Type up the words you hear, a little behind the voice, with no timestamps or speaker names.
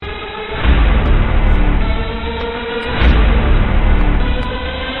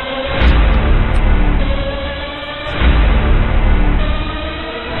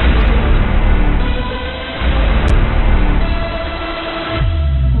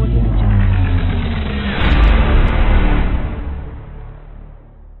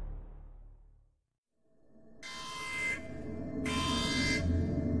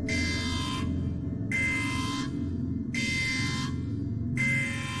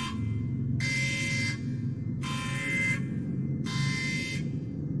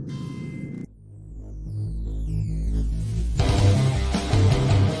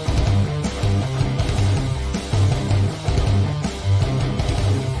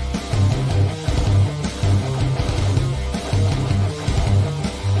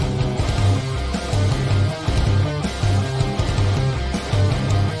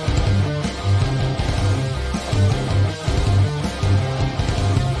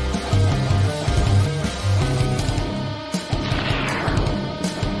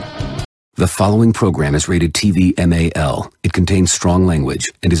The following program is rated TV MAL. It contains strong language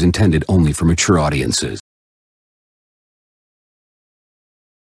and is intended only for mature audiences.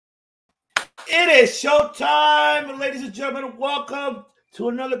 It is showtime, ladies and gentlemen. Welcome to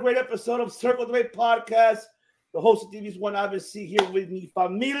another great episode of Circle the Way Podcast. The host of TV's One Ivan C here with me,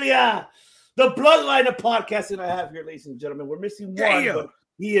 Familia, the bloodline of podcasting I have here, ladies and gentlemen. We're missing one, but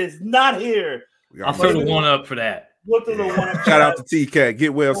he is not here. I'll throw the one up for that. Shout out to TK.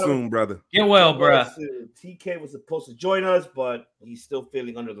 Get well soon, brother. Get well, bro. TK was supposed to join us, but he's still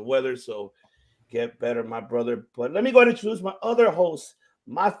feeling under the weather, so get better, my brother. But let me go ahead and introduce my other hosts,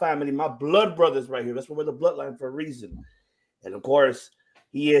 my family, my blood brothers right here. That's why we're the bloodline for a reason. And of course,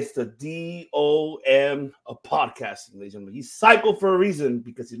 he is the DOM of podcasting, ladies and gentlemen. He's psycho for a reason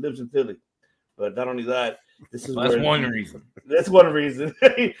because he lives in Philly. But not only that, this is that's one reason. That's one reason.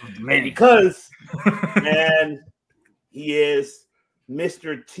 Because, man, he is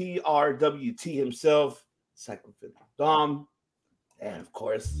Mr. TRWT himself, Psycho Philly Dom, and of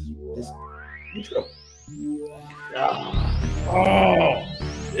course, this intro. Oh,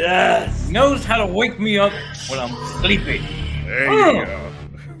 yes. He knows how to wake me up when I'm sleeping. There you go.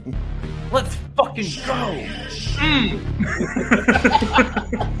 Let's fucking go.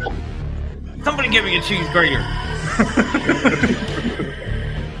 Somebody give me a cheese grater.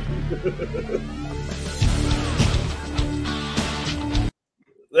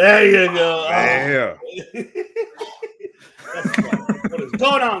 There you go. Yeah. That's right. What is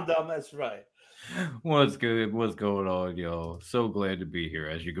going on, Dom? That's right. What's good? What's going on, y'all? So glad to be here,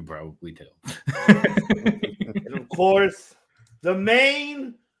 as you could probably tell. And of course, the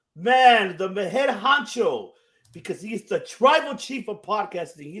main man, the head honcho, because he's the tribal chief of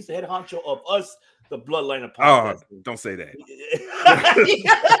podcasting. He's the head honcho of us, the bloodline of podcasting. Oh, don't say that.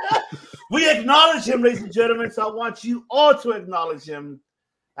 We acknowledge him, ladies and gentlemen, so I want you all to acknowledge him.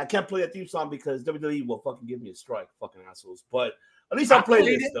 I can't play a theme song because WWE will fucking give me a strike, fucking assholes. But at least I'll play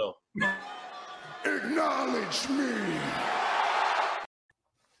this, though. Acknowledge me.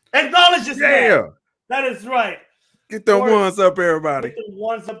 Acknowledge this man. Yeah. That is right. Get the ones up, everybody. Get the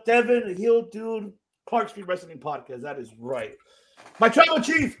ones up, Devin, the heel dude, Clark Street Wrestling Podcast. That is right. My tribal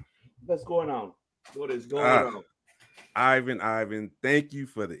chief. What's going on? What is going on? Ivan, thank you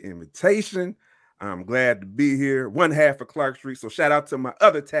for the invitation. I'm glad to be here. One half of Clark Street. So shout out to my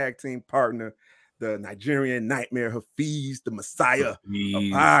other tag team partner, the Nigerian Nightmare Hafiz, the Messiah of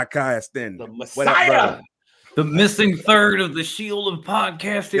podcasting. The Messiah. The missing third of the shield of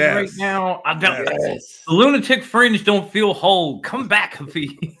podcasting right now. I don't. Yes. The lunatic fringe don't feel whole. Come back,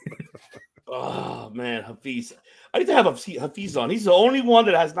 Hafiz. Oh man, Hafiz. I need to have Hafiz on. He's the only one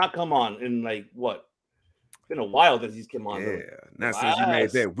that has not come on in like what? It's been a while that he's come on. Yeah, not since you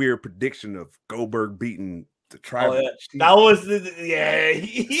made that weird prediction of Goldberg beating the tribal. Oh, yeah. That was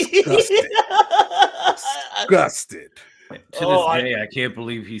Disgusted. To this day, I can't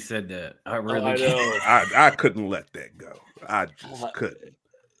believe he said that. I really can't. I couldn't let that go. I just couldn't.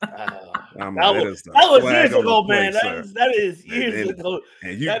 That was years ago, man. That is years ago.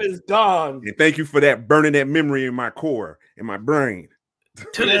 That is gone. And thank you for that, burning that memory in my core, in my brain.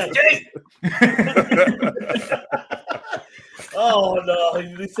 To this day. Oh no,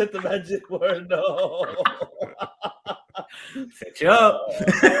 you said the magic word. No. Set you up.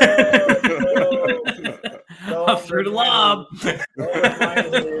 I threw the lob.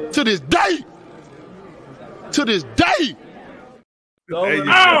 To this day. To this day.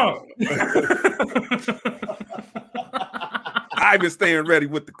 I've been staying ready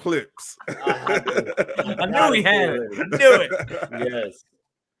with the clips. I know he had it. I knew it. Yes.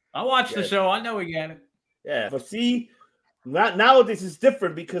 I watched the show. I know he got it. Yeah, but see, now this is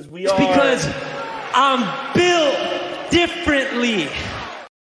different because because I'm built differently.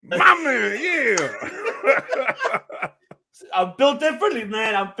 My man, yeah. I'm built differently,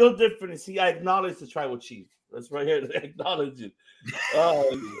 man. I'm built differently. See, I acknowledge the tribal chief. That's right here. I acknowledge it.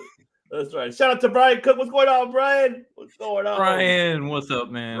 Oh, that's right. Shout out to Brian Cook. What's going on, Brian? What's going on? Brian, what's up,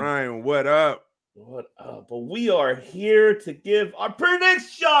 man? Brian, what up? What up? But we are here to give our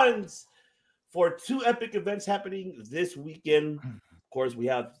predictions for two epic events happening this weekend. Of course, we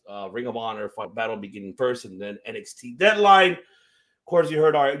have Ring of Honor Fight Battle beginning first, and then NXT Deadline. Of course, you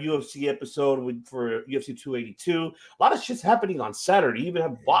heard our UFC episode for UFC 282. A lot of shit's happening on Saturday. You even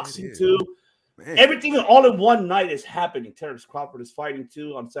have boxing too. Man. Everything all in one night is happening. Terrence Crawford is fighting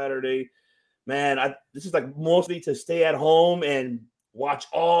too on Saturday. Man, this is like mostly to stay at home and watch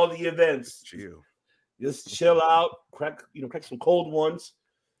all the events. Just chill out, crack some cold ones,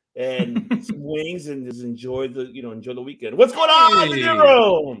 and some wings, and just enjoy the weekend. What's going on in your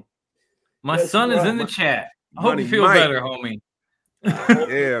room? My son is in the chat. I hope you feel better, homie.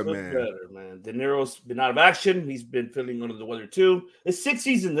 Yeah, man. Better, man. De Niro's been out of action. He's been feeling under the weather too. It's sick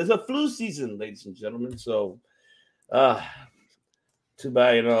season. There's a flu season, ladies and gentlemen. So, too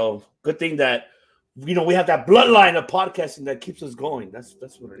bad. Good thing that we have that bloodline of podcasting that keeps us going. That's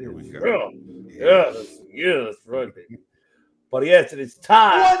what it is. Yeah, that's right, baby. But yes, it is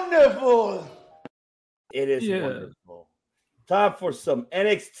time. Wonderful. It is wonderful. Time for some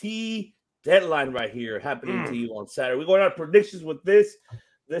NXT deadline right here happening to you on Saturday. We're going on predictions with this.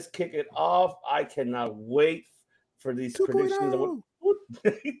 Let's kick it off. I cannot wait for these 2.0.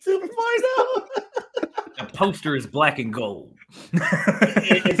 Predictions. 2.0. The poster is black and gold. And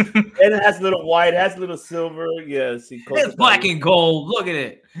it has a little white, has a little silver. Yes, it's black and gold. Look at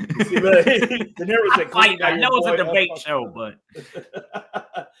it. I know it's a debate show, but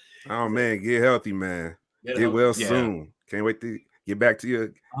oh man, get healthy, man. Get well soon. Can't wait to get back to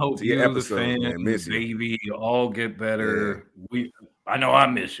your episode, man. Miss you, baby. All get better. Yeah. I know I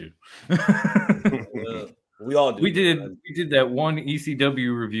miss you. We all do. We did that one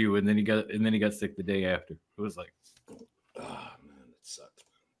ECW review, and then he got sick the day after. It was like, oh man, it sucked.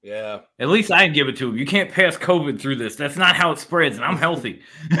 Yeah. At least I didn't give it to him. You can't pass COVID through this. That's not how it spreads, and I'm healthy.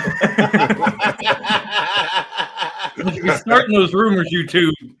 You're starting those rumors, you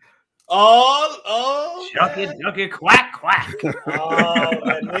two. Oh. Duck it, quack, quack. Oh,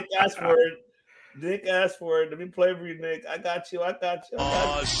 man, Nick asked for it. Let me play for you, Nick. I got you.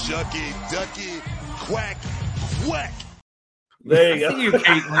 Oh, shucky, ducky, quack, quack. There you go. I see you,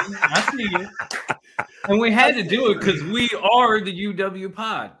 Caitlin. I see you. And we had to do it because we are the UW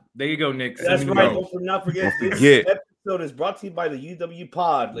Pod. There you go, Nick. That's right. Don't not forget this episode is brought to you by the UW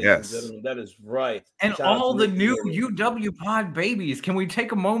Pod, ladies and gentlemen. That is right. And all the new UW Pod babies. Can we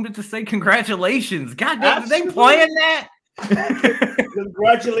take a moment to say congratulations? God damn, did they plan that?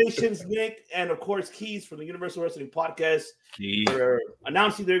 Congratulations, Nick, and of course Keys from the Universal Wrestling Podcast. They're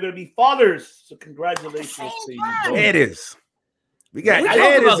announcing they're going to be fathers. So congratulations to you. It is. We got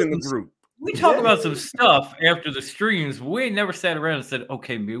daddies in the group. We talk about some stuff after the streams, but we ain't never sat around and said,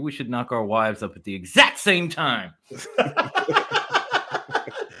 okay, maybe we should knock our wives up at the exact same time.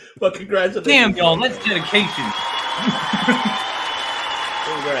 But congratulations. Damn, y'all, that's dedication.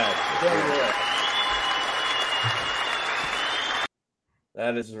 Congrats.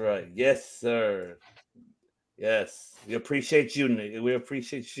 That is right. Yes, sir. Yes. We appreciate you, Nick. We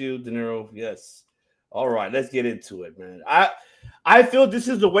appreciate you, De Niro. Yes. All right, let's get into it, man. I feel this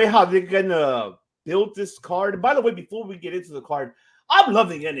is the way how they're gonna build this card. And by the way, before we get into the card, I'm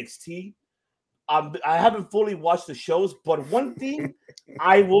loving NXT. I haven't fully watched the shows, but one thing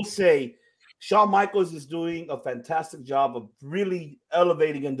I will say, Shawn Michaels is doing a fantastic job of really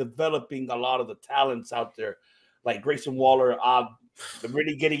elevating and developing a lot of the talents out there, like Grayson Waller. I'm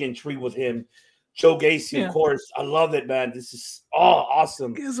really getting intrigued with him. Joe Gacy, of course. I love it, man. This is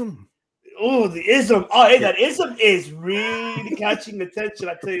awesome. Ism. Oh, the ism. Oh, hey, that ism is really catching attention.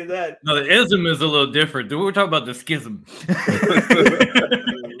 I tell you that. No, the ism is a little different. We're talking about the schism.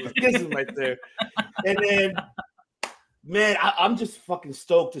 Schism right there. And then, man, I'm just fucking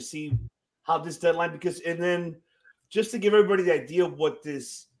stoked to see how this deadline, and then just to give everybody the idea of what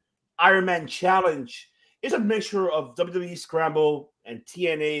this Iron Man challenge is, a mixture of WWE Scramble and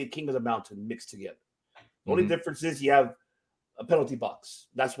TNA King of the Mountain mixed together. The only difference is you have a penalty box.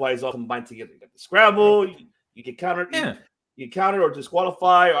 That's why it's all combined together. You got the Scrabble, you can counter, you counter or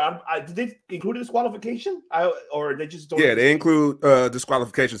disqualify. Or did they include a disqualification? Or they just don't? Yeah, they include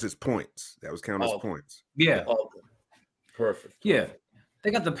disqualifications as points. That was counted as points. Yeah. Okay. Perfect. Yeah.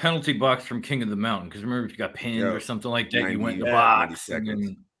 They got the penalty box from King of the Mountain because remember if you got pinned or something like that, you went in the box.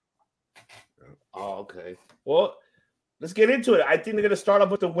 Oh, okay. Well, let's get into it. I think they're going to start off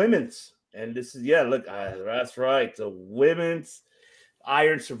with the women's. And this is, look, that's right. The women's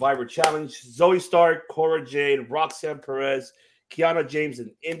Iron Survivor Challenge. Zoe Stark, Cora Jade, Roxanne Perez, Kiana James,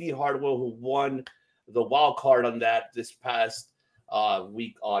 and Indy Hartwell, who won the wild card on that this past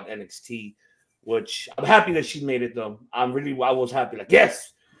week on NXT, which I'm happy that she made it, though. I was happy. Like,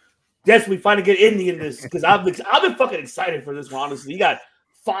 yes, we finally get Indy in this because I've been fucking excited for this one, honestly. You got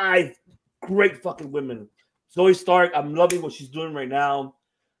 5 great fucking women. Zoe Stark, I'm loving what she's doing right now.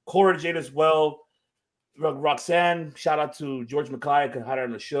 Cora Jade as well. Roxanne, shout out to George McKay. I could had her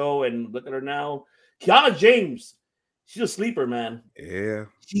on the show and look at her now. Kiana James, she's a sleeper, man. Yeah.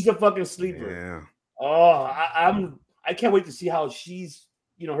 She's a fucking sleeper. Yeah. Oh, I can't wait to see how she's,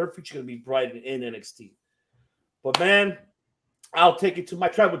 her future going to be bright in NXT. But, man, I'll take it to my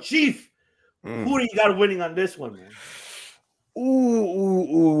tribal chief. Who do you got winning on this one, man?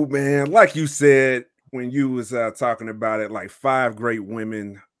 Ooh, man. Like you said, when you was talking about it, like 5 great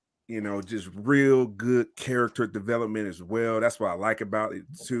women, just real good character development as well. That's what I like about it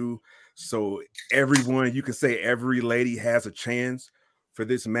too. So everyone, you can say every lady has a chance for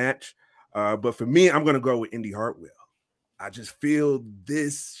this match. But for me, I'm going to go with Indy Hartwell. I just feel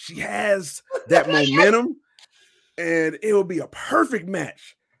she has that momentum, and it will be a perfect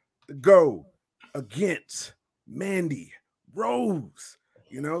match to go against Mandy Rose,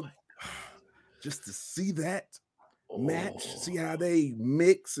 just to see that match, see how they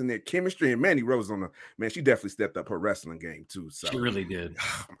mix and their chemistry. And Mandy Rose she definitely stepped up her wrestling game too. So She really did.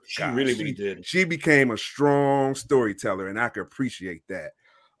 Oh my She God, really did. She became a strong storyteller, and I could appreciate that.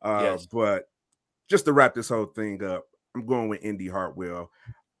 Yes. But just to wrap this whole thing up, I'm going with Indy Hartwell.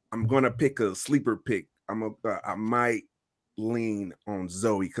 I'm going to pick a sleeper pick. I might lean on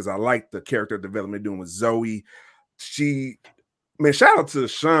Zoe because I like the character development doing with Zoe. Shout out to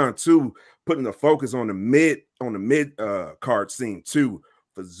Sean too, putting the focus on the mid card scene too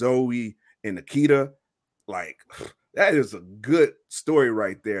for Zoe and Nikita. Like, that is a good story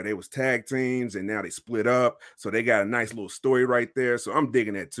right there. They was tag teams and now they split up, so they got a nice little story right there. So I'm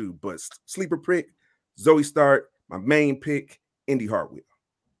digging that too. But sleeper pick, Zoe Stark. My main pick, Indy Hartwell.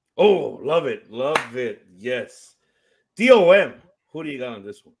 Oh, love it. Yes. DOM. Who do you got on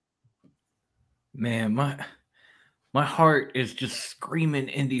this one? Man, my heart is just screaming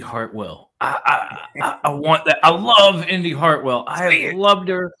Indy Hartwell. I want that. I love Indy Hartwell. I have loved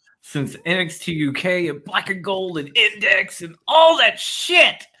her since NXT UK and Black and Gold and Index and all that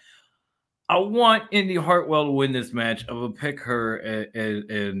shit. I want Indy Hartwell to win this match. I'm gonna pick her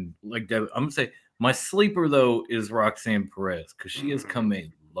and like Devin, I'm gonna say my sleeper though is Roxanne Perez because she has come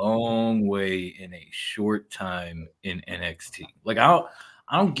a long way in a short time in NXT. Like I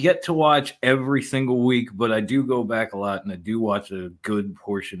don't get to watch every single week, but I do go back a lot and I do watch a good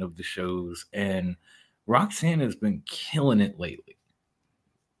portion of the shows. And Roxanne has been killing it lately.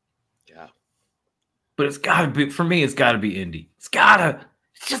 Yeah. But it's gotta be, for me, it's gotta be Indy. It's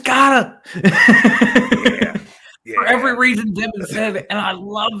just gotta. Yeah. For every reason Devin said it, and I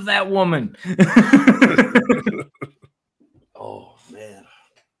love that woman. Oh man.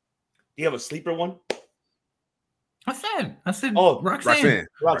 Do you have a sleeper one? I said Oh, Roxanne.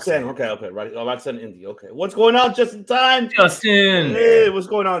 Roxanne. Okay. Right. Oh, Roxanne Indy. Okay. What's going on, Justin Time? Justin. Hey, what's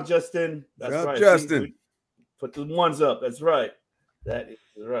going on, Justin? That's Up, right. Justin. See, put the ones up. That's right. That is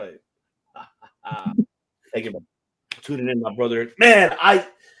right. Thank you for tuning in, my brother. Man,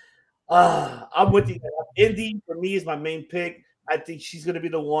 I'm with you. Indy for me is my main pick. I think she's going to be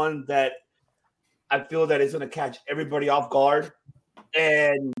the one that I feel that is going to catch everybody off guard.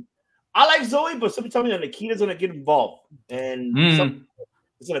 And I like Zoe, but somebody tell me that Nikita's going to get involved, and it's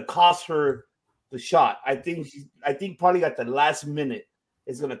going to cost her the shot. I think probably at the last minute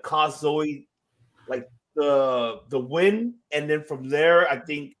it's going to cost Zoe like the win, and then from there, I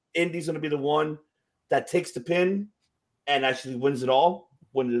think Indy's going to be the one that takes the pin and actually wins it all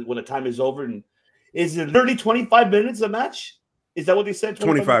when the time is over. And is it literally 25 minutes a match? Is that what they said?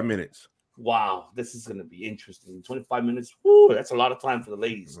 25 minutes. Wow, this is going to be interesting. 25 minutes. Woo, that's a lot of time for the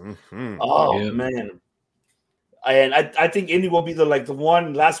ladies. Mm-hmm. Oh, yeah. Man. And I think Indy will be the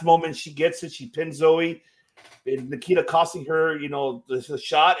one last moment she gets it. She pins Zoe. And Nikita costing her, the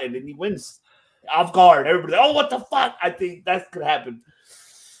shot, and then he wins off guard. Everybody, oh, what the fuck? I think that's going to happen.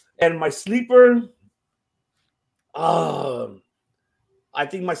 And my sleeper, I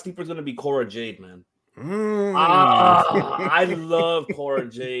think my sleeper is going to be Cora Jade, man. I love Cora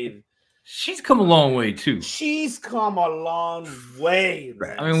Jade. She's come a long way too. She's come a long way.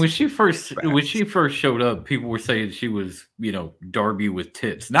 Man. I mean, when she first showed up, people were saying she was, Darby with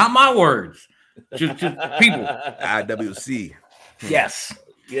tits. Not my words, just people. IWC. Yes.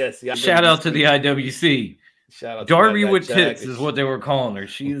 Shout out to the IWC. Shout out Darby with tits is what they were calling her.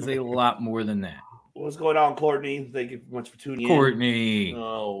 She is a lot more than that. What's going on, Courtney? Thank you much for tuning in. Courtney.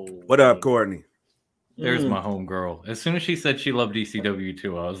 Oh, what up, Courtney? There's my homegirl. As soon as she said she loved ECW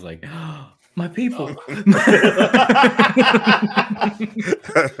too, I was like, oh, my people.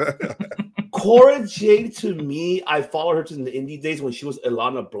 Cora Jade, to me, I followed her in the indie days when she was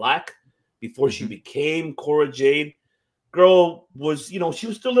Ilana Black before she became Cora Jade. Girl was, she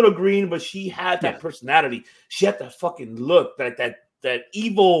was still a little green, but she had that personality. She had that fucking look, that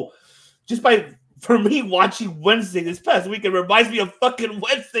evil. Just for me watching Wednesday this past week, it reminds me of fucking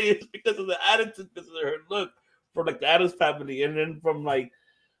Wednesday. It's because of the attitude, because of her look from the Addams Family, and then from I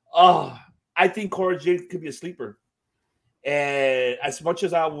think Cora Jade could be a sleeper. And as much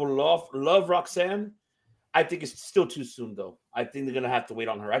as I would love Roxanne, I think it's still too soon though. I think they're gonna have to wait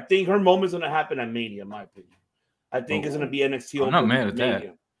on her. I think her moment's gonna happen at Mania, in my opinion. I think it's gonna be NXT. I'm not mad at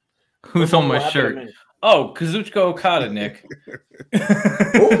that. Who's on my shirt? Oh, Kazuchika Okada, Nick.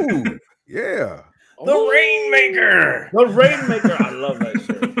 Ooh, yeah. The Rainmaker. The Rainmaker. I love that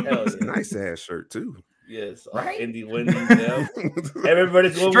shirt. Hell That's a yeah. nice ass shirt too. Yes. Right? Indie Wendy's. Yeah.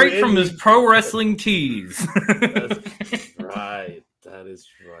 Everybody's going Straight with from Indy. his pro wrestling tees. That's right. That is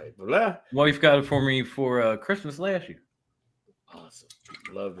right. Blah. Wife got it for me for Christmas last year. Awesome.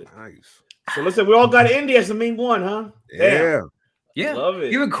 Love it. Nice. So listen, we all got Indy as the main one, huh? Damn. Yeah. Yeah, Love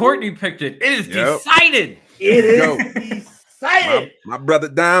it. even Courtney picked it. It is Yep. decided. It Go. is decided. My brother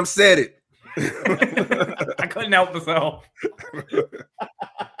Dom said it. I couldn't help myself.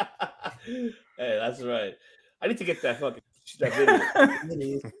 Hey, that's right. I need to get that fucking that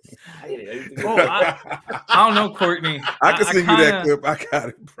video. It is decided. Oh, I don't know, Courtney. I can send you that kinda- clip. I got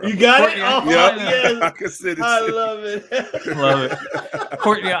it, bro. You got it? Courtney, Oh, yeah. yes. I can send it. I to you. love it. Love it.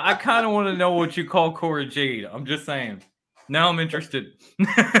 Courtney, I kind of want to know what you call Cora Jade. I'm just saying. Now I'm interested.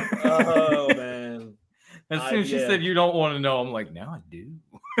 Oh, man. As soon as she yeah. said you don't want to know, I'm like, now I do.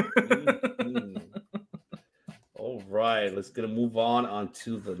 Mhm. All right, let's gonna move on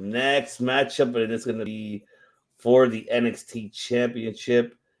to the next matchup, and it's gonna be for the NXT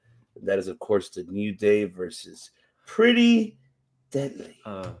Championship. That is, of course, the New Day versus Pretty Deadly.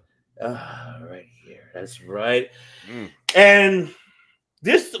 Right here. That's right. And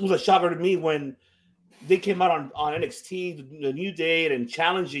this was a shocker to me when they came out on NXT, the New Day, and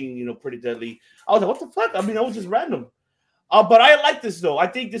challenging, Pretty Deadly. I was like, what the fuck? I mean, that was just random. But I like this, though. I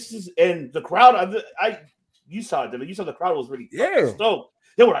think this is, and the crowd, you saw it, Dylan. You saw the crowd was really stoked.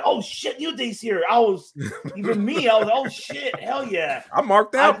 They were like, oh, shit, New Day's here. Even me, I was like, oh, shit, hell yeah. I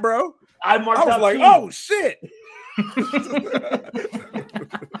marked out, bro. I marked I was out like, too. oh, shit.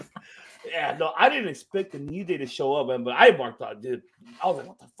 Yeah, no, I didn't expect the New Day to show up, man, but I marked out, dude. I was like,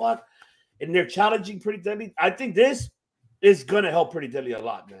 what the fuck? And they're challenging Pretty Deadly. I think this is going to help Pretty Deadly a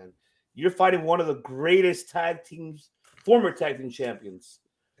lot, man. You're fighting one of the greatest former tag team champions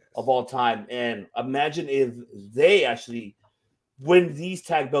of all time. And imagine if they actually win these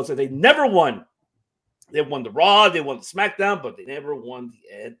tag belts that they never won. They won the Raw, they won the SmackDown, but they never won the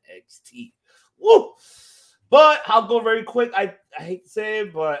NXT. Woo! But I'll go very quick. I hate to say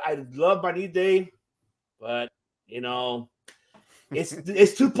it, but I love my New Day. But, it's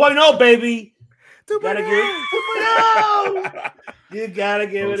 2.0, baby. You gotta give it 2.0. You gotta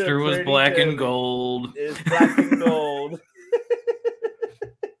give it a Poster was black and gold. It's black and gold.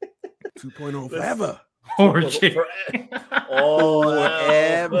 2.0 forever. Or shit. Forever.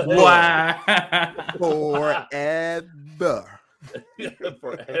 Wow. Forever.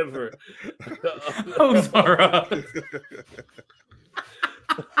 Forever. Those are up.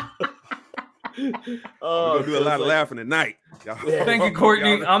 We're gonna do a lot of laughing tonight. Y'all. Thank you,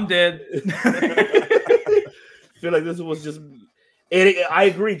 Courtney. Y'all- I'm dead. I feel like this was just. I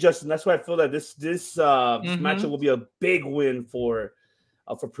agree, Justin. That's why I feel that this matchup will be a big win for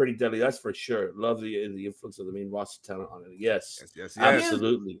Pretty Deadly. That's for sure. Love the influence of the main roster talent on it. Yes.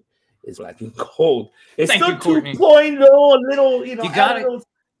 Absolutely. It's black and gold. It's Thank still you, Courtney. 2.0, a little, You got it.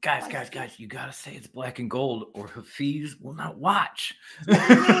 Guys, you gotta say it's black and gold, or Hafiz will not watch. That's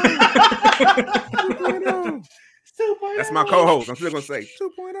my co-host. I'm still gonna say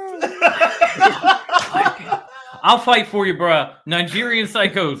 2.0. I'll fight for you, bro. Nigerian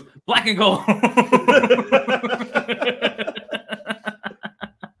Psychos, black and gold.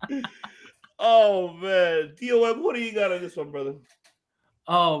 Oh man, DOM, what do you got on this one, brother?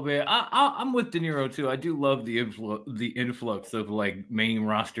 Oh man, I'm with De Niro too. I do love the influx of like main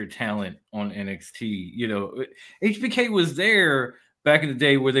roster talent on NXT. HBK was there back in the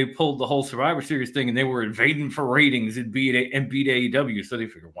day where they pulled the whole Survivor Series thing and they were invading for ratings and beat AEW. So they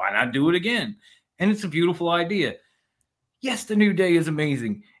figured, why not do it again? And it's a beautiful idea. Yes, the New Day is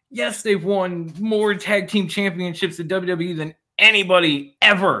amazing. Yes, they've won more tag team championships in WWE than anybody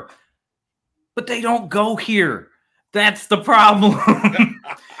ever. But they don't go here. That's the problem.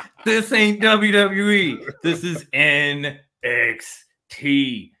 This ain't WWE. This is NXT.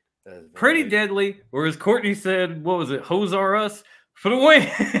 Pretty Deadly, or as Courtney said, what was it? Hose are us for the win.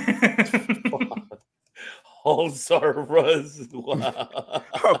 Hose are us. Wow.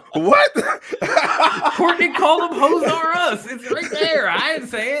 What? Courtney called them Hose are us. It's right there. I didn't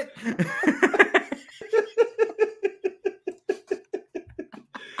say it.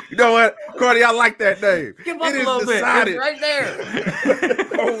 You know what, Courtney? I like that name. Give up It a is little decided. bit. It's right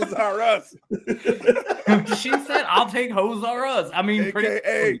there. Those are us. She said, I'll take Hose are us. I mean,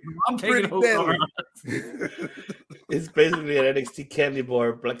 AKA I'm taking Hose are us. It's basically an NXT candy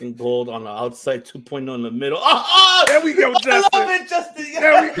bar, black and gold on the outside, 2.0 in the middle. Oh, There we go, Justin. I love it, Justin.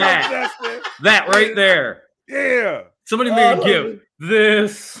 There we go, Yeah. Justin. That right there. Yeah. Somebody Oh, I made a love gift.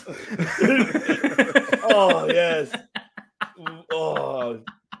 This. Oh yes. Oh,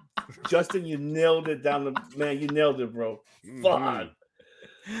 Justin, you nailed it down the man. You nailed it, bro. Fuck.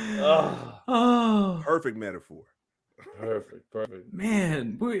 Oh, Perfect metaphor. Perfect.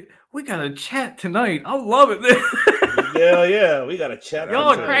 man, we got a chat tonight. I love it. Yeah. We got a chat. Y'all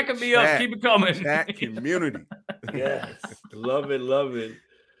are tonight. cracking me up. Keep it coming. Chat community. Yes, love it.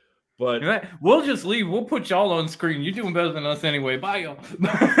 But Right. We'll just leave. We'll put y'all on screen. You're doing better than us anyway. Bye, y'all.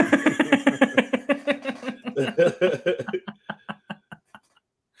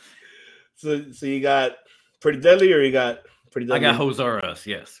 so you got Pretty Deadly, or you got Pretty Deadly? I got Hosarus,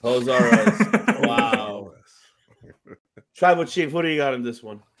 yes. Hosarus. Wow. Tribal Chief, what do you got in this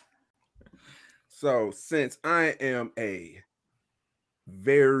one? So, since I am a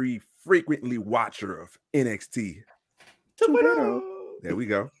very frequently watcher of NXT, there we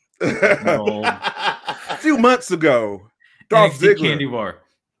go. No. A few months ago, Dolph NXT Ziggler candy bar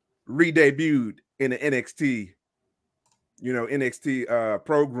re-debuted in the NXT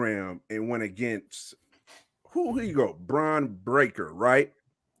program and went against who you go, Braun Breaker, right?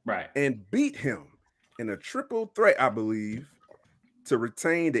 Right. And beat him in a triple threat, I believe, to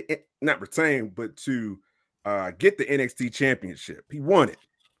retain to get the NXT championship. He won it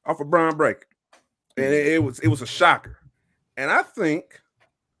off of Braun Breaker, and it was a shocker. And I think,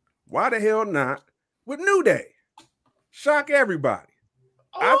 why the hell not with New Day? Shock everybody.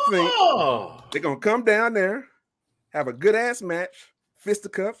 I think they're gonna come down there, have a good ass match,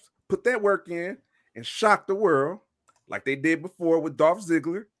 fisticuffs, put that work in, and shock the world like they did before with Dolph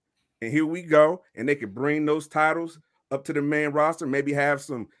Ziggler. And here we go. And they could bring those titles up to the main roster, maybe have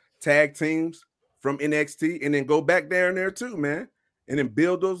some tag teams from NXT, and then go back down there too, man. And then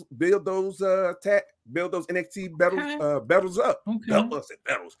build those NXT belts up. Okay.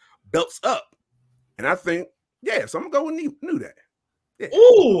 Belts up. And I think, so I'm gonna go with New Day. Yeah.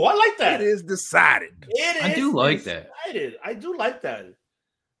 Ooh, I like that. It is decided. I do like that. I do like that.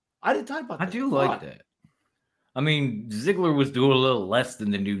 I didn't talk about that. I do like that. I mean, Ziggler was doing a little less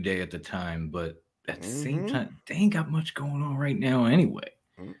than the New Day at the time, but at the same time, they ain't got much going on right now anyway.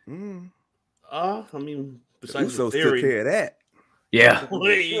 I mean, besides Usos the theory, took care of that. Yeah.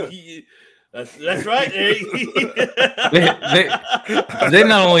 That's right. They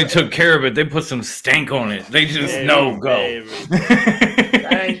not only took care of it, they put some stank on it. They just go.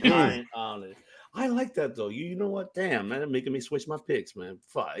 Stank on it. I like that though. You know what? Damn, man, making me switch my picks, man.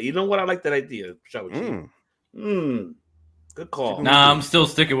 Fuck. You know what? I like that idea. Good call. Nah, I'm still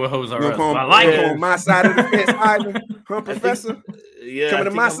sticking with Hosarus. I like it on my side of the fence, Ivan. Professor. Coming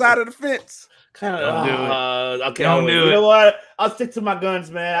to my side of the fence. Kind of. Okay. Don't do it. You know what? I'll stick to my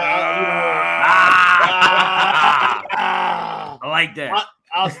guns, man. I like that.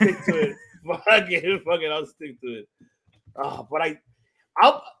 I'll stick to it. Fuck it. I'll stick to it. But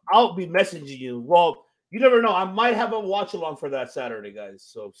I'll be messaging you. Well, you never know. I might have a watch along for that Saturday, guys.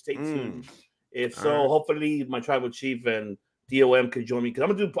 So stay tuned. If so, hopefully my tribal chief and DOM can join me,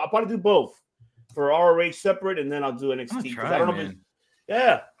 because I'll probably do both for ROH separate, and then I'll do NXT. I don't know.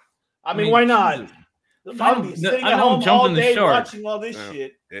 Yeah. I mean, why not? I'll be sitting at home all day watching all this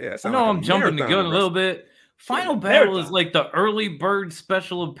shit. Yeah, I know I'm jumping the gun a little bit. Final Battle is like the early bird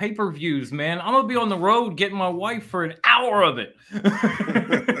special of pay-per-views, man. I'm going to be on the road getting my wife for an hour of it.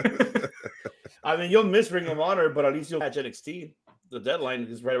 I mean, you'll miss Ring of Honor, but at least you'll catch NXT. The deadline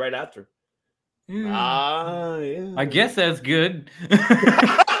is right after. Yeah. I guess that's good. What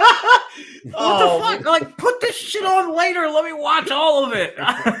the fuck? Like, put this shit on later. Let me watch all of it.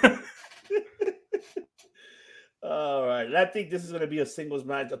 All right. And I think this is going to be a singles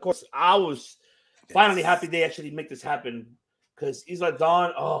match. Of course, I was finally happy they actually make this happen, because Isla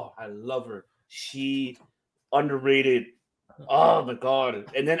Dawn, I love her. She underrated. Oh, my God.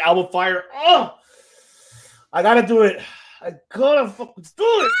 And then Alba Fire. I got to do it. I got to fucking do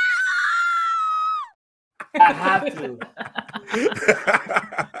it. I have to.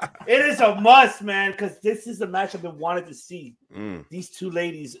 It is a must, man, because this is the match I've been wanting to see. These two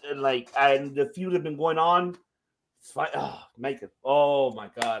ladies, and the feud have been going on. Make it. Oh my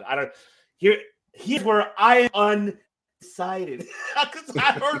God! Here's where I am undecided, because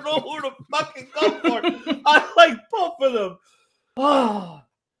I don't know who to fucking go for. I like both of them.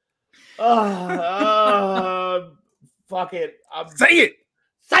 Fuck it. Say it.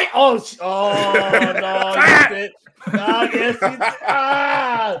 Say, no, you did. Yes, you did.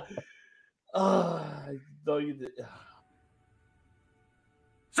 No, you did.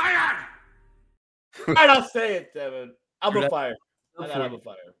 Say it! All right, I'll say it, Devin. I'm a fire. I got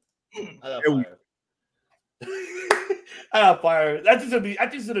fire. I got fire. I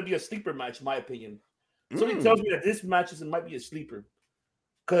think it's gonna be a sleeper match, in my opinion. Somebody tells me that this match might be a sleeper.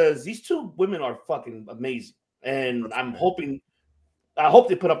 because these two women are fucking amazing, and I hope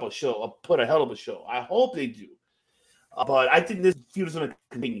they put up a show, put a hell of a show. I hope they do. But I think this feud is gonna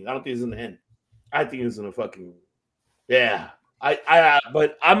continue. I don't think it's gonna end. I think it's gonna fucking but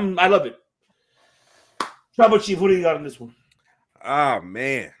I love it. Tribal Chief, what do you got on this one? Oh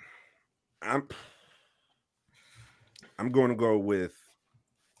man, I'm going to go with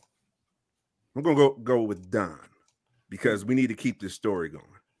Don because we need to keep this story going.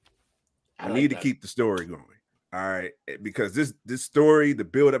 We need to keep the story going. All right, because this story, the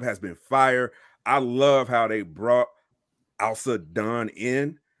buildup has been fire. I love how they brought Elsa Dawn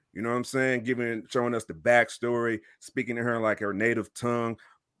in. You know what I'm saying? Showing us the backstory, speaking to her like her native tongue,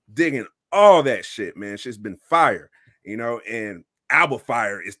 digging all that shit, man. She's been fire, you know, and Alba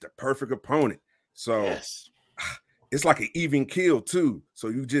Fire is the perfect opponent. So yes. It's like an even kill too. So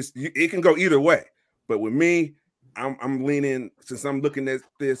it can go either way. But with me, I'm leaning, since I'm looking at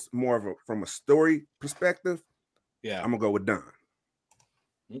this more from a story perspective. Yeah, I'm gonna go with Don.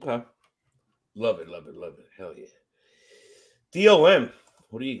 Okay. Love it. Hell yeah. DOM,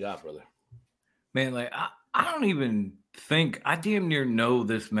 what do you got, brother? Man, like I don't even think I damn near know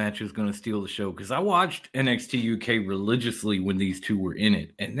this match is going to steal the show because I watched NXT UK religiously when these two were in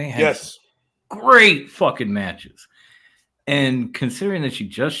it, and they had great fucking matches. And considering that she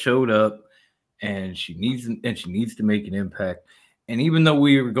just showed up and she needs to make an impact, and even though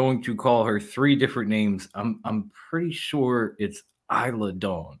we were going to call her 3 different names, I'm pretty sure it's Isla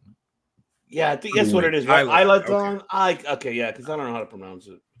Dawn. Yeah, I think that's what it is. Right? Isla Dawn. Okay, yeah, because I don't know how to pronounce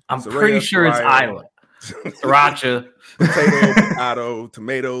it. I'm pretty sure it's Isla. Sriracha. Potato,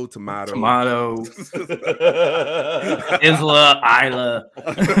 tomato. Isla.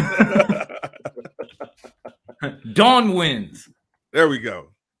 Dawn wins. There we go.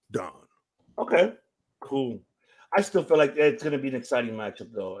 Dawn. Okay, cool. I still feel like it's going to be an exciting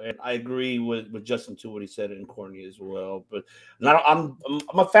matchup, though, and I agree with Justin too what he said in Courtney as well. But I'm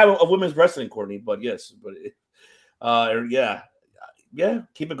a fan of women's wrestling, Courtney. But yes, yeah,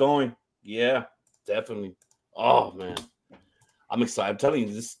 keep it going. Yeah, definitely. Oh man, I'm excited. I'm telling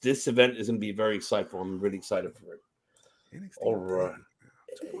you, this event is going to be very exciting. I'm really excited for it. All right,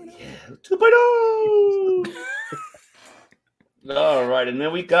 2.0. All right, and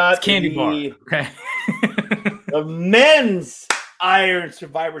then we got it's candy bar. Okay. The men's Iron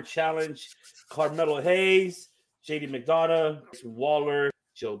Survivor Challenge: Carmelo Hayes, JD McDonough, Waller,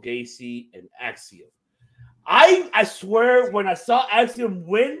 Joe Gacy, and Axiom. I swear, when I saw Axiom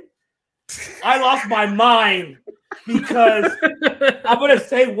win, I lost my mind because I'm gonna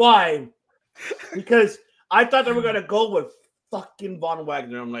say why. Because I thought they were gonna go with fucking Von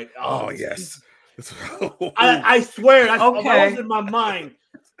Wagner. I'm like, oh yes. I swear, that was in my mind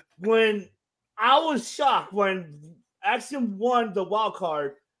when I was shocked when Axiom won the wild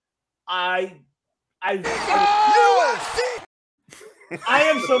card. I am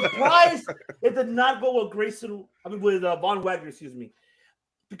surprised it did not go with with Von Wagner, excuse me,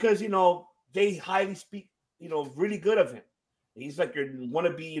 because they highly speak, really good of him. He's like your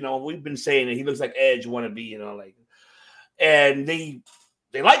wannabe, we've been saying it. He looks like Edge wannabe, and they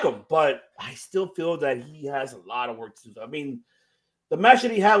like him, but I still feel that he has a lot of work to do. I mean, the match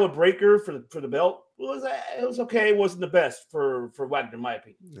that he had with Breaker for the belt was okay. It wasn't the best for Wagner, in my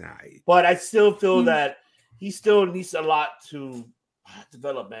opinion. But I still feel that he still needs a lot to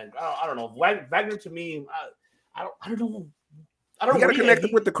develop, man. I don't know. Wagner to me, I don't know. You got to connect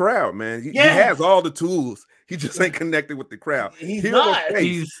it with the crowd, man. He has all the tools. He just ain't connected with the crowd. He's not.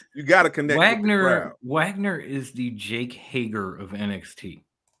 You got to connect with the crowd. Wagner is the Jake Hager of NXT.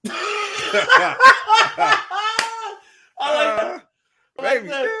 I like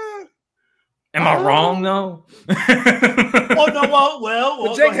that. Am I wrong though?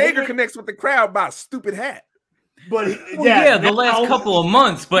 Well, Jake Hager connects with the crowd by a stupid hat. But the last couple of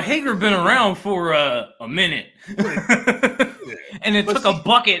months. But Hager been around for a minute, and it took a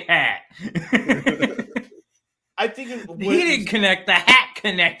bucket hat. I think he didn't connect. The hat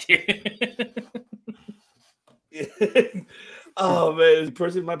connected. Oh man,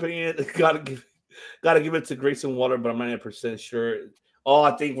 personally, in my opinion, gotta give it to Grayson Waller, but I'm not 100% sure. Oh,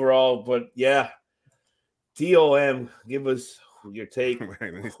 I think we're all, but yeah. DOM, give us your take.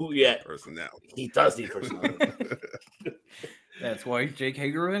 Personality. He does need personality. That's why he's Jake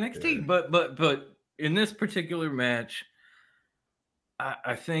Hager of NXT. Yeah. But in this particular match,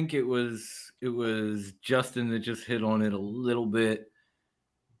 I think it was Justin that just hit on it a little bit.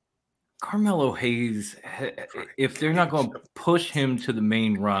 Carmelo Hayes, if they're not going to push him to the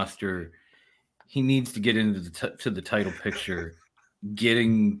main roster, he needs to get into the title picture.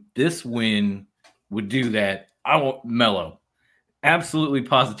 Getting this win would do that. I want Melo. absolutely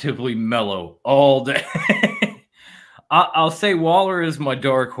positively Mello all day. I'll say Waller is my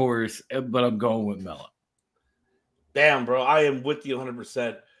dark horse, but I'm going with Mello. Damn, bro, I am with you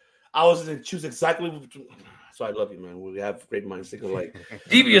 100%. I was going to choose exactly. So I love you, man. We have great minds think alike.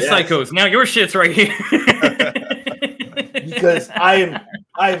 Devious Psychos. Now your shit's right here. Because I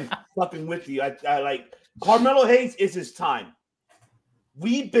am fucking with you. I like Carmelo Hayes is his time.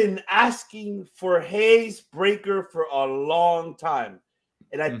 We've been asking for Hayes Breaker for a long time.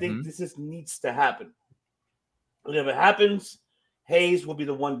 And I think this needs to happen. And if it happens, Hayes will be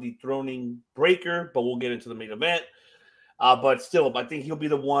the one dethroning Breaker, but we'll get into the main event. But still, I think he'll be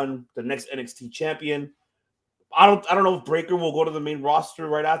the next NXT champion. I don't know if Breaker will go to the main roster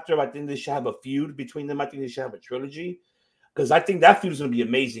right after. I think they should have a feud between them. I think they should have a trilogy. Because I think that feud is going to be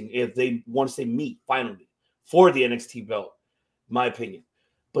amazing once they meet finally for the NXT belt, in my opinion.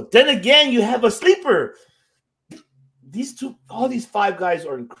 But then again, you have a sleeper. All these 5 guys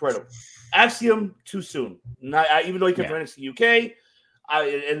are incredible. Axiom, too soon. Even though he came from NXT UK,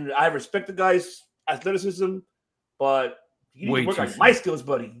 I respect the guy's athleticism, but you need to work on your mic skills,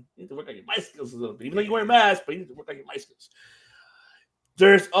 buddy. You need to work on your mic skills a little bit. Even though you wear a mask, but you need to work on your mic skills.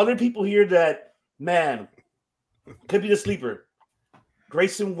 There's other people here that, man, could be the sleeper.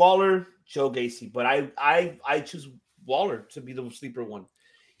 Grayson Waller, Joe Gacy. But I choose Waller to be the sleeper one.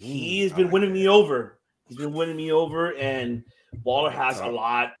 He has been winning me over. He's been winning me over, and Waller has a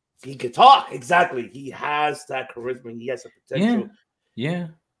lot. He can talk. Exactly. He has that charisma. He has the potential. Yeah.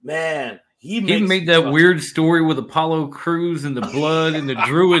 Man, he made that weird story with Apollo Crews and the blood and the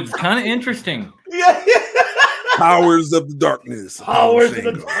druids kind of interesting. Yeah. Powers of the darkness. Powers of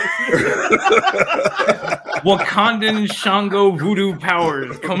the darkness. Wakandan Shango voodoo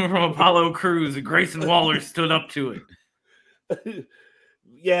powers coming from Apollo Crews, and Grayson Waller stood up to it.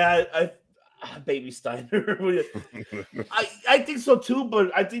 Yeah, Baby Steiner. I think so too,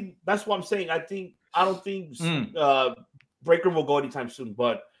 but I think that's what I'm saying. I don't think Breaker will go anytime soon,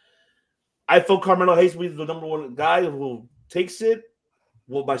 but I feel Carmelo Hayes will be the number one guy who takes it.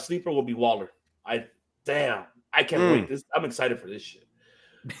 Well, my sleeper will be Waller. I can't wait. I'm excited for this shit.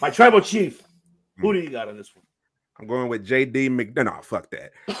 My tribal chief. Who do you got on this one? I'm going with JD McDonough. No, fuck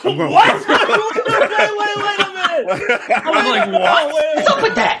that. I'm going what? Wait a minute. I'm like, what? What's up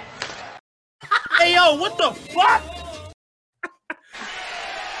with that? Hey, yo, what the fuck?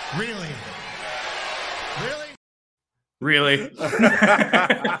 Really?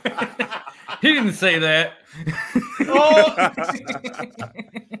 He didn't say that. Oh,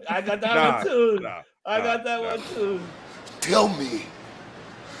 I got that one too. I got that one too. Tell me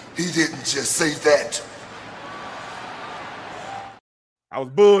he didn't just say that. I was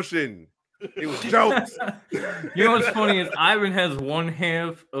bullshitting. It was jokes. You know what's funny is Ivan has one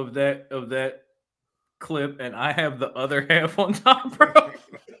half of that clip, and I have the other half on top, bro.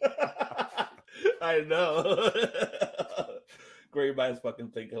 I know. Great minds fucking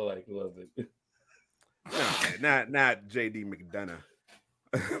think alike. Love it. No, not JD McDonough.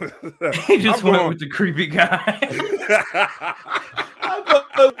 He just went with the creepy guy.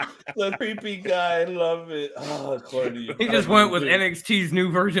 The creepy guy, love it. Oh, Cordy. He just went with NXT's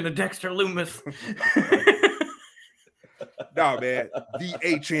new version of Dexter Lumis. No, man. The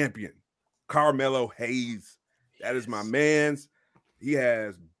A champion, Carmelo Hayes. That is my man's. He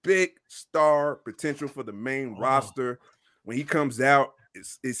has big star potential for the main roster. When he comes out,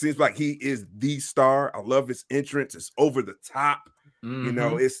 it seems like he is the star. I love his entrance. It's over the top. Mm-hmm. You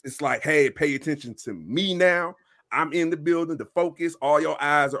know, it's like, hey, pay attention to me now. I'm in the building, the focus, all your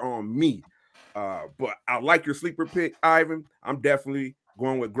eyes are on me. But I like your sleeper pick, Ivan. I'm definitely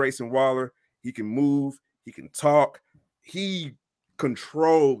going with Grayson Waller. He can move, he can talk. He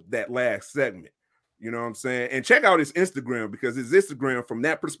controlled that last segment. You know what I'm saying? And check out his Instagram, because his Instagram from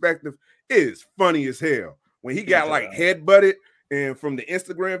that perspective is funny as hell. When he got like headbutted, and from the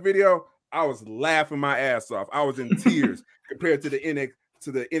Instagram video, I was laughing my ass off. I was in tears compared to the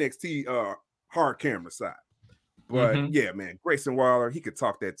NXT hard camera side. But yeah, man, Grayson Waller, he could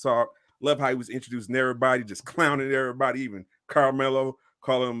talk that talk. Love how he was introducing everybody, just clowning everybody, even Carmelo,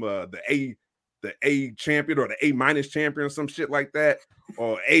 call him the A champion or the A minus champion or some shit like that,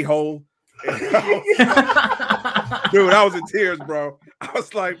 or A-hole. Dude, I was in tears, bro. I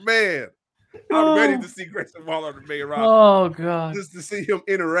was like, man, I'm ready to see Grayson Waller on the main roster. Oh God, just to see him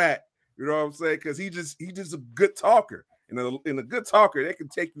interact. You know what I'm saying? Because he just a good talker, and a good talker that can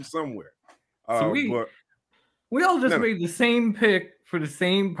take you somewhere. We all just made the same pick for the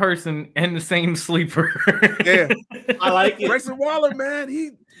same person and the same sleeper. Yeah, I like it. Grayson Waller, man,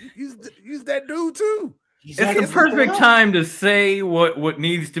 he's that dude too. It's the perfect time to say what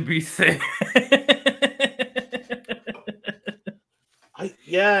needs to be said.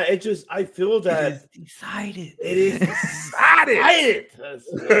 Yeah, it just I feel that It is decided. it is decided.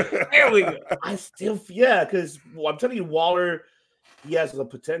 There we go. I still because I'm telling you, Waller, he has the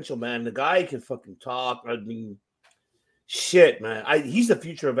potential, man. The guy can fucking talk. I mean, shit, man. He's the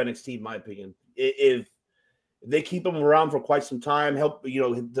future of NXT, in my opinion. If they keep him around for quite some time, help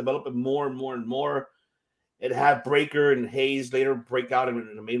develop him more and more and more, and have Breaker and Hayes later break out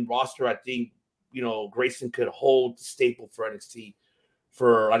in the main roster, I think Grayson could hold the staple for NXT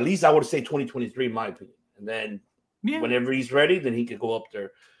for at least I would say 2023, in my opinion. And then whenever he's ready, then he could go up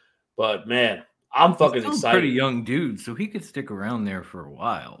there. But man, I'm fucking excited. Pretty young dude, so he could stick around there for a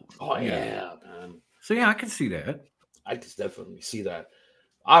while. Oh yeah, man. So yeah, I can see that. I can definitely see that.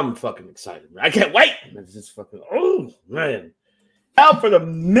 I'm fucking excited, man. I can't wait. It's just fucking man. Now for the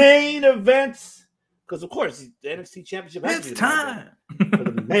main event, because of course the NXT Championship has to be time for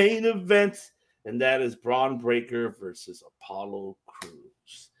the main event, and that is Braun Breaker versus Apollo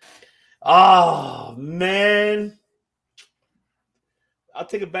Crews. Oh man, I'll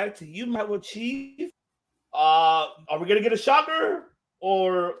take it back to you, my Chief. Are we gonna get a shocker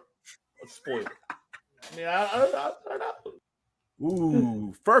or a spoiler? I mean, I don't know.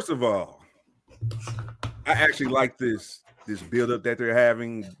 Ooh, first of all, I actually like this build-up that they're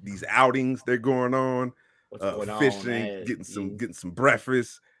having, these outings they're going on, fishing, getting some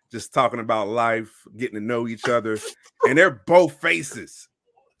breakfast, just talking about life, getting to know each other, and they're both faces.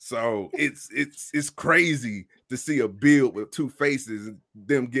 So it's crazy to see a build with two faces and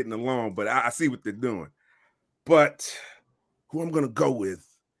them getting along, but I see what they're doing. But who I'm gonna go with,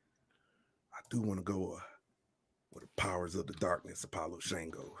 I do want to go with the powers of the darkness, Apollo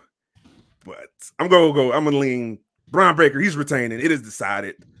Shango. But I'm gonna lean Braun Breaker. He's retaining. It is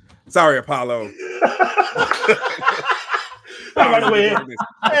decided. Sorry, Apollo. By the way,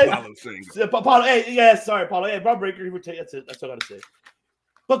 Apollo. Hey, sorry, Apollo. Hey, Braun Breaker. He retained. That's it. That's all I gotta say.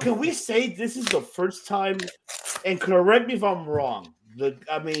 But can we say this is the first time? And correct me if I'm wrong.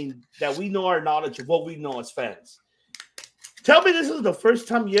 That we know our knowledge of what we know as fans. Tell me this is the first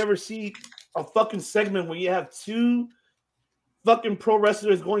time you ever see a fucking segment where you have two fucking pro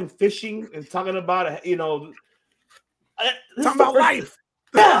wrestlers going fishing and talking about talking about life.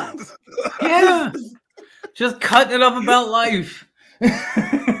 Yeah. Yeah. Just cutting it up about life.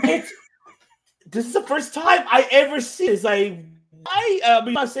 This is the first time I ever see it. It's like,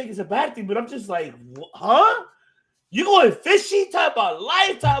 I'm not saying it's a bad thing, but I'm just like, huh? You going fishing? Talk about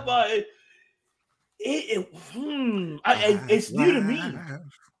life? Talk about it. It's new to me.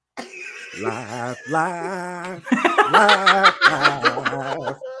 Live.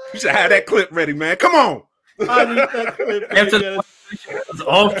 You should have that clip ready, man. Come on. I need that clip. It's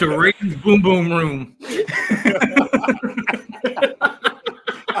off to Ray's Boom Boom Room.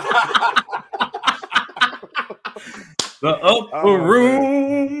 The upper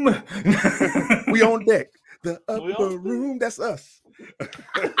room. We on deck. The upper room. That's us.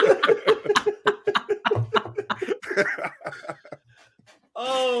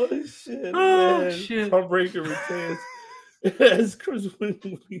 Oh shit! Oh man. shit! Braun Breaker retains. As Chris,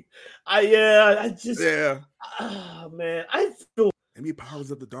 I just man, I feel maybe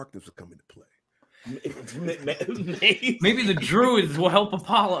powers of the darkness will come into play. Maybe the druids will help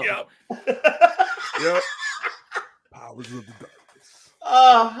Apollo. Yep. Powers of the darkness.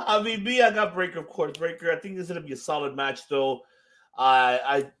 I got Breaker, of course. Breaker. I think this is gonna be a solid match, though.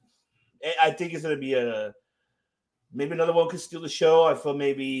 I think it's gonna be maybe another one could steal the show. I feel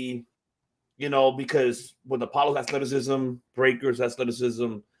maybe, because with Apollo's athleticism, Breaker's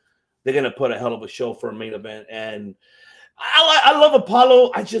athleticism, they're gonna put a hell of a show for a main event. And I love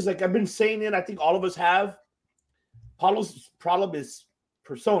Apollo. I've been saying it. I think all of us have. Apollo's problem is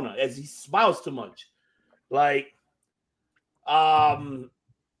persona, as he smiles too much.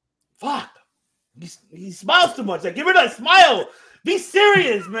 He smiles too much. Like, give her that smile. Be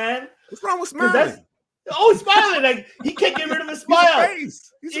serious, man. What's wrong with smiling? He's smiling. Like, he can't get rid of his smile.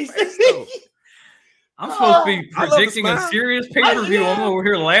 He's a face, though. I'm supposed to be predicting a serious pay-per-view. I'm over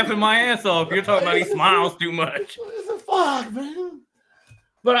here laughing my ass off. You're talking about he smiles too much. What the fuck, man?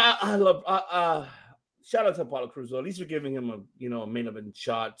 But I love shout out to Apollo Crews. Though. At least we're giving him a main event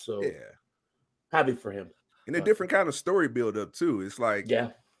shot. So yeah, happy for him. And a different kind of story build up too. It's like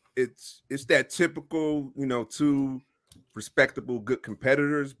it's that typical, two respectable, good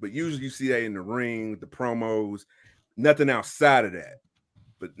competitors, but usually you see that in the ring, the promos, nothing outside of that.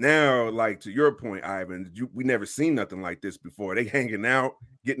 But now, like to your point, Ivan, we never seen nothing like this before. They hanging out,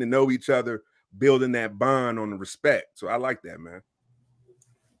 getting to know each other, building that bond on the respect. So I like that, man.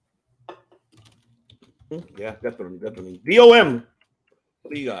 Yeah, definitely. DOM,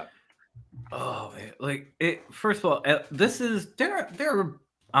 what do you got? Oh man, like it. First of all, this is there.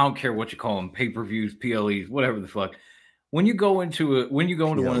 I don't care what you call them, pay-per-views, PLEs, whatever the fuck. When you go into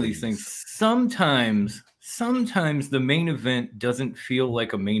one of these things, sometimes the main event doesn't feel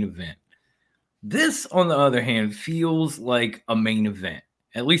like a main event. This, on the other hand, feels like a main event,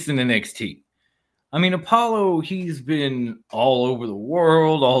 at least in NXT. I mean, Apollo, he's been all over the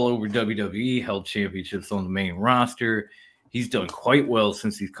world, all over WWE, held championships on the main roster. He's done quite well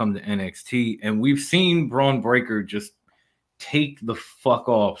since he's come to NXT, and we've seen Braun Breaker just take the fuck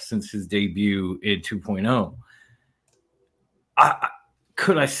off since his debut in 2.0.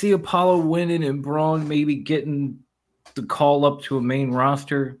 Could I see Apollo winning and Braun maybe getting the call up to a main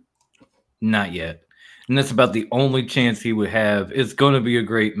roster? Not yet. And that's about the only chance he would have. It's going to be a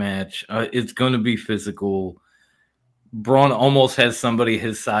great match. It's going to be physical. Braun almost has somebody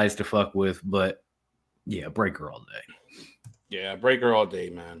his size to fuck with, but yeah, Breaker all day. Yeah, Breaker all day,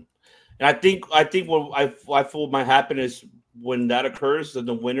 man. And I think what I feel might happen is when that occurs, then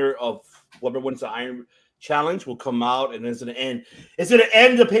the winner of whoever wins the Iron Challenge will come out, and it's gonna end. It's gonna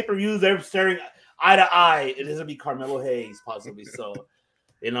end the pay-per-view. They're staring eye to eye. It is gonna be Carmelo Hayes, possibly. So,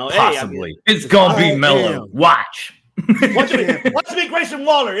 possibly. Hey, I mean, it's gonna be Mello. Watch. Watch me, Grayson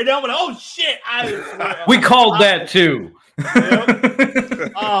Waller. I'm like, oh shit! We called that too.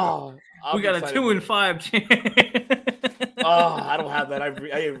 Oh, we got a 2-5 chance. I don't have that.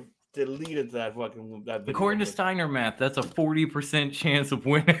 I deleted that fucking that video. According to Steiner math, that's a 40% chance of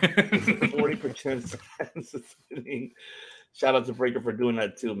winning. 40% chance of winning. Shout out to Breaker for doing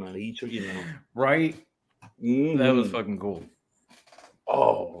that too, man. Right? Mm-hmm. That was fucking cool.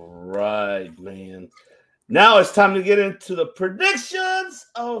 All right, man. Now it's time to get into the predictions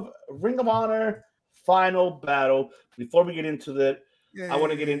of Ring of Honor Final Battle. Before we get into that, I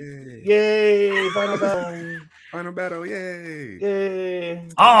want to get in. Yay! Final Battle. Final Battle. Yay! Yay!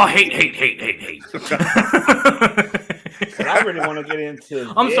 Oh, hate. But I really want to get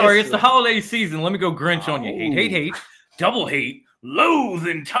into. I'm sorry, it's the holiday season. Let me go Grinch on you. Hate, double hate, loathe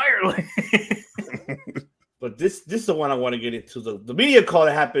entirely. But this is the one I want to get into. The media call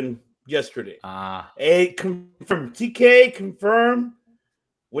that happened yesterday. Confirmed. TK confirmed.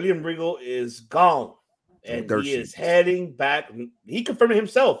 William Regal is gone. And he is heading back. He confirmed it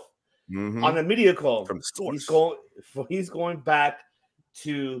himself on the media call. From the source. He's going back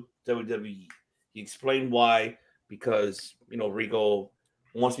to WWE. He explained why. Because, Regal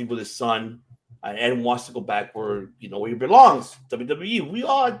wants to be with his son and wants to go back where he belongs. WWE. We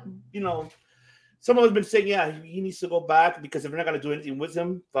all, someone has been saying, yeah, he needs to go back because if they're not going to do anything with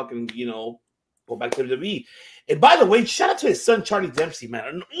him, fucking, go back to WWE. And by the way, shout out to his son, Charlie Dempsey,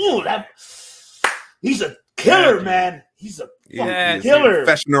 man. Ooh, he's a killer, man. He's a fucking killer. A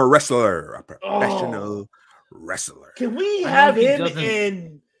professional wrestler. Can we have him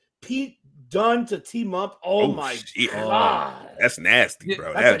and Pete Dunne to team up? Oh my god, that's nasty,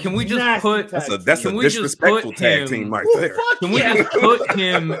 bro. Can we just put that's a disrespectful tag team right there? Can we just put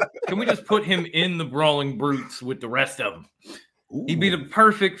him? Can we just put him in the Brawling Brutes with the rest of them? He'd be the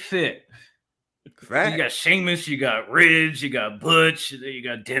perfect fit. Fact. You got Sheamus, you got Ridge, you got Butch, you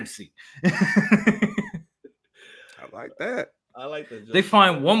got Dempsey. I like that. I like that. They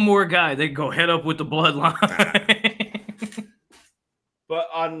find one more guy, they go head up with the bloodline. But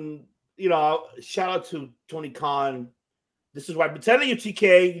shout out to Tony Khan. This is why I've been telling you,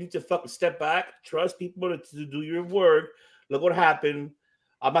 TK, you need to fucking step back, trust people to do your work. Look what happened.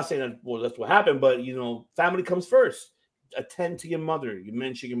 I'm not saying that's what happened, but family comes first. Attend to your mother. You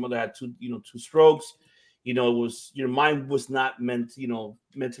mentioned your mother had two strokes. It was your mind was not meant,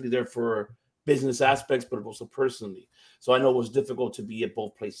 mentally there for business aspects, but also personally. So I know it was difficult to be at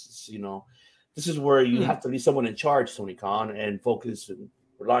both places. This is where you have to leave someone in charge, Tony Khan, and focus and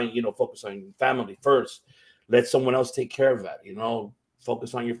focus on family first. Let someone else take care of that.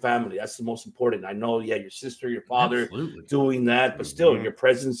 Focus on your family. That's the most important. I know, your sister, your father doing that, but still, your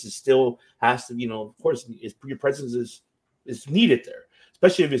presence has to, of course, your presence is needed there,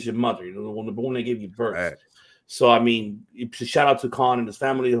 especially if it's your mother, the one that gave you birth. Right. So, I mean, shout out to Khan and his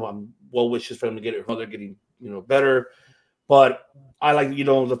family. I'm well wishes for them to get her mother getting, better. But I like,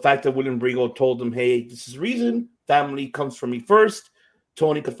 the fact that William Regal told them, hey, this is the reason. Family comes from me first.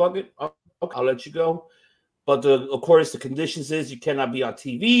 Tony could fuck it. I'll let you go. But of course, the conditions is you cannot be on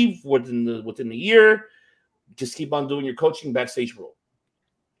TV within the year. Just keep on doing your coaching backstage role.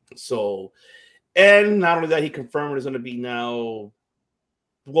 So, and not only that, he confirmed there's going to be now.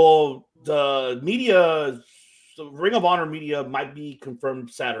 Well, the media, the Ring of Honor media might be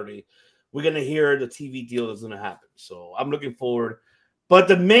confirmed Saturday. We're going to hear the TV deal that's going to happen. So I'm looking forward. But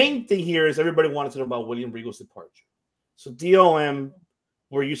the main thing here is everybody wanted to know about William Regal's departure. So DOM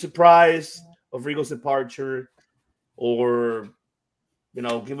Were you surprised of Regal's departure, or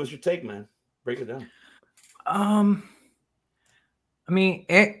give us your take, man? Break it down. I mean,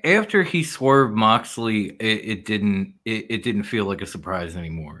 after he swerved Moxley, it didn't feel like a surprise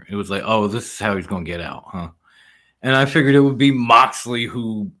anymore. It was like, oh, this is how he's gonna get out, huh? And I figured it would be Moxley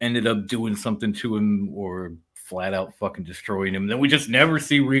who ended up doing something to him or flat out fucking destroying him. Then we just never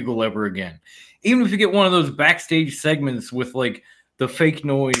see Regal ever again. Even if you get one of those backstage segments with like the fake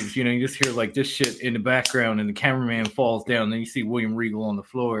noise, you just hear like this shit in the background and the cameraman falls down. And then you see William Regal on the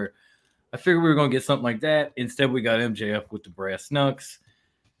floor. I figured we were going to get something like that. Instead, we got MJF with the brass knucks.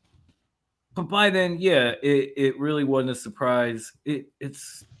 But by then, yeah, it really wasn't a surprise.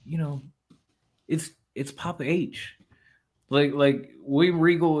 It's Papa H. Like William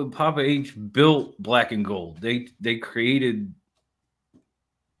Regal and Papa H built Black and Gold. They created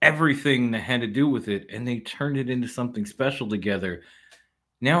everything that had to do with it, and they turned it into something special together.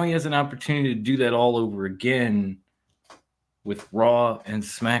 Now he has an opportunity to do that all over again with Raw and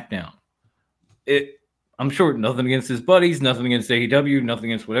SmackDown. I'm sure nothing against his buddies, nothing against AEW,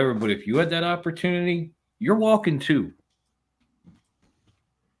 nothing against whatever, but if you had that opportunity, you're walking too.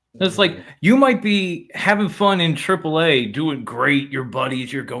 It's like you might be having fun in AAA, doing great, your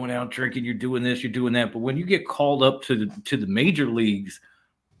buddies, you're going out drinking, you're doing this, you're doing that, but when you get called up to the major leagues,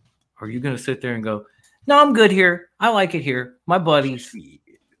 are you going to sit there and go, no, I'm good here, I like it here, my buddies?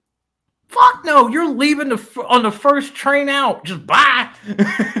 Fuck no, you're leaving on the first train out, just bye.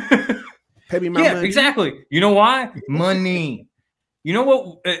 Pay me my money. Exactly. You know why? Money. You know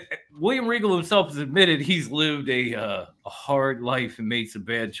what? William Regal himself has admitted he's lived a hard life and made some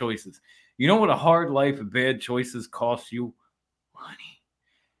bad choices. You know what a hard life and bad choices cost you? Money.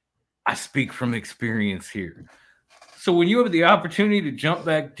 I speak from experience here. So when you have the opportunity to jump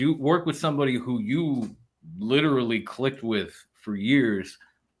back, work with somebody who you literally clicked with for years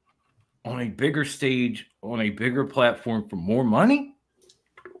on a bigger stage, on a bigger platform for more money,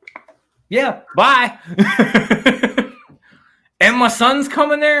 yeah, bye. And my son's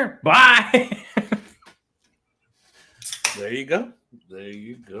coming there. Bye. There you go.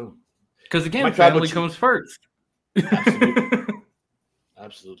 Because again, family comes first.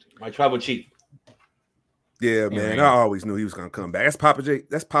 Absolutely. My tribal chief. Yeah, man. I always knew he was gonna come back. That's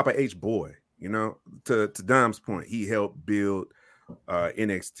Papa H boy. To Dom's point, he helped build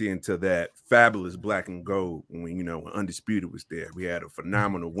NXT into that fabulous Black and Gold when Undisputed was there. We had a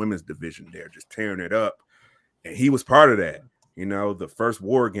phenomenal women's division there, just tearing it up, and he was part of that. The first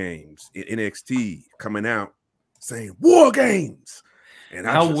War Games in NXT coming out saying War Games, and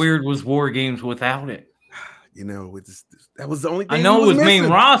how weird was War Games without it? That was the only thing. I know it was missing. main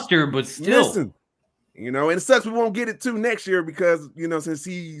roster, but still. Listen, and it sucks we won't get it too next year because since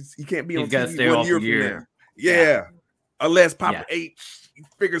he can't be on TV 1 year from now. Yeah. Unless Papa H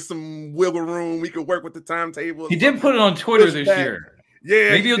figures some wiggle room, we could work with the timetable. He did put it on Twitter this year. Yeah,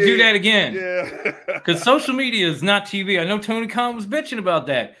 maybe he'll do that again. Yeah, because social media is not TV. I know Tony Khan was bitching about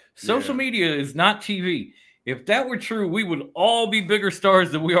that. Social media is not TV. If that were true, we would all be bigger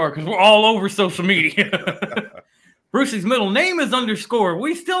stars than we are because we're all over social media. Brucey's middle name is _.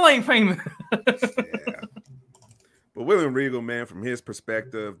 We still ain't famous. But William Regal, man, from his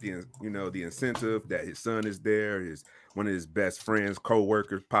perspective, the incentive that his son is there, one of his best friends,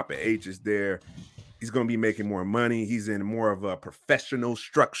 co-workers, Papa H is there. He's going to be making more money. He's in more of a professional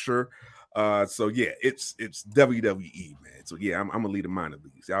structure. So yeah, it's WWE, man. So yeah, I'm gonna lead the minor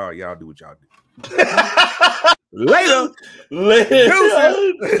leagues. Y'all do what y'all do. Later.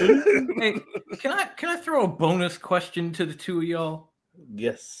 Hey, can I throw a bonus question to the two of y'all?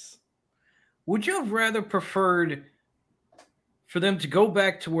 Yes. Would you have rather preferred for them to go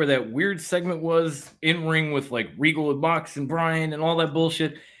back to where that weird segment was in ring with like Regal and Mox and Bryan and all that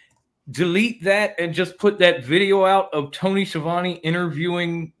bullshit? Delete that and just put that video out of Tony Schiavone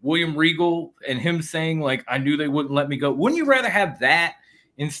interviewing William Regal and him saying like, I knew they wouldn't let me go. Wouldn't you rather have that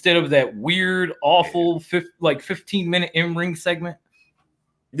instead of that weird, awful 15-minute in-ring segment?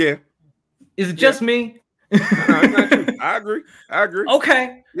 Yeah. Is it just me? No, it's not true. I agree.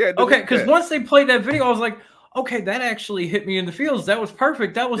 Okay. Yeah. Okay, because once they played that video, I was like, okay, that actually hit me in the feels. That was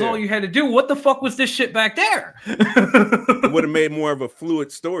perfect. That was all you had to do. What the fuck was this shit back there? It would have made more of a fluid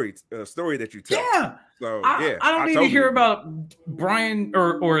story that you tell. Yeah. So I don't need to hear about Brian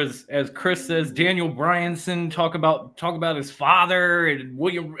or as Chris says, Daniel Bryanson talk about his father and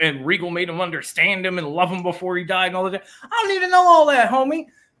William and Regal made him understand him and love him before he died and all that. I don't need to know all that, homie.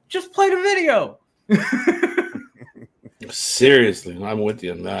 Just play the video. Seriously, I'm with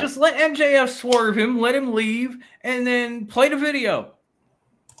you on that. Just let MJF swerve him, let him leave, and then play the video.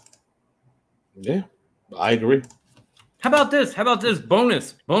 Yeah, I agree. How about this? How about this?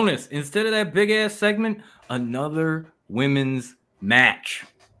 Bonus. Instead of that big ass segment, another women's match.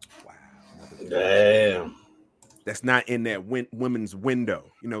 Wow. Damn. That's not in that women's window.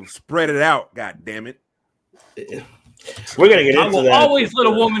 Spread it out. God damn it. We're gonna get into I will that. always let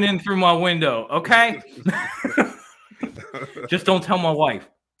a woman in through my window. Okay. Just don't tell my wife.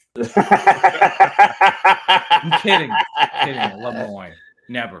 I'm kidding. I love my wife.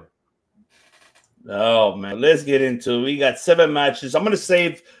 Never. Oh man, let's get into it. We got 7 matches. I'm gonna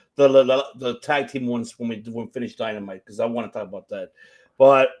save the tag team ones when we finish Dynamite because I want to talk about that.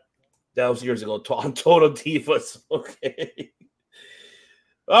 But that was years ago on Total Divas. Okay.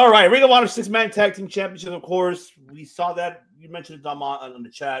 All right, Ring of Honor 6-man tag team championship. Of course, we saw that. You mentioned it, Dom, on the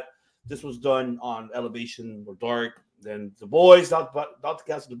chat. This was done on Elevation or Dark. Then the boys, Dr.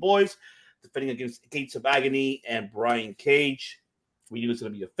 Castle, the boys, defending against Gates of Agony and Brian Cage. We knew it was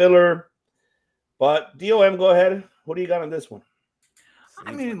going to be a filler. But DOM, go ahead. What do you got on this one?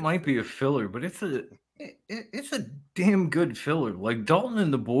 I mean, it might be a filler, but it's a damn good filler. Like, Dalton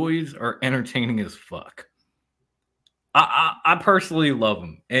and the boys are entertaining as fuck. I personally love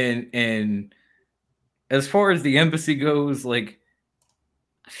them. And as far as the embassy goes, like,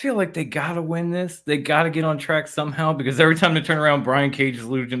 I feel like they gotta win this. They gotta get on track somehow because every time they turn around, Brian Cage is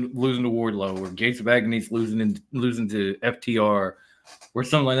losing to Wardlow, or Gates of Agony's losing to FTR, or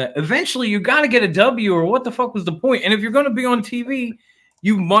something like that. Eventually, you gotta get a W, or what the fuck was the point? And if you're gonna be on TV,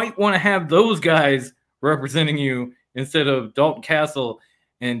 you might want to have those guys representing you instead of Dalton Castle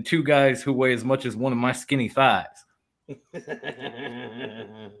and 2 guys who weigh as much as one of my skinny thighs.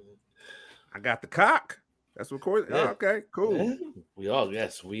 I got the cock. That's what Corey. Yeah. Oh, okay, cool. Yeah.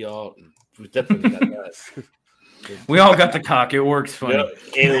 We definitely got that. We all got the cock. It works funny.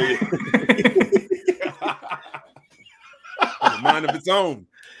 Yeah. A mind of its own.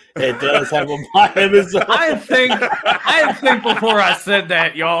 It does have a mind of its own. I think before I said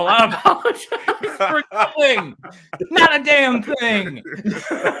that, y'all. I apologize for nothing. Not a damn thing.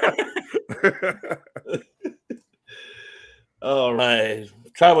 All right.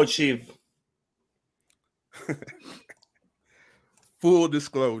 Tribal Chief. Full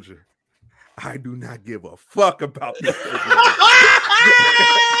disclosure, I do not give a fuck about this.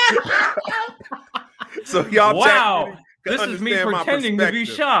 So y'all, wow, this is me pretending to be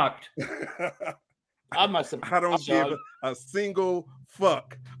shocked. I don't give a single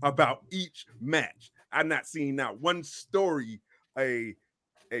fuck about each match. I'm not seeing not one story, a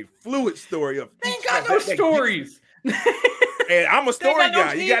fluid story of. They ain't got no stories. And I'm a story no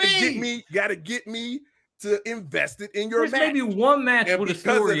guy. TV. You gotta get me to invest it in your There's match. maybe one match And with a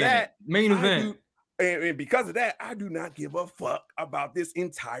because story of that, in it. Main event. And because of that, I do not give a fuck about this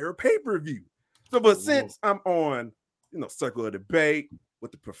entire pay-per-view. So, but since I'm on, Circle of Debate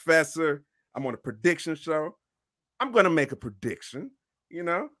with the professor, I'm on a prediction show. I'm gonna make a prediction.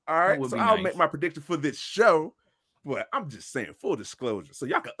 All right. So I'll make my prediction for this show. But I'm just saying, full disclosure, so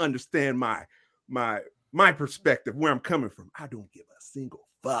y'all can understand my perspective, where I'm coming from. I don't give a single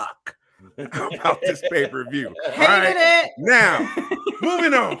fuck about this pay-per-view. Hated it. Now,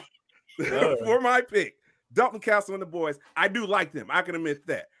 moving on for my pick, Dalton Castle and the boys. I do like them. I can admit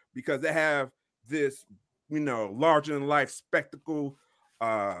that because they have this, larger than life spectacle.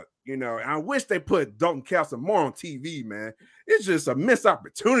 And I wish they put Dalton Castle more on TV, man. It's just a missed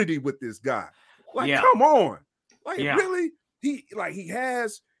opportunity with this guy. Like, come on. Like, really? He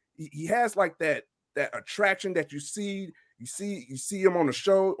has like that attraction that you see him on the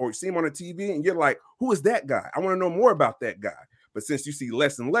show or you see him on the TV and you're like, who is that guy? I want to know more about that guy. But since you see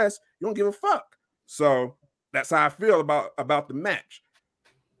less and less, you don't give a fuck. So that's how I feel about the match.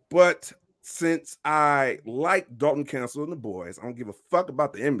 But since I like Dalton Castle and the boys, I don't give a fuck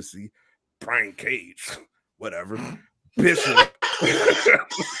about the embassy, Brian Cage, whatever, Bishop,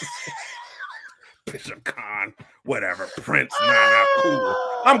 Bishop Khan, whatever, Prince, cool.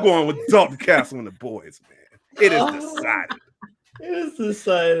 I'm going with Dalton Castle and the boys, man. It is decided. It is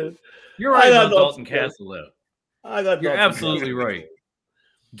decided. You're right about Dalton Castle, though. You're absolutely right.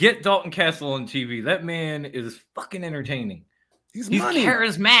 Get Dalton Castle on TV. That man is fucking entertaining. He's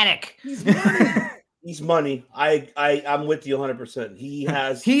charismatic. He's money. I'm with you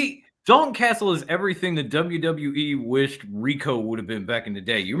 100%. Dalton Castle is everything the WWE wished Rico would have been back in the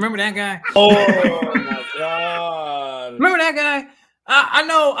day. You remember that guy? Oh my god! Remember that guy? I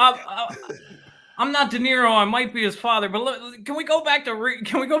know. I'm not De Niro. I might be his father, but look, can we go back to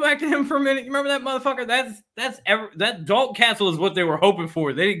him for a minute? You remember that motherfucker? That Dalton Castle is what they were hoping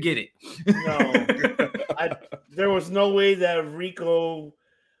for. They didn't get it. No, there was no way that Rico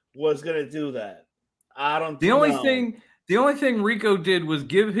was gonna do that. I don't. The only The only thing Rico did was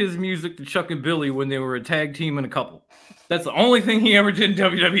give his music to Chuck and Billy when they were a tag team and a couple. That's the only thing he ever did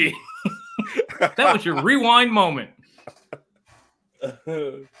in WWE. That was your rewind moment.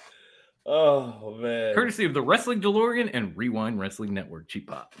 Oh, man. Courtesy of the Wrestling DeLorean and Rewind Wrestling Network. Cheap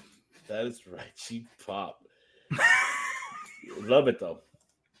Pop. That is right. Cheap Pop. Love it, though.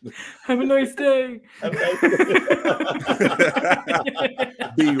 Have a nice day.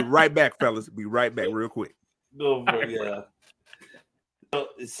 Be right back, fellas. Be right back real quick. Go for it, yeah. But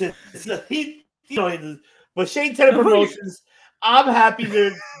Shane Taylor Promotions, I'm happy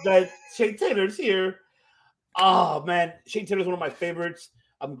that Shane Taylor's here. Oh, man. Shane Taylor's one of my favorites.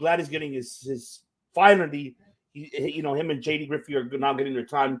 I'm glad he's getting his finally, him and JD Griffey are now getting their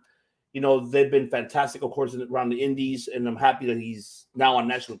time. They've been fantastic, of course, around the indies, and I'm happy that he's now on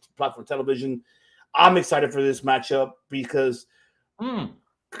national platform television. I'm excited for this matchup because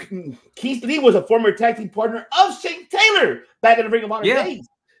Keith Lee was a former tag team partner of Shane Taylor back in the Ring of Honor days.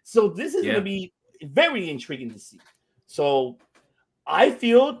 So this is going to be very intriguing to see. So I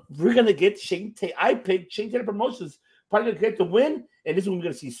feel we're going to get Shane Taylor. I picked Shane Taylor Promotions probably going to get the win, and this is when we're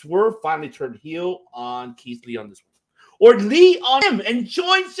going to see Swerve finally turn heel on Keith Lee on this one. Or Lee on him and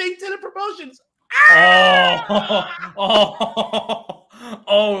join Shane Taylor Promotions. Oh,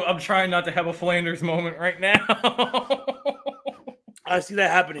 I'm trying not to have a Flanders moment right now. I see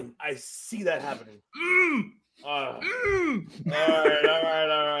that happening. All right.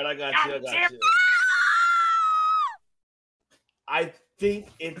 I got you. I think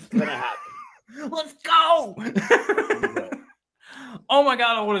it's going to happen. Let's go. Oh my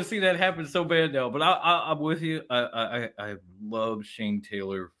God, I want to see that happen so bad now. But I'm with you. I love Shane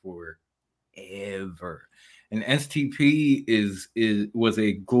Taylor forever. And STP was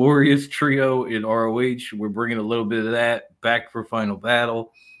a glorious trio in ROH. We're bringing a little bit of that back for Final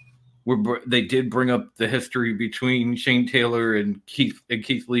Battle. They did bring up the history between Shane Taylor and Keith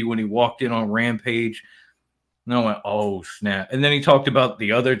Lee when he walked in on Rampage. And I went, oh snap! And then he talked about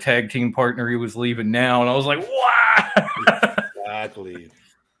the other tag team partner he was leaving now, and I was like, wow. Exactly.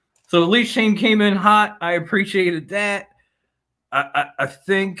 So at least Shane came in hot. I appreciated that. I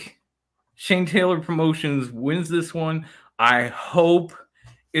think Shane Taylor Promotions wins this one. I hope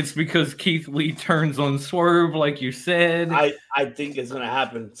it's because Keith Lee turns on Swerve, like you said. I think it's gonna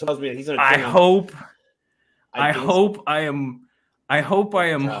happen. Tells me he's gonna. I hope I am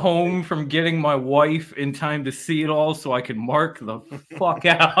home from getting my wife in time to see it all, so I can mark the fuck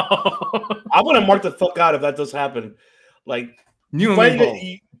out. I'm gonna mark the fuck out if that does happen. Like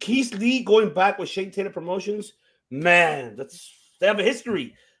Keith Lee going back with Shane Taylor Promotions, man, they have a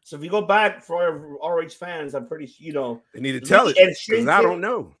history. So if you go back for our RH fans, I'm pretty they need to tell it because I don't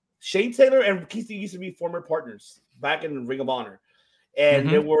know. Shane Taylor and Keith Lee used to be former partners back in Ring of Honor, and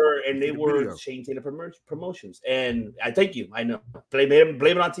they were Shane Taylor Promotions. And I thank you. I know they made him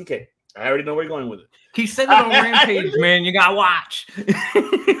blame it on TK. I already know where you're going with it. He said it on Rampage, man. You gotta watch.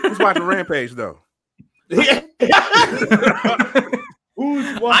 Who's watching Rampage though?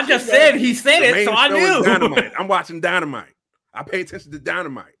 I just said he said it, so I knew. Dynamite. I'm watching Dynamite. I pay attention to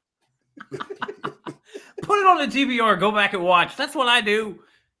Dynamite. Put it on the DVR. Go back and watch. That's what I do.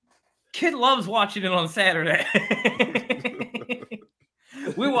 Kid loves watching it on Saturday.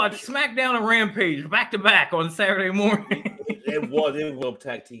 We watch SmackDown and Rampage back to back on Saturday morning. It was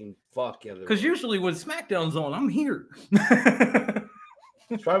tag team. Fuck yeah. Because usually when SmackDown's on, I'm here.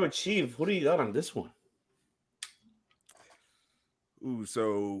 Try with Chief. What do you got on this one? Ooh,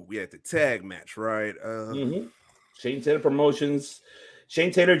 so we had the tag match, right? Shane Taylor Promotions.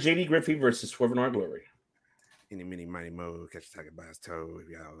 Shane Taylor, JD Griffey versus Swerve in Our Glory. Any mini mighty mo, catch a tiger by his toe. If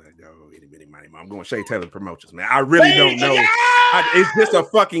y'all let go, any mini mighty mo. I'm going Shane Taylor Promotions, man. I really don't know. It's just a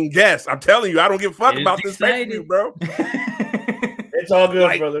fucking guess. I'm telling you, I don't give a fuck about this pay-per-view, bro. It's all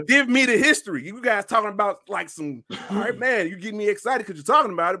good, brother. Give me the history. You guys talking about like some, all right, man, you get me excited because you're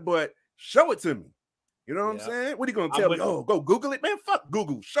talking about it, but show it to me. You know what I'm saying? What are you going to tell me? Oh, go Google it, man. Fuck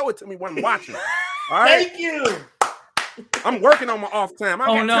Google. Show it to me when I'm watching. All right? Thank you. I'm working on my off time. I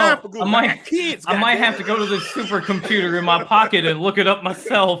got time for Google. I might have to go to the supercomputer in my pocket and look it up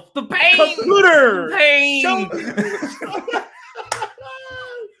myself. The pain. Computer. The pain.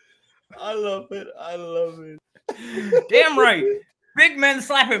 I love it. Damn right. Big men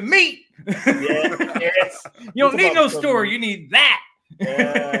slapping meat. Yes. You don't need no story. You need that.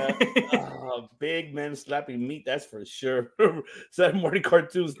 Yeah. Big men slapping meat, that's for sure. Saturday morning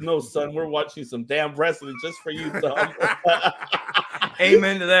cartoons, no son. We're watching some damn wrestling just for you, Tom.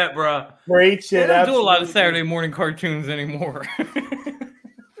 Amen to that, bro. Great shit. I don't do a lot of Saturday morning cartoons anymore.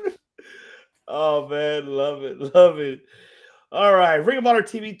 Oh man, love it. All right, Ring of Honor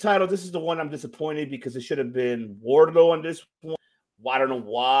TV title. This is the one I'm disappointed because it should have been Wardlow on this one. I don't know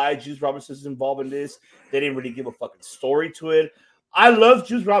why Juice Robinson is involved in this. They didn't really give a fucking story to it. I love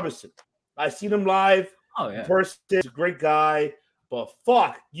Juice Robinson. I've seen him live. Oh, yeah. In person. He's a great guy. But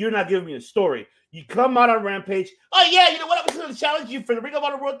fuck, you're not giving me a story. You come out on Rampage. Oh, yeah, you know what? I was going to challenge you for the Ring of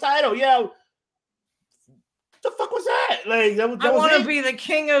Honor World title. Yeah. The fuck was that? Like that was I want to be the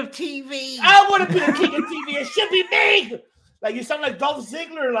king of TV. I want to be the king of TV. It should be me. Like you sound like Dolph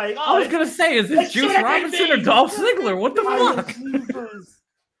Ziggler. Like I was gonna say, is this Juice Robinson or Dolph Ziggler? What the fuck?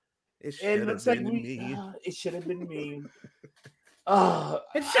 It should have been me. It should have been me.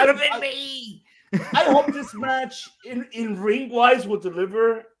 It should have been me. I hope this match in ring wise will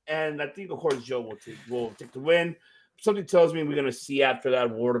deliver, and I think of course Joe will take the win. Something tells me we're gonna see after that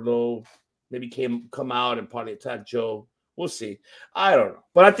Wardlow maybe come out and probably attack Joe. We'll see. I don't know,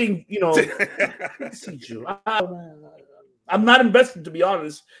 but I think let's see Joe. I'm not invested, to be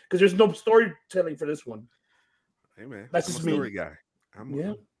honest, because there's no storytelling for this one. Hey man, that's I'm just a story me. guy. I'm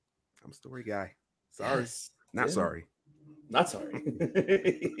a story guy. Sorry, yes. sorry. Not sorry.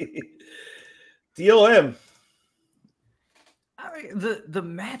 DOM. I mean, the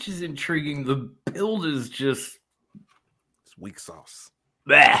match is intriguing. The build is just it's weak sauce.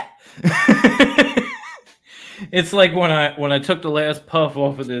 It's like when I took the last puff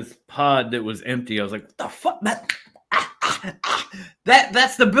off of this pod that was empty. I was like, "What the fuck, man?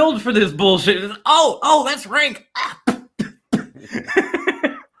 That's the build for this bullshit." Oh, that's rank.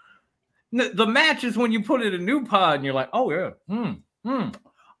 The match is when you put in a new pod and you're like, "Oh yeah, oh yeah,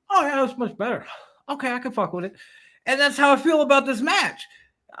 that's much better. Okay, I can fuck with it." And that's how I feel about this match.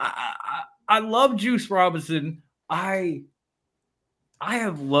 I love Juice Robinson. I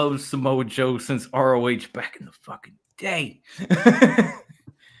have loved Samoa Joe since ROH back in the fucking day.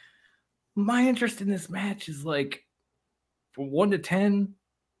 My interest in this match is like from 1 to 10,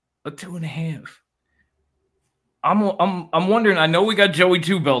 a 2.5. I'm wondering. I know we got Joey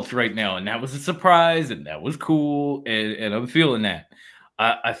 2 belts right now, and that was a surprise, and that was cool, and I'm feeling that.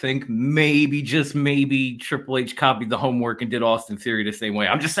 I think maybe, just maybe, Triple H copied the homework and did Austin Theory the same way.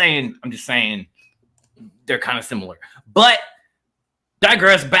 I'm just saying they're kind of similar. But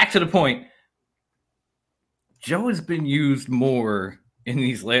digress, back to the point. Joe has been used more in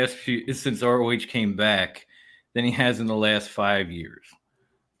these last few, since ROH came back, than he has in the last 5 years.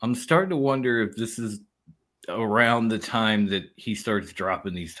 I'm starting to wonder if this is around the time that he starts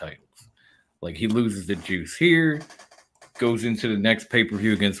dropping these titles. Like he loses the Juice here, goes into the next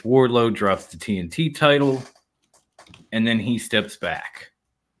pay-per-view against Wardlow, drops the TNT title, and then he steps back.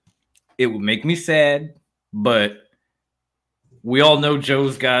 It would make me sad, but we all know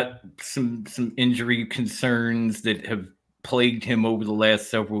Joe's got some injury concerns that have plagued him over the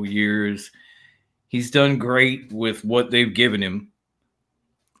last several years. He's done great with what they've given him.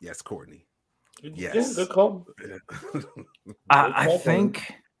 Yes, Courtney. Yes. Yes. Good call. I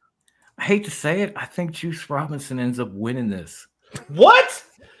think, I hate to say it, I think Juice Robinson ends up winning this. What?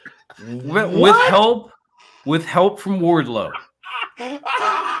 With help from Wardlow.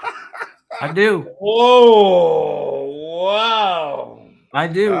 I do. Whoa! Wow! I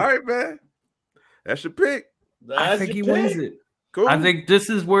do. All right, man. That's your pick. I think he wins it. Cool. I think this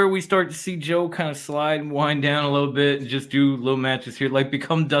is where we start to see Joe kind of slide and wind down a little bit and just do little matches here, like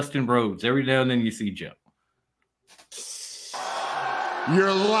become Dustin Rhodes. Every now and then you see Joe.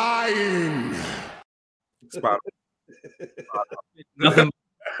 You're lying. Spot Nothing.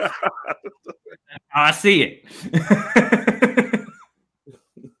 I see it.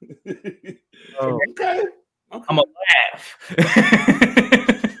 Okay. I'm a laugh.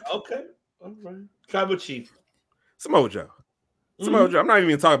 Okay. All right. Tribal Chief. Samoa Joe. Samoa Joe. I'm not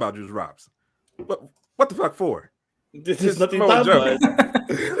even talking about Juice Robinson. What the fuck for? This is nothing to talk about.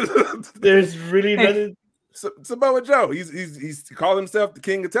 There's really nothing. Samoa Joe. He's calling himself the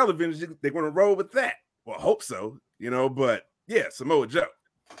king of television. They're going to roll with that. Well, I hope so. But yeah, Samoa Joe.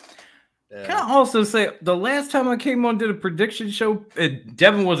 Can I also say, the last time I came on to the prediction show,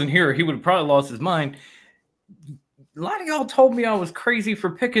 Devin wasn't here. He would have probably lost his mind. A lot of y'all told me I was crazy for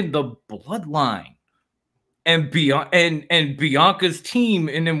picking the Bloodline and Bianca's team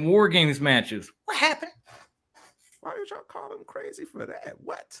in them War Games matches. What happened? Why did y'all call him crazy for that?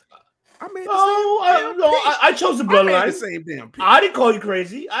 What? I mean, I chose the Bloodline. The same damn I didn't call you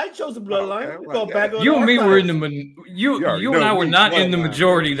crazy. I chose the Bloodline. Okay, you and me were in the you and I were not in the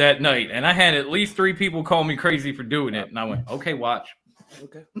majority that night, and I had at least 3 people call me crazy for doing it, and I went, "Okay, watch."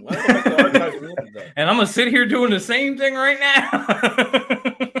 Okay. And I'm gonna sit here doing the same thing right now.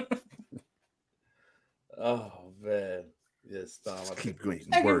 Oh man, yes, Tom. Keep going.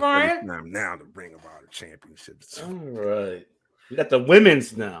 Thank you, Brian. Now the Ring of Honor championships. All right. We got the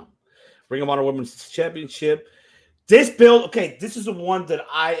women's now. Ring of Honor Women's Championship. This build, okay, this is the one that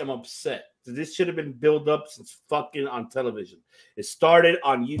I am upset. This should have been built up since fucking on television. It started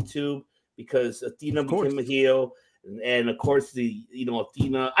on YouTube because Athena became a heel. And of course,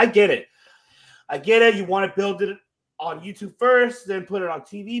 Athena, I get it. You want to build it on YouTube first, then put it on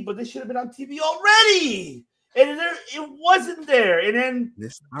TV, but this should have been on TV already. And it wasn't there. And then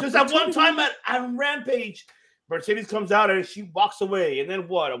just at one time at Rampage, Mercedes comes out and she walks away. And then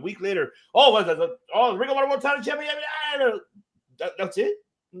what? A week later, Ring of Honor World Title Champion. That's it.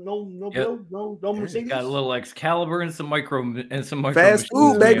 No Mercedes. Got a little Excalibur and some micro fast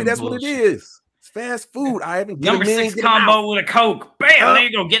food, baby. That's what it is. It's fast food. I haven't number 6 combo with a Coke. Bam! There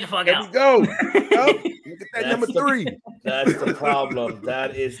you go. Get the fuck out. There we go. Get that number 3. That's the problem.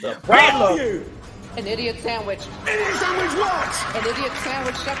 That is the problem. An idiot sandwich. Idiot sandwich what? An idiot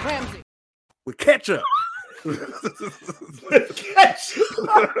sandwich, Chef Ramsay. With ketchup.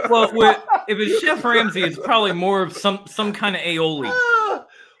 Well, if it's Chef Ramsay, it's probably more of some kind of aioli.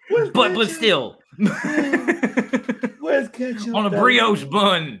 But still. Where's ketchup? On a brioche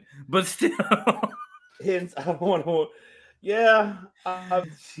bun, but still. Hence, I want to. Yeah.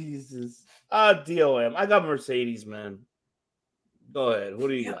 Jesus. DOM. I got Mercedes, man. Go ahead. What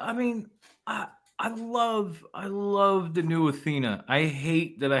do you got? I mean, I love the new Athena. I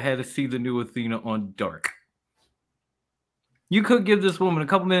hate that I had to see the new Athena on Dark. You could give this woman a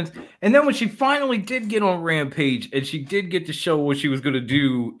couple minutes, and then when she finally did get on Rampage and she did get to show what she was going to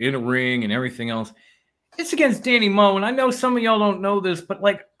do in a ring and everything else, it's against Danny Moe. And I know some of y'all don't know this, but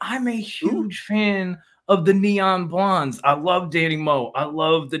I'm a huge fan of the Neon Blondes. I love Danny Moe. I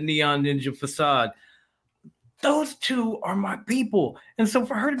love the Neon Ninja Facade. Those two are my people. And so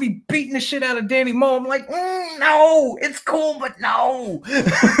for her to be beating the shit out of Danny Moe, I'm like, no, it's cool, but no.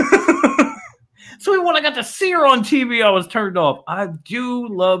 So when I got to see her on TV, I was turned off. I do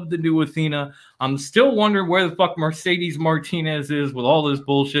love the new Athena. I'm still wondering where the fuck Mercedes Martinez is with all this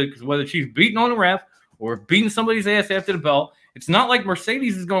bullshit, because whether she's beating on the ref or beating somebody's ass after the belt, it's not like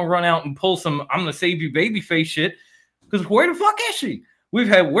Mercedes is going to run out and pull some I'm going to save you babyface shit, because where the fuck is she? We've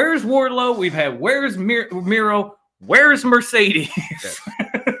had where's Wardlow? We've had where's Miro? Where's Mercedes?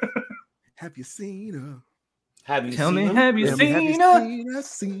 Have you seen her? Have you Tell seen me, her? have you seen her?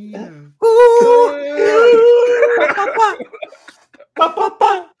 Seen her?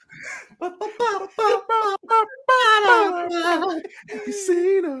 Have you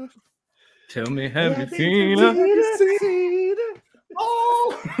seen her? Tell me, have you seen her?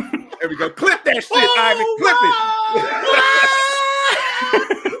 Oh, There we go. Clip that shit, Ivan. Clip it.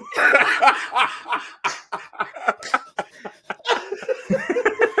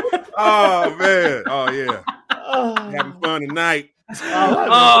 Oh man. Oh yeah. Having fun tonight.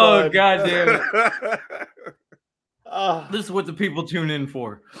 Oh, God damn it. oh, This is what the people tune in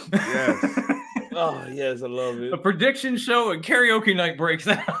for. Yes. oh, yes, I love it. A prediction show and karaoke night breaks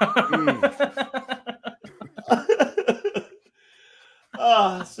out.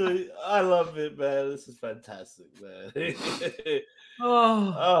 So I love it, man. This is fantastic, man.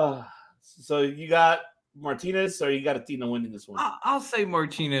 Oh, So you got Martinez, or you got Athena winning this one? I'll say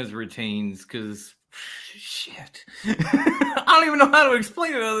Martinez retains because shit. I don't even know how to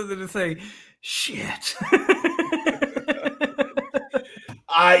explain it other than to say shit.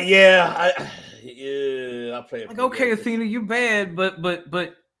 I'll play it. Like, okay, Athena, you bad,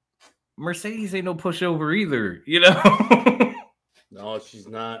 but Mercedes ain't no pushover either, you know. No, she's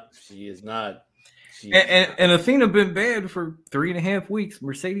not. She is not. And Athena been bad for 3.5 weeks.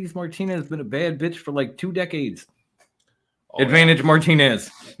 Mercedes Martinez has been a bad bitch for like 2 decades. Advantage Martinez.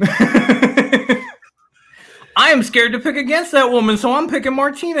 I am scared to pick against that woman, so I'm picking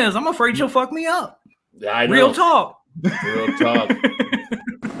Martinez. I'm afraid she'll fuck me up. Yeah, I know. Real talk. Real talk.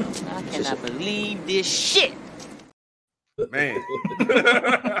 I cannot believe this shit. Man.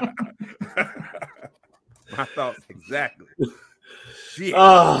 My thoughts exactly. Shit.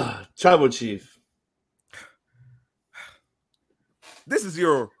 Tribal Chief. This is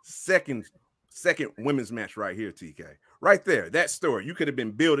your second women's match right here, TK. Right there. That story. You could have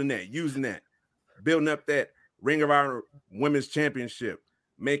been building that, using that, building up that Ring of Honor Women's Championship,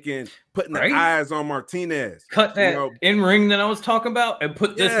 putting the eyes on Martinez. Cut that in ring that I was talking about and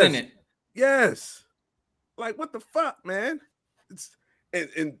put this in it. Yes. Like, what the fuck, man?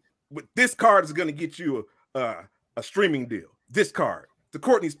 And with this card is going to get you a streaming deal. This card, to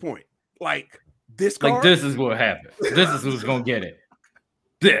Courtney's point, like this card. Like, this is what happened. This is who's going to get it.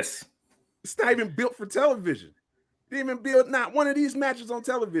 This. It's not even built for television. Didn't even build not one of these matches on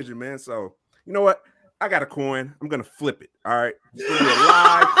television, man. So, you know what? I got a coin. I'm going to flip it. All right. It's going to be a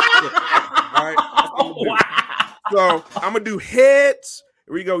live flip. All right. Oh, wow. So I'm gonna do heads.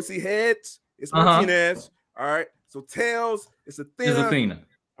 Here we go. See heads. It's Uh-huh. Martinez. All right. So tails. It's Athena. Is Athena.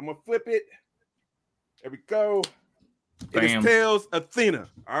 I'm gonna flip it. There we go. It Bam. is tails Athena.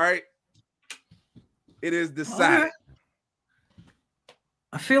 All right. It is decided. Right.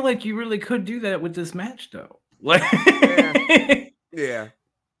 I feel like you really could do that with this match, though. Like, Yeah.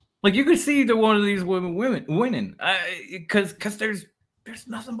 like you could see either one of these women winning, because there's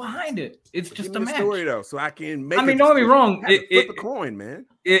nothing behind it. It's But just give a me the match. story though, so I can make. I mean, a don't get me decision. wrong. I have to flip a coin, man.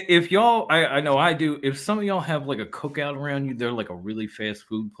 If y'all, I know I do. If some of y'all have like a cookout around you, they're like a really fast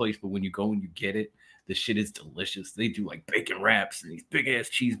food place, but when you go and you get it, the shit is delicious. They do like bacon wraps and these big ass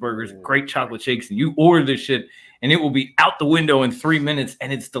cheeseburgers, great chocolate shakes, and you order this shit, and it will be out the window in 3 minutes,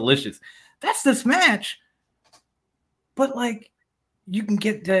 and it's delicious. That's this match, but like you can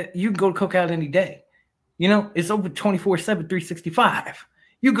get that. You can go to cookout any day. You know, it's open 24/7, 365.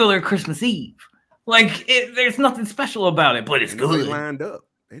 You go there Christmas Eve. Like there's nothing special about it, but it's Ain't nobody good. lined up.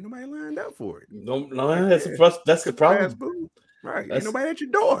 Ain't nobody lined up for it. No, that's the problem. Fast food. Right. That's- Ain't nobody at your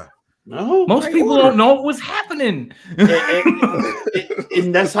door. No, Most Right people order. don't know what's happening.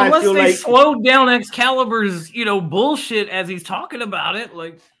 and that's how I Unless feel they like. slowed down Excalibur's, bullshit as he's talking about it.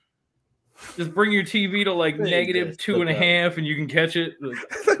 Like, just bring your TV to like They negative just 2.5 and you can catch it. Like,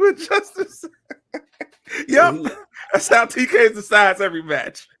 Like with Justice. Yep. That's how TK decides every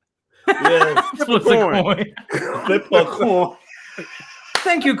match. Yeah, flip coin. the coin. flip a coin.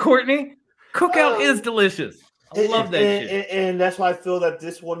 Thank you, Courtney. Cookout is delicious. I love that shit. And that's why I feel that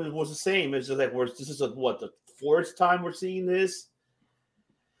this one was the same. It's just like this is the fourth time we're seeing this.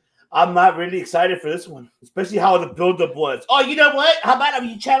 I'm not really excited for this one, especially how the build-up was. Oh, you know what? How about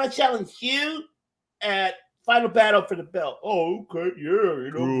you challenge you at Final Battle for the belt? Oh, okay, yeah,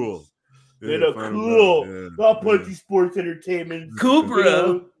 Cool. Cool. I'll put these Sports Entertainment. Cool,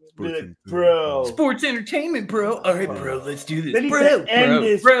 bro. Bro. Sports entertainment, bro. All right, bro, let's do this. Then he said, "End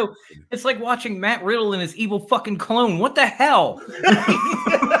this." Bro. It's like watching Matt Riddle and his evil fucking clone. What the hell?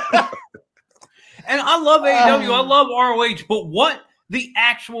 And I love AEW. I love ROH, but what the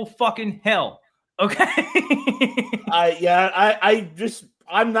actual fucking hell? Okay.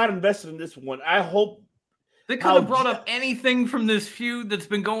 I'm not invested in this one. I hope They could have brought up anything from this feud that's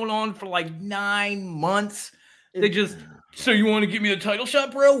been going on for like 9 months. They just, so you want to give me the title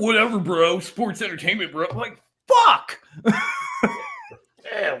shot, bro? Whatever, bro. Sports entertainment, bro. Like, fuck.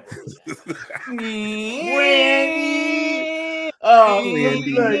 Damn.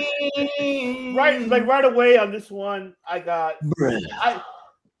 Right away on this one, I got.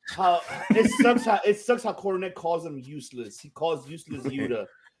 It sucks how Cornette calls him useless. He calls useless Yuta.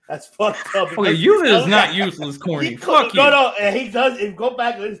 That's fucked up. Okay, Yuta is not useless, corny. Fuck you. No, and he does. If go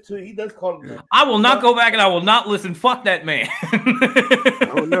back and listen to it, he does call him that. I will not go back and I will not listen. Fuck that man.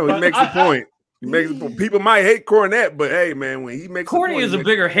 I don't know. He makes a point. He makes a point. People might hate Cornette, but hey, man, when he makes Corny a point, is a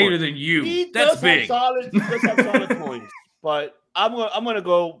bigger hater than you. He That's does big. He does have solid points, but I'm gonna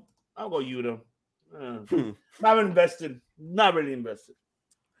go. I'll go Yuta. Not invested. Not really invested.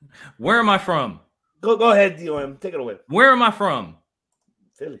 Where am I from? Go ahead, DOM. Take it away. Where am I from?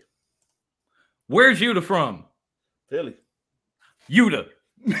 Philly. Where's Yuta from? Philly. Yuta.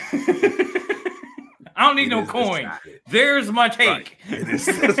 I don't need no coin. There's my take. It is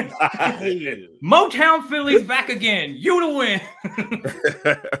Motown Philly's back again. Yuta win.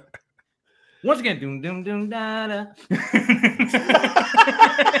 Once again, doom doom doom da da.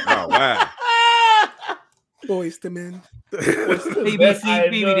 Oh wow. Boys to men. ABC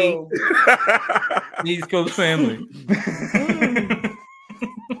BBD. East Coast family.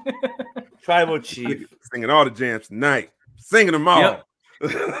 Tribal Chief. Singing all the jams tonight. Singing them all. Yep.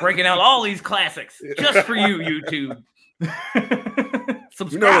 Breaking out all these classics just for you, YouTube.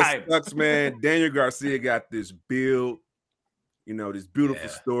 Subscribe. You know what sucks, man? Daniel Garcia got this build, this beautiful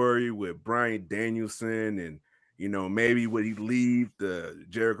story with Bryan Danielson, and maybe would he leave the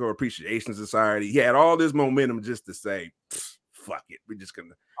Jericho Appreciation Society? He had all this momentum just to say, fuck it. We're just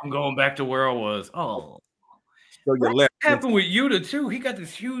gonna. I'm going back to where I was. Oh. So you're left. What happened with Yuta too? He got this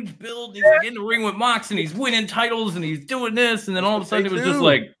huge build. He's like in the ring with Mox, and he's winning titles, and he's doing this, and then all of a sudden it was just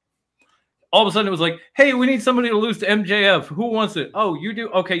like, hey, we need somebody to lose to MJF. Who wants it? Oh, you do?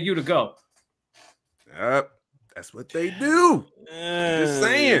 Okay, Yuta, go. Yep, that's what they do. Just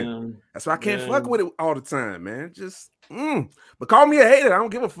saying. That's why I can't fuck with it all the time, man. Just, but call me a hater. I don't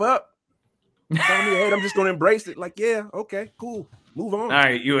give a fuck. Call me a hater. I'm just gonna embrace it. Like, yeah, okay, cool. Move on. All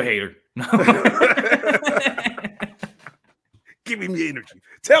right, you a hater. Give me the energy.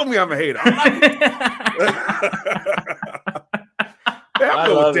 Tell me I'm a hater. I'm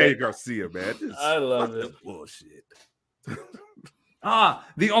going with Daniel Garcia, man. I love it. Bullshit.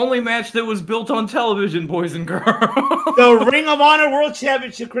 The only match that was built on television, boys and girls. The Ring of Honor World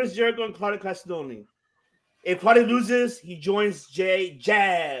Championship, Chris Jericho and Claudio Castagnoli. If Claudio loses, he joins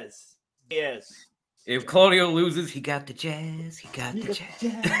Jazz. Yes. If Claudio loses, he got the Jazz. He got the Jazz.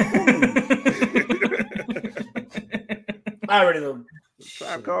 I already know.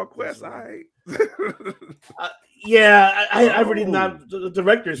 Tribe Called Quest, all right. Yeah, I already not the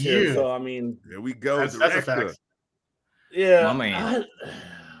director's here, so I mean, there we go. That's a fact. Yeah, my man.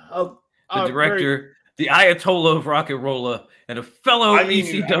 The director, the Ayatollah of Rock and Roller, and a fellow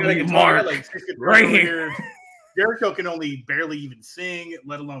ECW mark right here. Jericho can only barely even sing,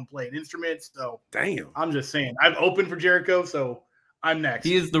 let alone play an instrument. So, damn. I'm just saying. I've opened for Jericho, so I'm next.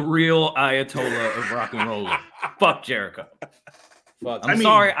 He is the real Ayatollah of Rock and Roller. Fuck Jericho. Fuck. I'm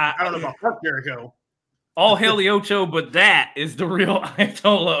sorry. I don't know about fuck Jericho. All hail the Ocho, but that is the real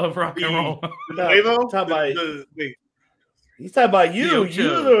Ayatollah of Rock and Roll. He's talking about you.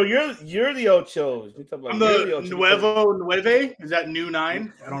 Ocho. You're the Ochos. I'm the Nuevo Nueve. Is that New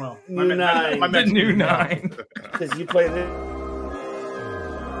 9? I don't know. New 9. The New 9. Because you play this.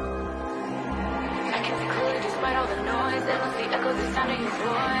 I can be clear despite all the noise. Endlessly echo the sound of your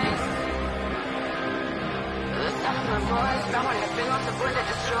voice. The sound of my voice. Found one your finger on the board that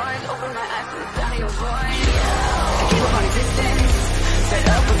destroys. Open my eyes to the sound of your voice. I gave up on existence. Fed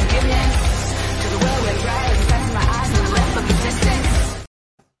up with forgiveness. To the world went right. Fastened my eyes to the left of existence.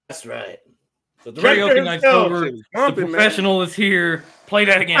 That's right. The Karaoke night's over. The professional is here. Play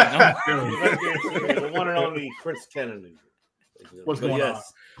that again. The one and only Chris Kennedy. What's going on?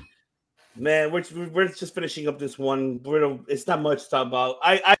 Man, we're just finishing up this one. It's not much to talk about.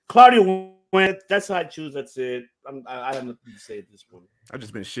 Claudio went. That's how I choose. That's it. I have nothing to say at this point. I've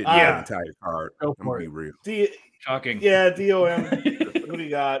just been shitting the entire card. Go I'm for gonna it. be real. Shocking. Yeah, DOM. Who do you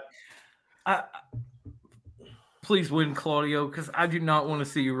got? Please win, Claudio, because I do not want to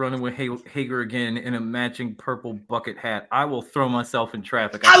see you running with Hager again in a matching purple bucket hat. I will throw myself in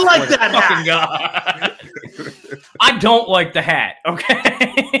traffic. I like that fucking God. I don't like the hat.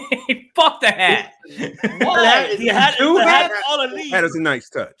 Okay, fuck the hat. Why? The hat all elite. That is a nice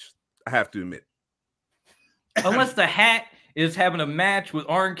touch. I have to admit. Unless the hat is having a match with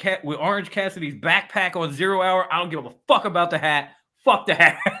Orange Cassidy's backpack on 0 Hour, I don't give a fuck about the hat. Fuck the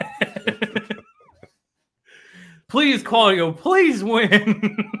hat. Please, Claudio, please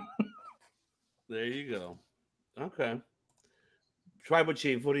win. There you go. Okay. Tribal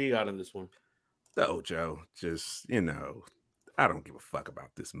Chief, what do you got in this one? Oh, Joe, just, I don't give a fuck about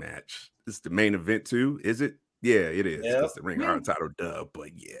this match. This is the main event, too, is it? Yeah, it is. Yep. It's the Ring of Honor title dub,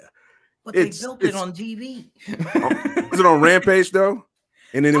 but yeah. But they built it on TV. Was it on Rampage, though?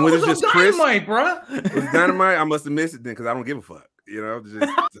 And then when it's just Chris. Dynamite, bro. It was Dynamite. I must have missed it then because I don't give a fuck.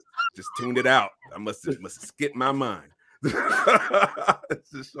 Just tuned it out. I must have skipped my mind.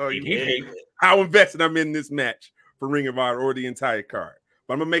 Just show you how invested I'm in this match for Ring of Honor or the entire card.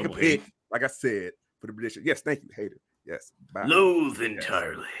 But I'm gonna make a pick, like I said, for the prediction. Yes, thank you, Hater. Yes, bye. Loathe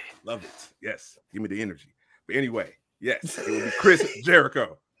entirely. Love it. Yes, give me the energy. But anyway, yes, it will be Chris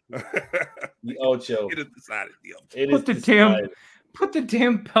Jericho. The Ocho. It is decided. Put the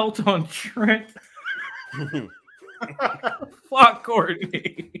damn belt on Trent. Fuck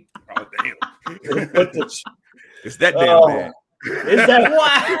Courtney. Oh damn! It's that damn bad. Is that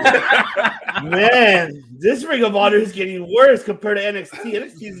man? This Ring of Honor is getting worse compared to NXT.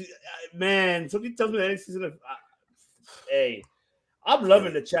 NXT's man. Somebody tells me that NXT's in a. Hey, I'm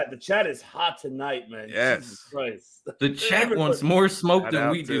loving the chat. The chat is hot tonight, man. Yes. Jesus Christ. The chat wants more smoke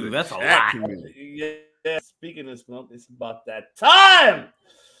than we do. That's a lot. Yeah. Speaking of smoke, it's about that time.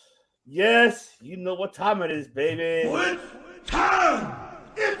 Yes, you know what time it is, baby. It's time!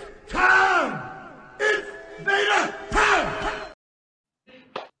 It's time! It's Vader time!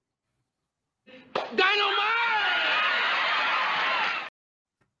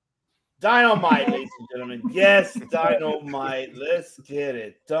 Dynamite, ladies and gentlemen. Yes, Dynamite. Let's get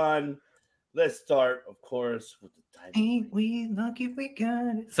it done. Let's start, of course, with the Dynamite. Ain't we lucky we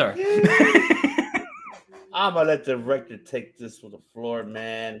got it? Sorry. I'm going to let the director take this to the floor,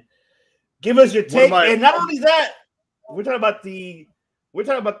 man. Give us your take. And not only that, we're talking about the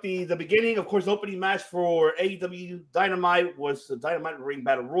beginning. Of course, the opening match for AEW Dynamite was the Dynamite Ring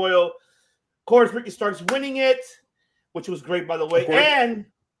Battle Royal. Of course, Ricky Starks winning it, which was great, by the way. And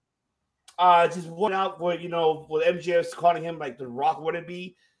just went out for, with MJF calling him like the Rock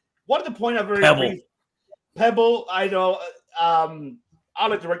wannabe. What the point of it? Pebble. I know. I'll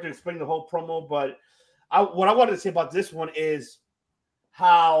let the director explain the whole promo, but what I wanted to say about this one is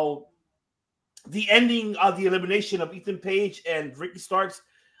how the ending of the elimination of Ethan Page and Ricky Starks,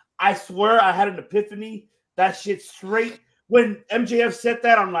 I swear I had an epiphany. That shit straight when MJF said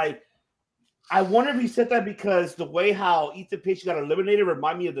that, I'm like, I wonder if he said that because the way how Ethan Page got eliminated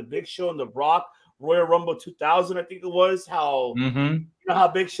remind me of the Big Show and The Rock, Royal Rumble 2000, I think it was. How you know how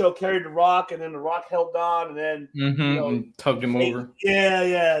Big Show carried The Rock and then The Rock held on and then you know, and tugged him over.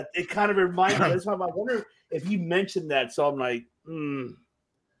 Yeah. It kind of reminds me. That's why I wonder if he mentioned that. So I'm like,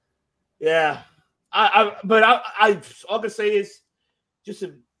 yeah. But all I can say is just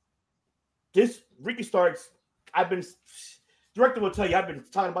this Ricky Starks. I've been director will tell you I've been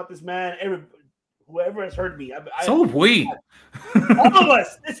talking about this man. Whoever has heard me, So have we. all of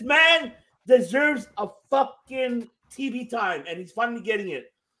us. This man deserves a fucking TV time, and he's finally getting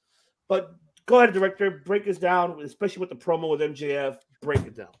it. But go ahead, director, break us down, especially with the promo with MJF. Break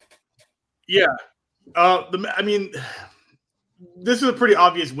it down. Yeah, I mean, this is a pretty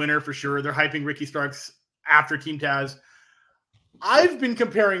obvious winner for sure. They're hyping Ricky Starks after Team Taz. I've been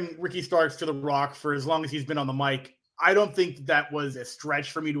comparing Ricky Starks to The Rock for as long as he's been on the mic. I don't think that was a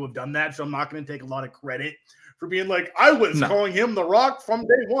stretch for me to have done that, so I'm not going to take a lot of credit for being like, I was calling him The Rock from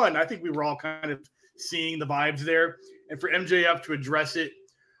day one. I think we were all kind of seeing the vibes there. And for MJF to address it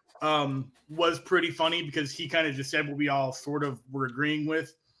was pretty funny because he kind of just said what we all sort of were agreeing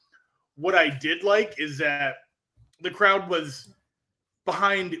with. What I did like is that the crowd was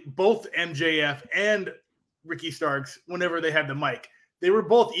behind both MJF and Ricky Starks whenever they had the mic. They were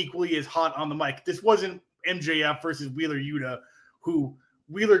both equally as hot on the mic. This wasn't MJF versus Wheeler Yuta, who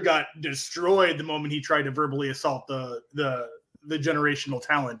Wheeler got destroyed the moment he tried to verbally assault the generational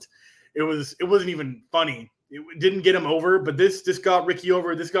talent. It wasn't even funny. It didn't get him over, but this got Ricky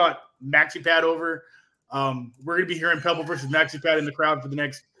over. This got Maxi Pad over. We're gonna be hearing Pebble versus Maxi Pad in the crowd for the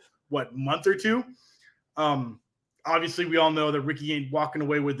next month or two. Obviously, we all know that Ricky ain't walking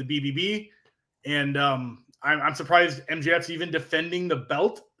away with the BBB, and I'm surprised MJF's even defending the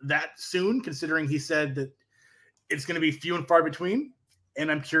belt that soon, considering he said that it's going to be few and far between.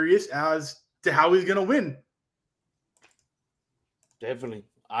 And I'm curious as to how he's going to win. Definitely.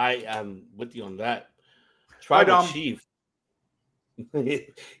 I am with you on that. Tribal Chief.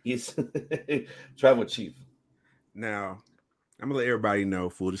 He's Tribal Chief. Now, I'm going to let everybody know,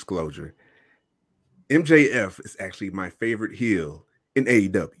 full disclosure, MJF is actually my favorite heel in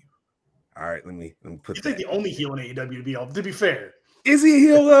AEW. All right, let me put He's that. like the only heel in AEW, to be fair. Is he a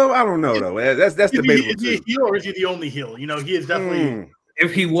heel though? I don't know though. That's debatable. Is he a heel or is he the only heel? You know, he is definitely.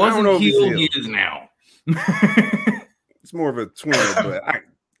 If he wasn't heel, he is now. It's more of a twin, but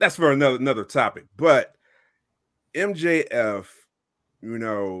that's for another topic. But MJF, you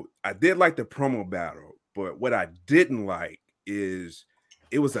know, I did like the promo battle, but what I didn't like is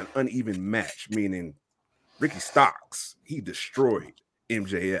it was an uneven match. Meaning, Ricky Starks, he destroyed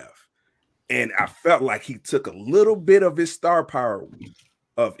MJF. And I felt like he took a little bit of his star power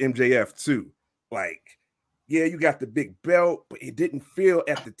of MJF too. Like, yeah, you got the big belt, but it didn't feel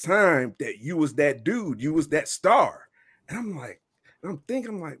at the time that you was that dude. You was that star. And I'm like,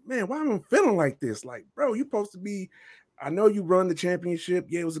 man, why am I feeling like this? Like, bro, you supposed to be, I know you run the championship.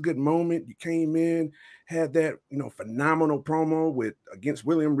 Yeah, it was a good moment. You came in, had that, you know, phenomenal promo against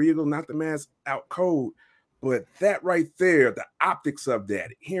William Regal, knocked the man's out cold. But that right there, the optics of that,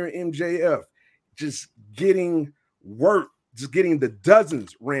 hearing MJF just getting work, just getting the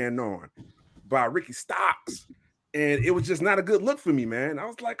dozens ran on by Ricky Starks. And it was just not a good look for me, man. I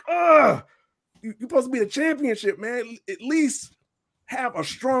was like, you're supposed to be the championship, man. At least have a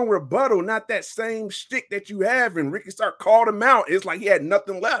strong rebuttal, not that same shtick that you have. And Ricky Starks called him out. It's like he had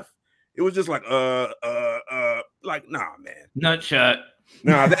nothing left. It was just like, like, nah, man. Nut shot.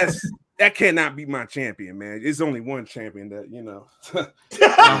 Nah, that cannot be my champion, man. It's only one champion that, you know,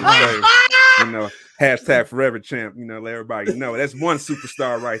 hashtag forever champ, you know, let everybody know. That's one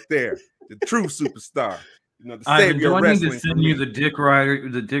superstar right there. The true superstar. You know, the savior of wrestling. I need to send you the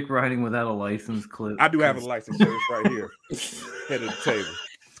dick riding without a license clip. I do have a license, so it's right here. Head of the table.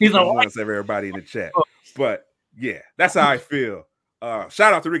 He's a once everybody in the chat. But yeah, that's how I feel.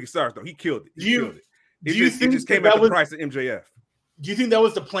 Shout out to Ricky Starks, though. He killed it. It just came at the price of MJF. Do you think that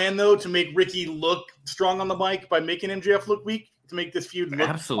was the plan, though, to make Ricky look strong on the mic by making MJF look weak, to make this feud look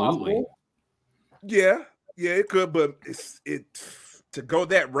absolutely possible? Yeah, it could, but it to go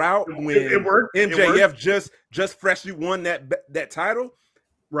that route when it worked. MJF just freshly won that title,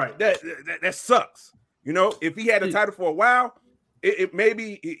 right? That sucks. You know, if he had a title for a while, it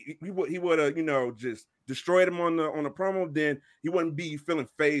maybe he would have, you know, just destroyed him on the promo. Then he wouldn't be feeling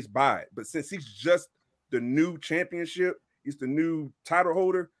phased by it. But since he's just the new championship. He's the new title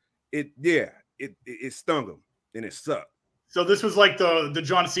holder. It stung him and it sucked. So this was like the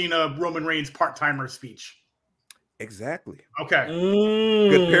John Cena Roman Reigns part-timer speech. Exactly. Okay.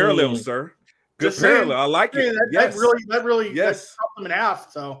 Good parallel, sir. Good Just saying. parallel. I like it. That really yes. cut them in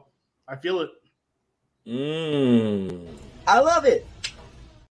half. So I feel it. I love it.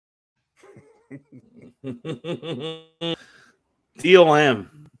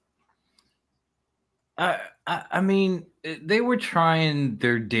 DOM. I mean, they were trying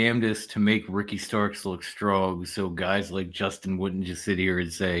their damnedest to make Ricky Starks look strong, so guys like Justin wouldn't just sit here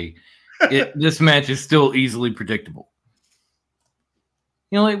and say, "This match is still easily predictable."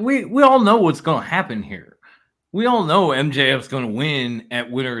 You know, like we all know what's going to happen here. We all know MJF's going to win at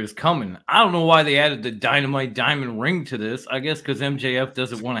Winter is Coming. I don't know why they added the Dynamite Diamond Ring to this. I guess because MJF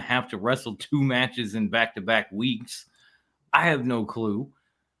doesn't want to have to wrestle 2 matches in back-to-back weeks. I have no clue.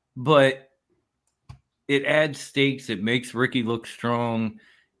 But it adds stakes. It makes Ricky look strong.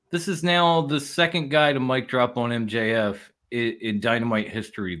 This is now the second guy to mic drop on MJF in Dynamite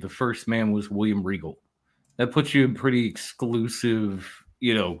history. The first man was William Regal. That puts you in pretty exclusive,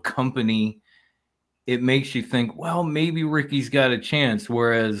 company. It makes you think, well, maybe Ricky's got a chance.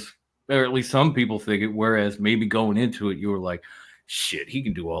 Whereas, or at least some people think it. Whereas maybe going into it, you were like, shit, he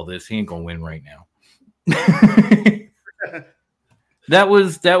can do all this. He ain't going to win right now. That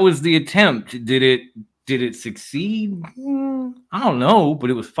was the attempt. Did it succeed? I don't know, but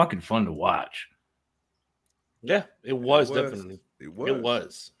it was fucking fun to watch. Yeah, it was definitely. It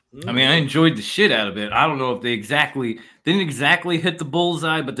was. I mean, I enjoyed the shit out of it. I don't know if they didn't exactly hit the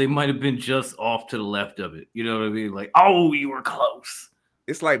bullseye, but they might have been just off to the left of it. You know what I mean? Like, oh, you were close.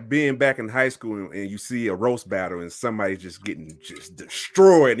 It's like being back in high school and you see a roast battle and somebody's just getting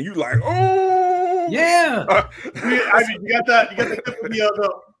destroyed, and you like, oh yeah. I mean, you got that clip of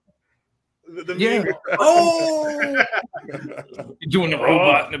the yeah. meme. Oh, you're doing the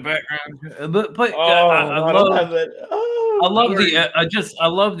robot in the background, but I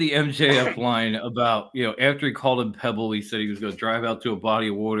love the MJF line about, after he called him Pebble, he said he was going to drive out to a body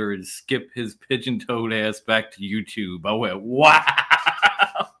of water and skip his pigeon-toed ass back to YouTube. I went, wow.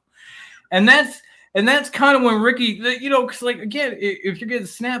 And that's kind of when Ricky, because like, again, if you're getting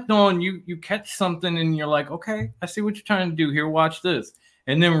snapped on, you catch something and you're like, okay, I see what you're trying to do here. Watch this.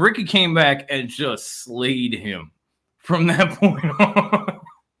 And then Ricky came back and just slayed him from that point on.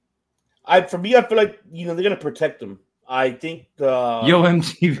 For me, I feel like, they're going to protect him. I think Yo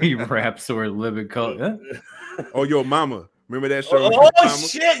MTV Raps or Living Color. Oh, Yo Mama. Remember that show? Oh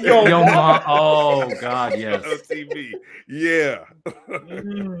shit, Yo Mama. Oh God, yes. TV. Yeah.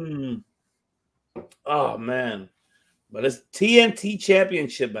 Oh man. But it's TNT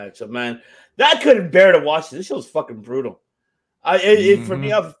Championship matchup, man. That couldn't bear to watch. This show's fucking brutal. For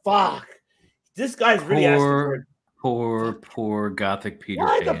me, fuck. This guy's really asking for poor Gothic Peter.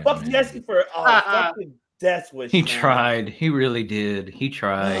 Why the fuck is he asking for fucking death wish? He tried. He really did. He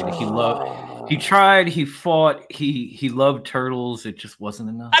tried. He tried. He fought. He loved turtles. It just wasn't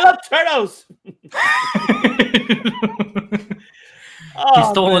enough. I love turtles. He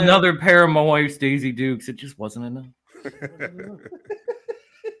stole another pair of my wife's Daisy Dukes. It just wasn't enough.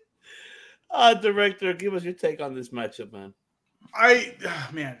 Director, give us your take on this matchup, man. I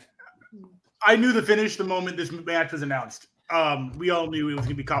knew the finish the moment this match was announced. We all knew it was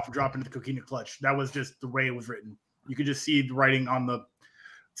going to be Coffer dropping the Coquina Clutch. That was just the way it was written. You could just see the writing on the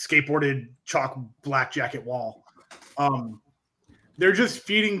skateboarded chalk black jacket wall. They're just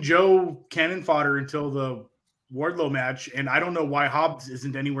feeding Joe cannon fodder until the Wardlow match, and I don't know why Hobbs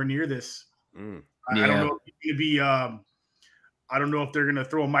isn't anywhere near this. I don't know if he's going to be. I don't know if they're going to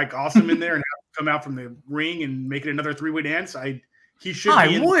throw a Mike Awesome in there and have him come out from the ring and make it another 3-way dance. He should.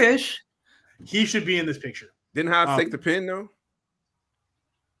 I wish he should be in this picture. Didn't Hobbs take the pin though?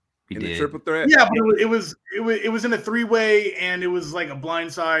 He in did. the triple threat. Yeah, but it was in a 3-way, and it was like a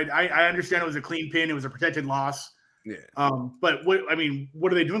blind side. I understand it was a clean pin. It was a protected loss. Yeah. But what are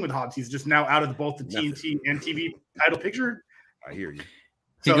they doing with Hobbs? He's just now out of both the TNT and TV title picture. I hear you.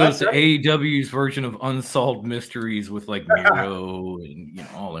 He goes to AEW's version of Unsolved Mysteries with like Miro and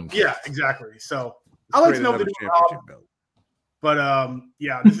all them. Yeah, exactly. So I like to know the championship belt. But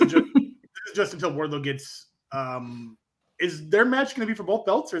this is just until Wardlow gets. Is their match going to be for both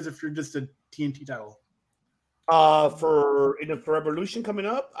belts, or is it for just a TNT title? For Revolution coming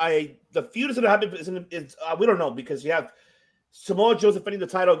up, the feud is going to happen. We don't know because you have Samoa Joe defending the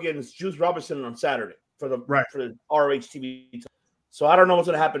title against Juice Robinson on Saturday for the ROH TV. So I don't know what's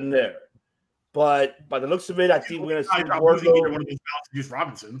going to happen there, but by the looks of it, I think we're going to see Wardlow. Either one of those belts, Juice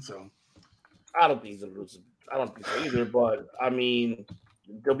Robinson. So I don't think he's going to lose. I don't think so either. But I mean,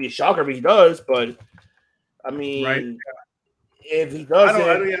 there'll be a shocker if he does. But I mean, if he does, I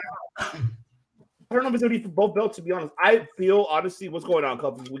don't know if it's going to be for both belts. To be honest, I feel honestly, what's going on,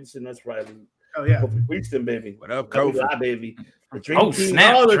 Kofi Winston? That's right. Oh yeah, Kofi Winston, baby. What up, Kofi? Baby. The Dream Oh, Team.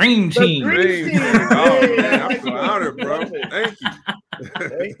 snap. Oh, Dream Team. Dream Team. Oh, Hey, man, I'm thank so you. honored, bro. Thank you.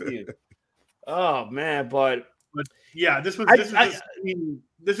 Thank you. Oh man, but Yeah, this was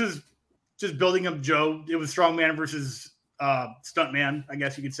this is just building up Joe. It was strongman versus stuntman, I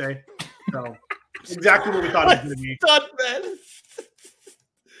guess you could say. So exactly what we thought it was going to be. Stuntman.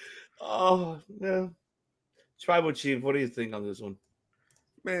 Oh no. Tribal Chief, what do you think on this one?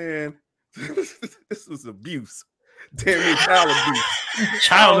 Man, this was abuse. Damn near child abuse.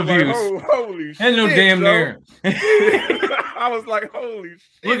 Child I was abuse. like, holy shit. Ain't no damn Joe. near. I was like, holy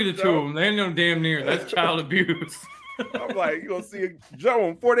shit. Look at the two Joe. of them. They ain't no damn near. That's child abuse. I'm like, you gonna see Joe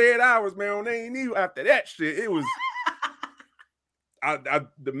in 48 hours, man. On A&E after that shit. It was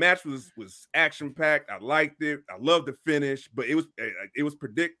the match was action packed. I liked it. I loved the finish, but it was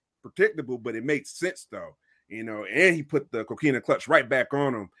predictable, but it made sense though. You know, and he put the coquina clutch right back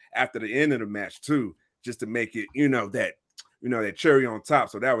on him after the end of the match too, just to make it, that cherry on top.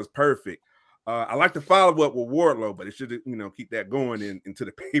 So that was perfect. I like to follow up with Wardlow, but it should, keep that going into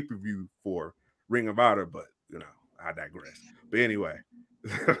the pay-per-view for Ring of Honor. But I digress. But anyway,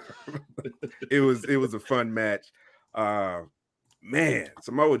 it was a fun match. Man,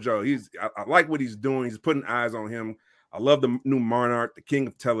 Samoa Joe, I like what he's doing. He's putting eyes on him. I love the new Monarch, the king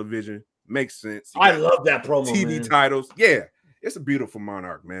of television. Makes sense. I love that promo. TV man. titles. Yeah, it's a beautiful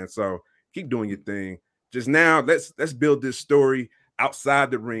Monarch, man. So keep doing your thing. Just now, let's build this story outside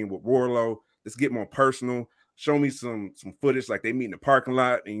the ring with Wardlow. Let's get more personal. Show me some footage like they meet in the parking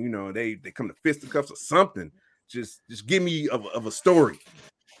lot and they come to fisticuffs or something. Just give me of a story.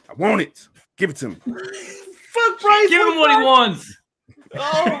 I want it. Give it to me. Fuck Bryce. Give him what he wants.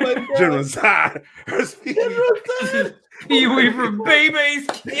 Oh my god. General Zod. Pee-wee from Baby's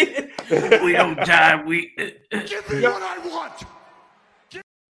Kid. We don't die. We Give me what I want.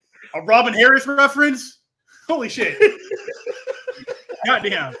 A Robin Harris reference? Holy shit.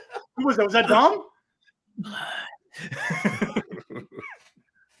 Goddamn. Who was that? Was that Dom?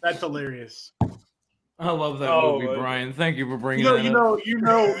 That's hilarious. I love that movie, Brian. Thank you for bringing that up.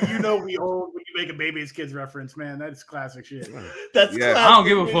 We old when you make a Baby's Kids reference, man. That's classic shit. That's Yes. I don't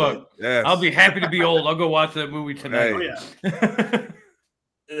give a fuck. Yes. I'll be happy to be old. I'll go watch that movie tonight. Hey. Oh,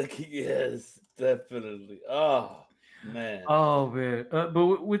 yeah. Yes, definitely. Oh man. Oh man,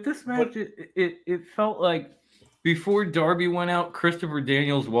 but with this match, it felt like before Darby went out, Christopher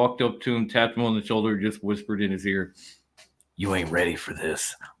Daniels walked up to him, tapped him on the shoulder, just whispered in his ear, "You ain't ready for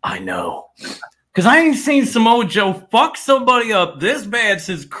this. I know." Because I ain't seen Samoa Joe fuck somebody up this bad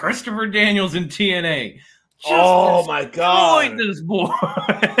since Christopher Daniels in TNA. Oh my god. This boy.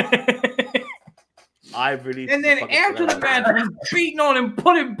 I really. And then after the match, was beating on him,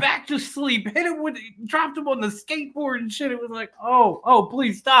 put him back to sleep, dropped him on the skateboard and shit. It was like, oh,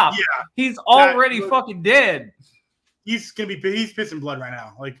 please stop. Yeah. He's already fucking dead. He's pissing blood right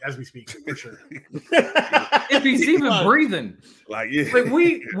now, like as we speak, for sure. If he's even breathing. Like, yeah. Like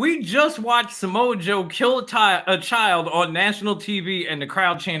we just watched Samoa Joe kill a child on national TV and the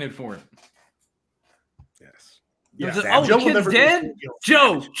crowd chanted for him. Yes. Yeah. Yeah. Oh, the kid's dead?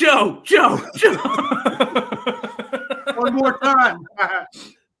 Joe. One more time.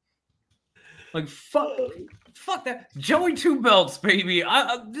 Like, fuck that. Joey Two Belts, baby.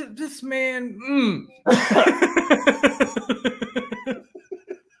 This man.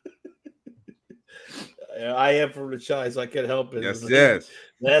 I am from the Chi, so I can't help it. Yes.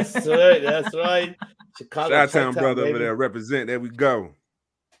 That's right. That's right. Chicago, Chi-Town Chi-Town, brother baby. over there represent. There we go.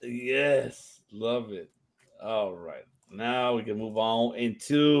 Yes, love it. All right, now we can move on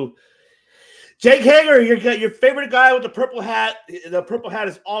into Jake Hager. Your favorite guy with the purple hat. The purple hat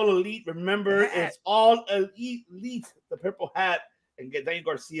is all elite. Remember, it's all elite. The purple hat, and get Daniel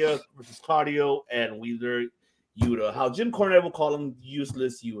Garcia versus Claudio and Wheeler Yuta. How Jim Cornette will call him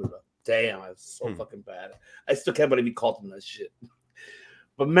useless Yuta. Damn, that's so fucking bad. I still can't believe he called him that shit.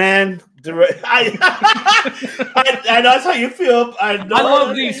 But man, I know that's how you feel. I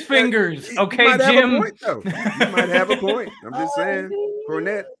love these fingers. Okay, Jim. You might have a point. I'm just saying,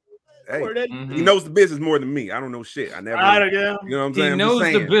 Cornette. Hey, he knows the business more than me. I don't know shit. You know what I'm saying? He knows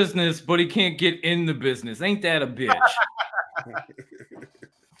the business, but he can't get in the business. Ain't that a bitch?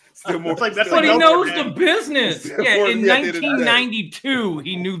 Still more, but he knows the business. Still Yeah, more in than me at the end of the day. 1992,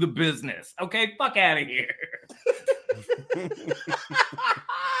 he knew the business. Okay, fuck out of here.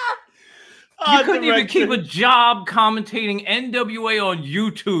 You couldn't even keep a job commentating NWA on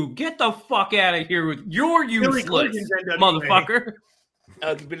YouTube. Get the fuck out of here with your useless motherfucker.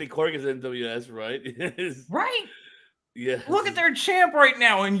 Billy Corgan's NWS, right? Right? Yeah. Look at their champ right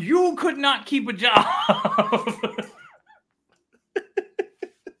now, and you could not keep a job.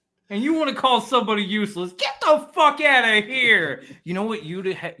 And you want to call somebody useless? Get the fuck out of here! You know what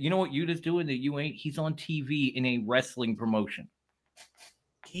Yuta's doing that you ain't? He's on TV in a wrestling promotion.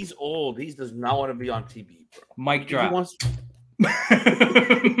 He's old. He does not want to be on TV, bro. Mic drop. He wants...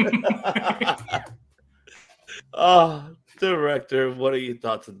 Director, what are your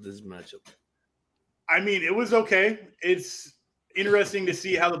thoughts on this matchup? I mean, it was okay. It's interesting to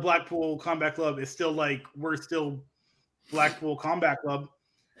see how the Blackpool Combat Club is still like, we're still Blackpool Combat Club.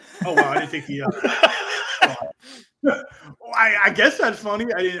 Oh, wow. I didn't take the... I guess that's funny.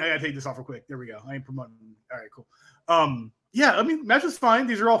 I gotta take this off real quick. There we go. I ain't promoting. All right, cool. Yeah, I mean, match was fine.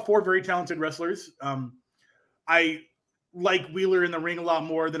 These are all 4 very talented wrestlers. I like Wheeler in the ring a lot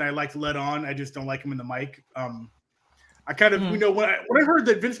more than I like to let on. I just don't like him in the mic. I kind of, when I heard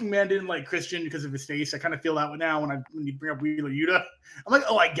that Vince McMahon didn't like Christian because of his face, I kind of feel that one now when you bring up Wheeler Yuta. I'm like,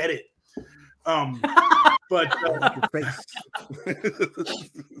 oh, I get it. But Your face.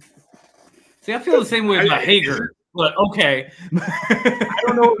 See, I feel the same way about Hager, but okay. I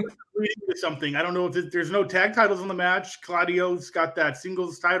don't know if it's leading to something. I don't know if there's no tag titles on the match. Claudio's got that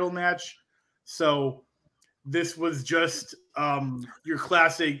singles title match. So this was just your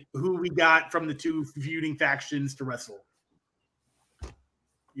classic who we got from the 2 feuding factions to wrestle.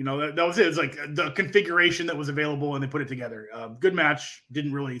 You know, that was it. It was like the configuration that was available, and they put it together. Good match.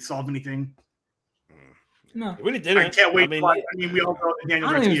 Didn't really solve anything. No, it really didn't. I can't wait. We all know that Daniel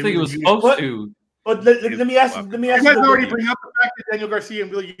I don't Garcia even think it was supposed to. But let me ask. You guys already bring up the fact that Daniel Garcia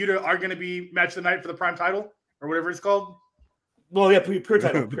and Wheeler Yuta are going to be match of the night for the prime title or whatever it's called. Well, yeah, pure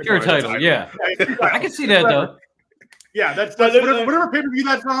title. Pure title, yeah. I can see that though. Yeah, that's whatever pay-per-view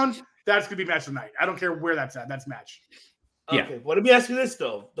that's on, that's going to be match of the night. I don't care where that's at. That's match. Yeah. Okay, well, let me ask you this,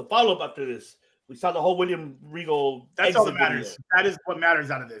 though. The follow-up after this. We saw the whole William Regal. That's all that matters. Video. That is what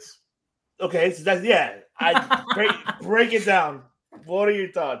matters out of this. Okay, so that's, yeah. I break it down. What are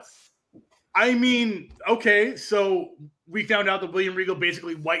your thoughts? I mean, okay, so we found out that William Regal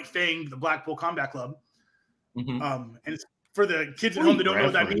basically white-fanged the Blackpool Combat Club. And it's for the kids at home that don't know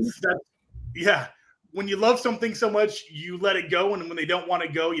what that means, when you love something so much, you let it go, and when they don't want to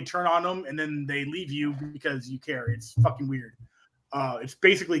go, you turn on them, and then they leave you because you care. It's fucking weird. It's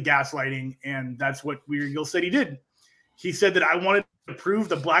basically gaslighting, and that's what Regal said he did. He said that I wanted to prove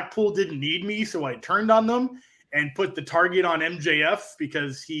the Blackpool didn't need me, so I turned on them and put the target on MJF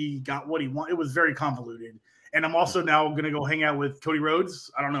because he got what he wanted. It was very convoluted. And I'm also now going to go hang out with Cody Rhodes.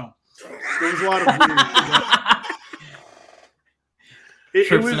 I don't know. There was a lot of weird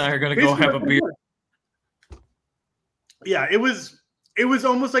Trips and I are going to go have a beer. Yeah, it was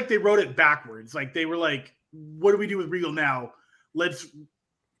almost like they wrote it backwards. Like they were like, what do we do with Regal now? Let's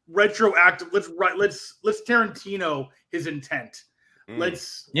retroactive. Let's Tarantino his intent.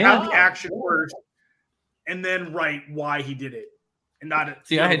 Let's have the action first and then write why he did it. And not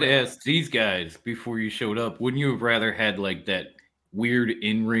see, I had to ask these guys before you showed up. Wouldn't you have rather had like that weird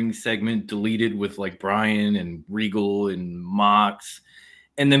in-ring segment deleted with like Bryan and Regal and Mox,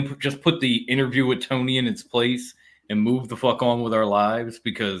 and then just put the interview with Tony in its place and move the fuck on with our lives?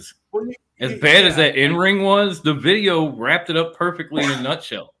 Because as bad as that in-ring was, the video wrapped it up perfectly in a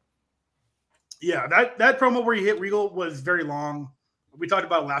nutshell. Yeah, that promo where he hit Regal was very long. We talked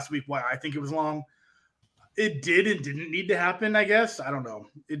about last week why I think it was long. It did and didn't need to happen, I guess. I don't know.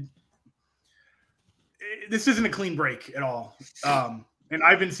 This isn't a clean break at all. And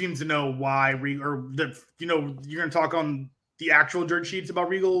Ivan seems to know why you're going to talk on the actual dirt sheets about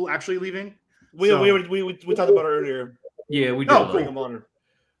Regal actually leaving. We talked about it earlier. Yeah, we did. Cool.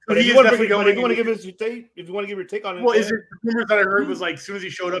 But if you want to give us your take, if you want to give your take on it, well, is there rumors that I heard was like as soon as he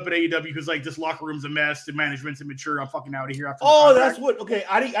showed up at AEW, he was like, "This locker room's a mess. The management's immature. I'm fucking out of here." After that's what. Okay,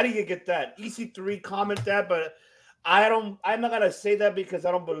 I didn't get that. EC3 comment that, but I'm not gonna say that because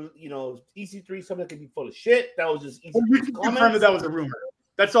I don't believe. EC3 something could be full of shit. That was just EC3 you can confirm that was a rumor.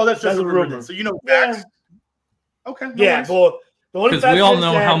 That's all. That's just a rumor. So facts. Okay. Yeah, well, because we all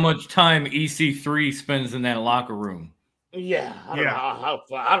know how much time EC3 spends in that locker room. Yeah, I don't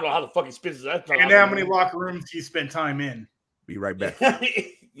know how the fuck he spends that time. And how many locker rooms he spent time in. Be right back.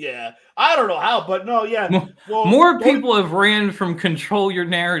 Yeah, I don't know how, but no, yeah. Well, more people have ran from Control Your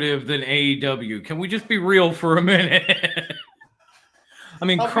Narrative than AEW. Can we just be real for a minute? I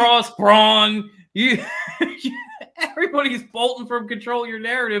mean, Cross, Braun, everybody's bolting from Control Your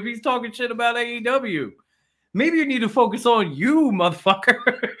Narrative. He's talking shit about AEW. Maybe you need to focus on you,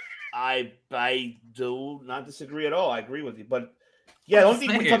 motherfucker. I do not disagree at all. I agree with you. But yeah, the only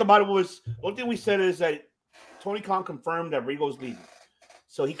thing we talked about the only thing we said is that Tony Khan confirmed that Regal's leaving.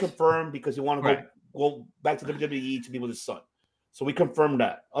 So he confirmed because he wanted to go back to WWE to be with his son. So we confirmed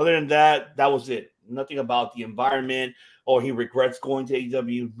that. Other than that, that was it. Nothing about the environment or he regrets going to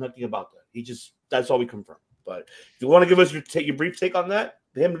AEW. Nothing about that. That's all we confirmed. But if you want to give us your brief take on that,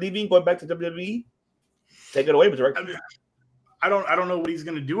 him leaving, going back to WWE, take it away, Mr. Director. I mean, I don't know what he's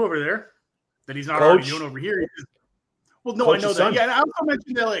going to do over there that he's not Coach. already doing over here. Well, no, Coach I know his that. son. Yeah, and I also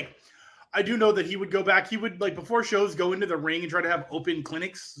mentioned that, like, I do know that he would go back. He would, like, before shows, go into the ring and try to have open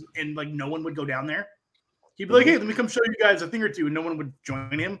clinics, and, like, no one would go down there. He'd be like, hey, let me come show you guys a thing or two, and no one would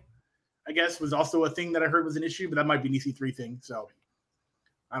join him, I guess, was also a thing that I heard was an issue, but that might be an EC3 thing, so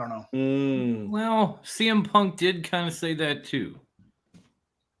I don't know. Well, CM Punk did kind of say that, too.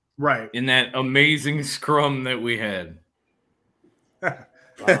 Right. In that amazing scrum that we had.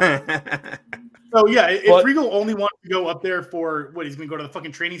 So, yeah, if Regal only wants to go up there for, he's going to go to the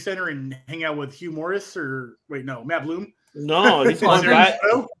fucking training center and hang out with Hugh Morris or, Matt Bloom? No, he's going back.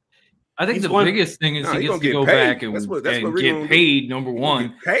 I think the biggest thing is he gets to go back and get paid, number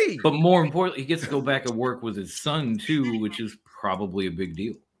one. But more importantly, he gets to go back and work with his son, too, which is probably a big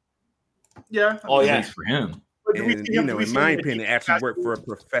deal. Yeah. Oh, yeah. At least for him. And, in my opinion, actually work for a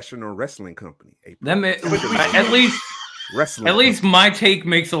professional wrestling company. At least... Wrestling. At least my take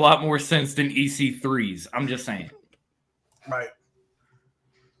makes a lot more sense than EC3's. I'm just saying. Right.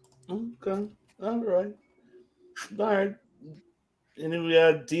 Okay. All right. And then we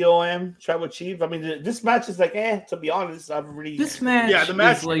had DOM, Tribal Chief. I mean, this match is like, to be honest, I've really... This match the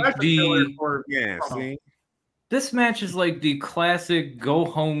match is like This match is like the classic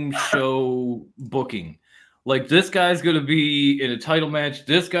go-home show booking. Like, this guy's going to be in a title match.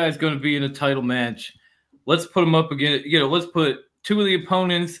 This guy's going to be in a title match. Let's put them up again. Let's put two of the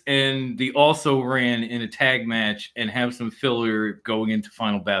opponents and the also ran in a tag match and have some filler going into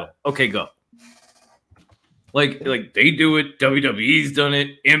Final Battle. Okay, go. Like they do it. WWE's done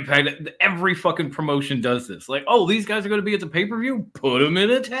it. Impact. Every fucking promotion does this. Like, oh, these guys are going to be at the pay-per-view. Put them in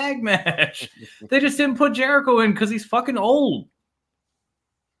a tag match. They just didn't put Jericho in because he's fucking old.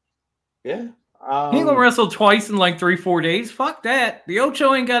 Yeah. He ain't gonna wrestle twice in like 3-4 days. Fuck that. The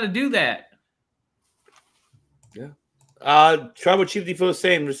Ocho ain't got to do that. Yeah. Tribal Chief, do you feel the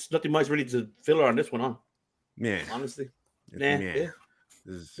same? There's nothing much really to filler on this one, huh? Yeah. Honestly. Yeah.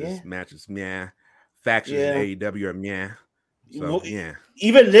 This match is factions in AEW are So,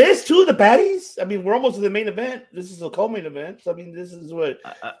 Even this, too, the baddies? I mean, we're almost to the main event. This is a co-main event. So, I mean, this is what...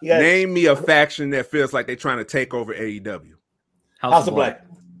 Name me a faction that feels like they're trying to take over AEW. House of Black.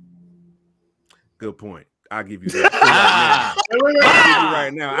 Good point. I'll give you that.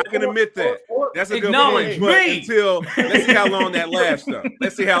 Right now. I can admit that. That's a good point. But let's see how long that lasts, though.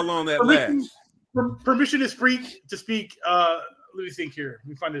 Let's see how long that lasts. Permission to speak. Let me think here. Let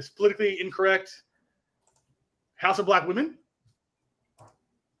me find this politically incorrect. House of Black Women?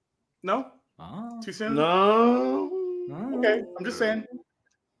 No? Too soon? No. Okay, I'm just saying.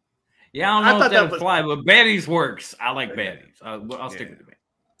 Yeah, I don't know if that would fly, but Baddies works. I like Baddies. I'll stick with the Baddies.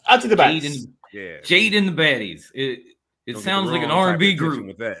 I'll take the Baddies. Jade and the Baddies. It sounds like an R&B group.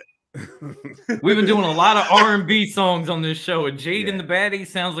 With that. We've been doing a lot of R&B songs on this show, and Jade and the Baddies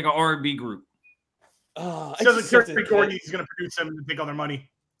sounds like an R&B group. So the Terry Gordy is going to produce them and take all their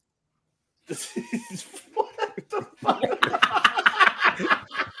money. What the fuck?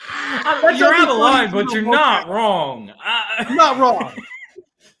 You're out of line, but you're not wrong. I'm not wrong.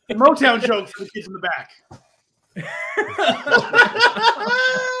 Motown jokes for the kids in the back.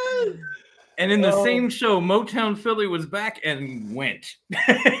 And in the same show, Motown Philly was back and went.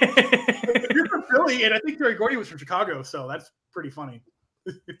 You're from Philly, and I think Terry Gordy was from Chicago, so that's pretty funny.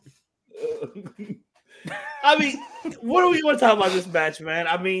 I mean, what do we want to talk about this match, man?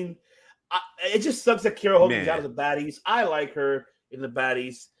 I mean, it just sucks that Kira Hogan's out of the baddies. I like her in the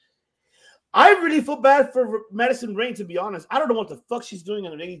baddies. I really feel bad for Madison Rayne, to be honest. I don't know what the fuck she's doing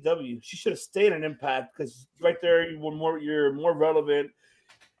in AEW. She should have stayed in Impact because right there you're more relevant.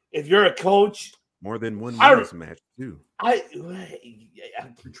 If you're a coach, more than one women's match too. I already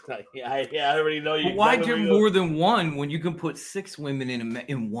know you. But why do more than one when you can put 6 women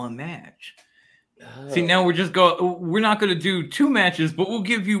in one match? See, now we're not going to do 2 matches, but we'll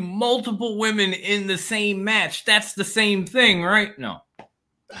give you multiple women in the same match. That's the same thing, right? No.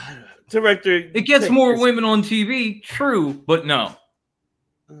 Director, it gets more women on TV, true, but no.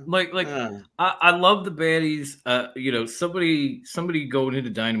 I love the baddies. Somebody going into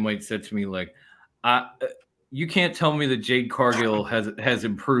Dynamite said to me, like, you can't tell me that Jade Cargill has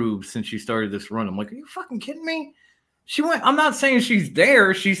improved since she started this run. I'm like, are you fucking kidding me? I'm not saying she's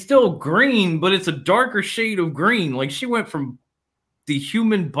there. She's still green, but it's a darker shade of green. Like, she went from the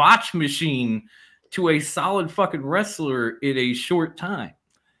human botch machine to a solid fucking wrestler in a short time.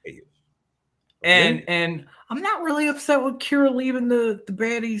 And I'm not really upset with Kira leaving the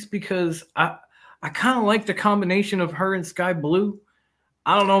baddies because I kind of like the combination of her and Sky Blue.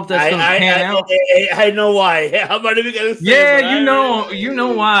 I don't know if that's going to pan out. I know why. I'm not even going to say. Yeah, you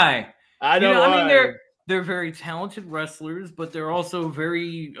know why. I know. Why. I mean, they're very talented wrestlers, but they're also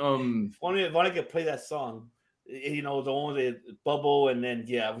very. If I could play that song, the one with the bubble, and then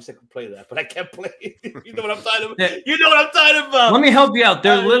I wish I could play that, but I can't play it. You know what I'm talking about? You know what I'm talking about. Let me help you out.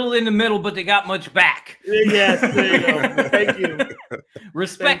 They're little in the middle, but they got much back. Yes, there you go. Thank you.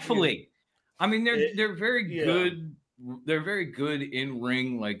 Respectfully. Thank you. I mean, they're very good. They're very good in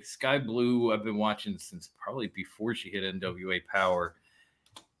ring. Like Sky Blue, I've been watching since probably before she hit NWA Power.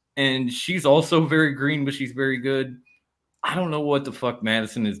 And she's also very green, but she's very good. I don't know what the fuck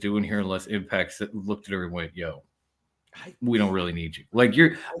Madison is doing here unless Impact looked at her and went, yo, we don't really need you. Like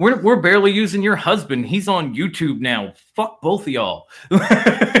we're barely using your husband. He's on YouTube now. Fuck both of y'all.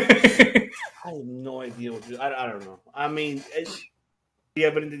 I have no idea what I don't know. I mean, do you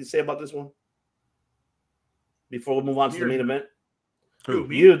have anything to say about this one? Before we move on to the main event? Who?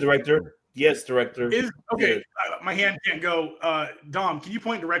 You, director. Yes, director. Okay. My hand can't go. Dom, can you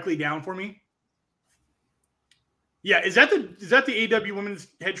point directly down for me? Yeah, is that the AW women's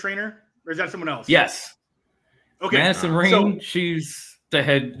head trainer, or is that someone else? Yes. Okay. Madison Rain, she's the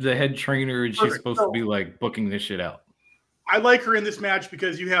head trainer, and she's supposed to be like booking this shit out. I like her in this match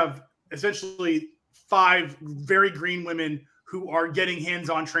because you have essentially 5 very green women who are getting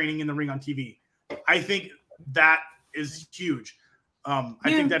hands-on training in the ring on TV. I think that is huge. I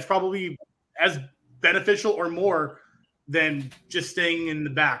think that's probably as beneficial or more than just staying in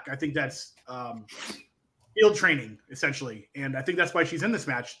the back. I think that's field training, essentially. And I think that's why she's in this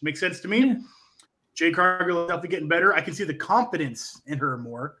match. Makes sense to me. Yeah. Jade Cargill is definitely getting better. I can see the confidence in her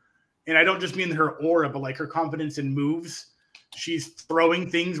more. And I don't just mean her aura, but like her confidence in moves. She's throwing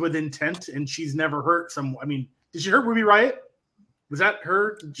things with intent, and she's never hurt someone. I mean, did she hurt Ruby Riott? Was that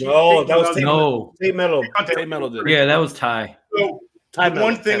her? No, that was Tay Metal. Tay Metal did. Yeah, that was Ty. So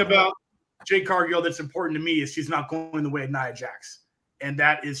one thing about Jade Cargill that's important to me is she's not going the way of Nia Jax, and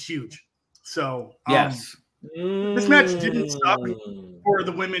that is huge. So yes, this match didn't stop for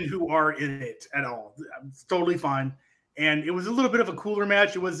the women who are in it at all. It's totally fine, and it was a little bit of a cooler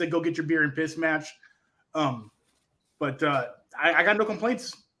match. It was a go get your beer and piss match, but I got no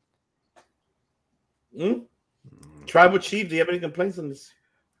complaints. Tribal Chief, do you have any complaints on this?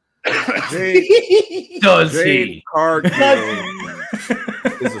 Jade Cargill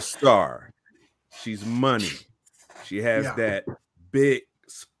is a star. She's money. She has that big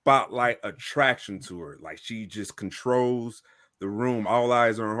spotlight attraction to her. Like she just controls the room. All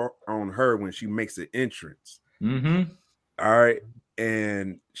eyes are on her when she makes an entrance. Mm-hmm. All right.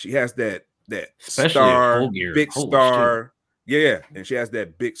 And she has that especially star, big Holy star. Shit. Yeah. And she has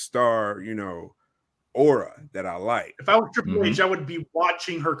that big star, aura that I like. If I was Triple H, I would be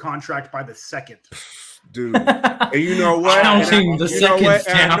watching her contract by the second. Dude. And you know what? Counting the seconds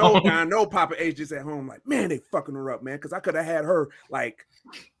down. I know Papa H is at home like, man, they fucking her up, man. Because I could have had her like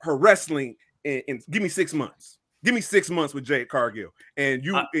her wrestling and give me 6 months. Give me 6 months with Jade Cargill, and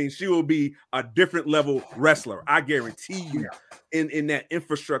she will be a different level wrestler. I guarantee you. In that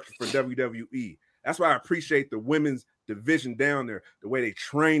infrastructure for WWE. That's why I appreciate the women's division down there, the way they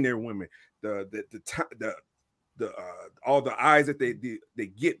train their women, the all the eyes that they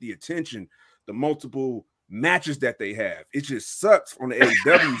get, the attention, the multiple matches that they have. It just sucks on the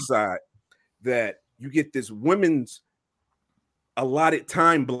AEW side that you get this women's allotted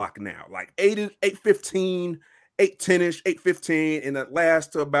time block now, like 8:15, 8:10ish, 8:15, and it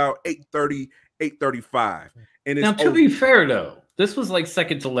lasts to about 8:30, 8:35. And it's now, to be fair, though, this was like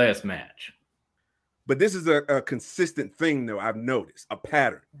second to last match. But this is a consistent thing, though. I've noticed a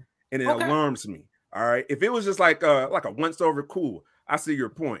pattern, and it alarms me. All right, if it was just like a once over, cool. I see your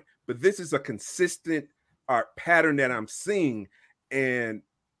point, but this is a consistent pattern that I'm seeing, and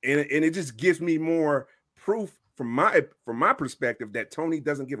it just gives me more proof from my perspective that Tony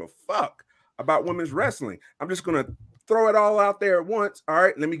doesn't give a fuck about women's wrestling. I'm just gonna throw it all out there at once. All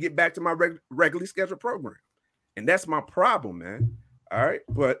right, let me get back to my regularly scheduled program, and that's my problem, man. All right,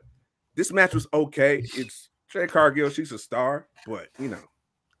 but this match was okay. It's Jade Cargill, she's a star, but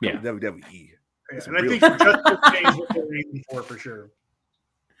WWE. And I think Justice changed what they're aiming for sure.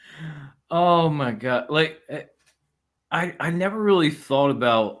 Oh my god! Like, I never really thought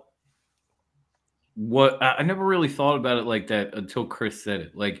about I never really thought about it like that until Chris said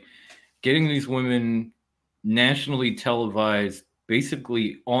it. Like, getting these women nationally televised,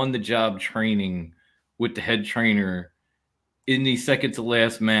 basically on the job training with the head trainer in the second to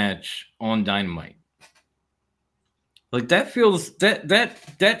last match on Dynamite. Like that feels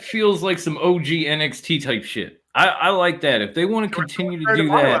like some OG NXT type shit. I like that. If they want to continue to do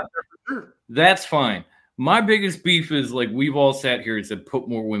that, That's fine. My biggest beef is like we've all sat here and said, put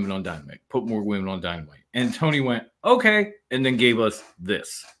more women on Dynamite, put more women on Dynamite. And Tony went, okay, and then gave us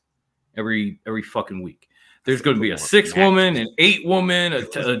this every fucking week. There's going to be a 6-woman, an 8-woman, a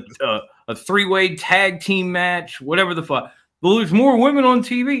 3-way tag team match, whatever the fuck. Well, there's more women on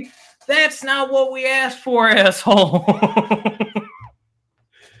TV. That's not what we asked for, asshole.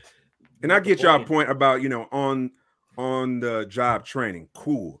 And I get y'all point about, on the job training.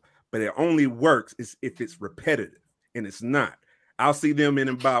 Cool. But it only works if it's repetitive, and it's not. I'll see them in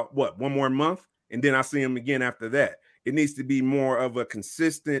about, one more month? And then I'll see them again after that. It needs to be more of a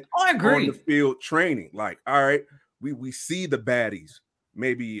consistent I agree. on the field training. Like, all right, we see the baddies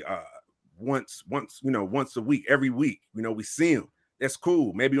maybe once a week, every week. We see them. That's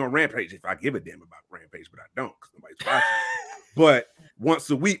cool. Maybe on Rampage, if I give a damn about Rampage, but I don't because nobody's watching. But once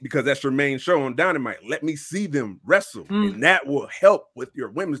a week, because that's your main show on Dynamite, let me see them wrestle. And that will help with your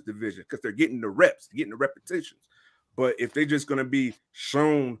women's division because they're getting the reps, getting the repetitions. But if they're just going to be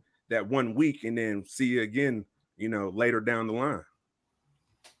shown that 1 week and then see you again, later down the line.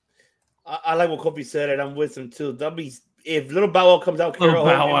 I like what Kofi said, and I'm with him too. If Little Bow Wow comes out, Little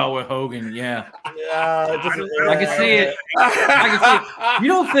Bow Wow with Hogan, yeah. I can see it. I can see it. You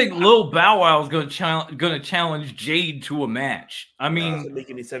don't think Lil Bow Wow is going to challenge Jade to a match? I mean, doesn't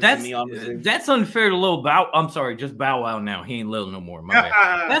make any sense to me, honestly. That's unfair to Lil Bow. I'm sorry, just Bow Wow now. He ain't Lil no more. My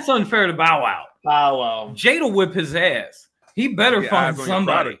bad. That's unfair to Bow Wow. Bow Wow. Jade will whip his ass. He better find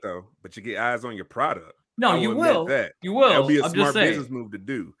somebody. Product, though, but you get eyes on your product. No, you will. You will. That'll be a I'm smart just saying. business move to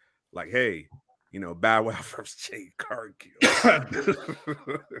do. Like, hey, Bow Wow versus Jade Cargill.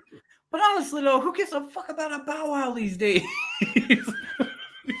 But honestly, though, who gives a fuck about a Bow Wow these days?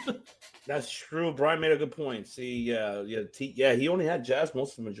 That's true. Brian made a good point. See, he only had Jazz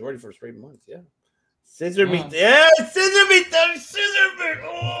most of the majority for straight months. Yeah. Scissor meat. Yeah, scissor meat. Scissor meat.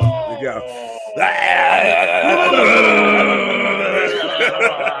 Oh. There you go.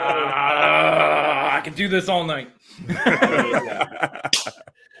 I can do this all night.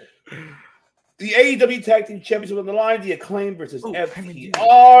 The AEW Tag Team Championship on the line. The Acclaim versus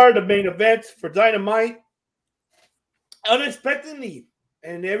FTR. The main event for Dynamite. Unexpectedly,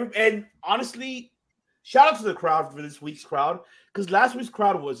 and honestly, shout out to the crowd for this week's crowd because last week's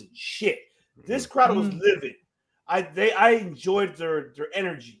crowd wasn't shit. This crowd was livid. I enjoyed their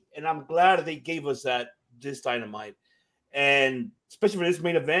energy, and I'm glad that they gave us this Dynamite. And especially for this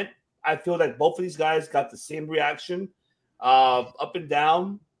main event, I feel that both of these guys got the same reaction, up and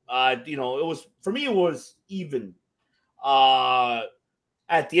down. It was for me. It was even. At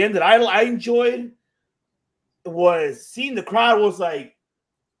the end, that I enjoyed was seeing the crowd was like,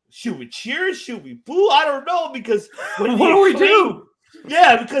 should we cheer? Should we boo? I don't know because what do we do?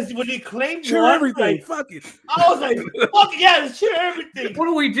 Yeah, because when they claimed cheer everything, fuck it. I was like, fuck it, yeah, let's cheer everything. What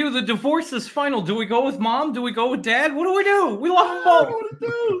do we do? The divorce is final. Do we go with mom? Do we go with dad? What do we do? We love them both. What to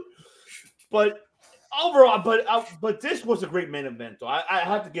do? But overall, but this was a great main event, though. I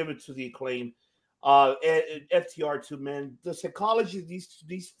have to give it to the Acclaim, and FTR too, man. The psychology of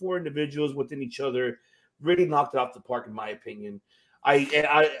these four individuals within each other really knocked it off the park, in my opinion.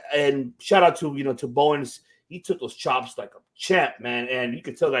 And shout out to to Bowens. He took those chops like a champ, man, and you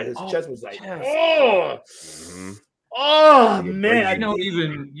could tell that his chest was like, oh man.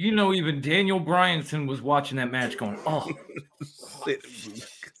 Even Daniel Bryanson was watching that match, going, oh.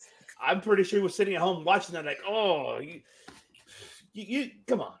 I'm pretty sure he was sitting at home watching that, like, oh, you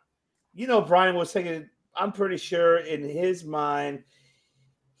come on. Brian was saying, I'm pretty sure in his mind,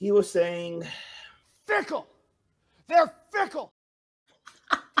 he was saying, fickle. They're fickle.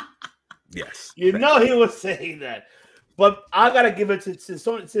 Yes. He was saying that. But I got to give it to,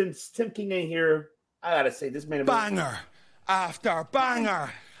 since Tim King ain't here, I got to say this man. Banger after banger.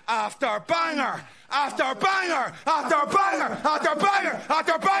 After banger, after banger, after banger, after banger,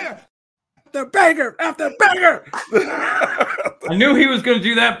 after banger. The banger after banger. I knew he was going to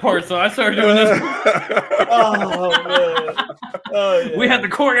do that part, so I started doing this. Oh, man. Oh, yeah. We had the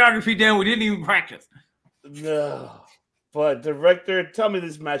choreography down. We didn't even practice. No. But, director, tell me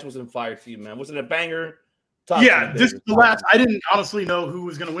this match wasn't fire to you, man. Was it a banger? I didn't honestly know who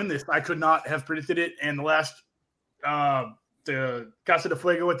was going to win this. I could not have predicted it. And the last, the Casa de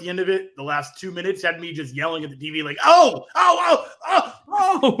Fuego at the end of it, the last 2 minutes had me just yelling at the TV like, oh,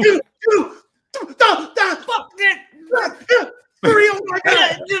 fuck it.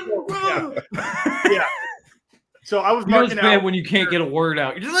 Yeah. So I was marking out. Bad when you can't get a word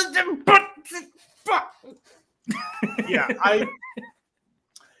out. You're just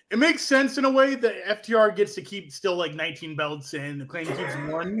it makes sense in a way that FTR gets to keep still like 19 belts and the Acclaim keeps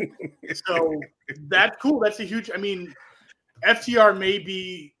one. So that's cool. That's a huge, FTR may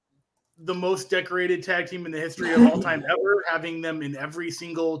be the most decorated tag team in the history of all time ever, having them in every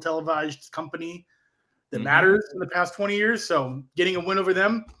single televised company that matters in the past 20 years. So getting a win over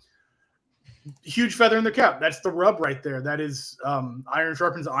them, huge feather in their cap. That's the rub right there. That is iron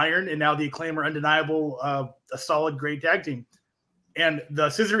sharpens iron, and now the Acclaim are undeniable, a solid, great tag team. And the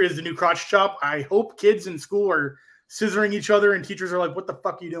scissor is the new crotch chop. I hope kids in school are scissoring each other, and teachers are like, "What the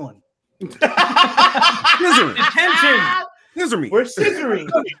fuck are you doing?" Scissoring. Attention. Scissor me. We're scissoring.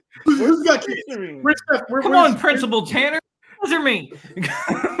 Who's got kids? Scissoring. Come on, Principal Tanner. Scissor me.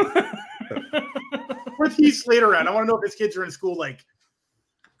 Where's Heath Slater at? I want to know if his kids are in school, like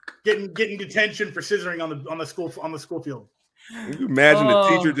getting detention for scissoring on the school field. Can you imagine the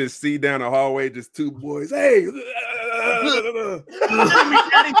teacher just see down the hallway, just two boys. Hey, they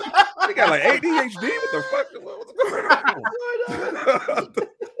got like ADHD. What the fuck? What's going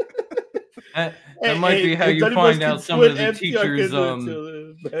on? That might be how you find out some of the teachers.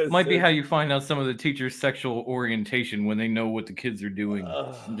 Might be how you find out some of the teachers' sexual orientation when they know what the kids are doing.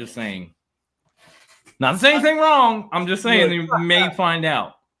 I'm just saying. Not saying anything wrong. I'm just saying you may find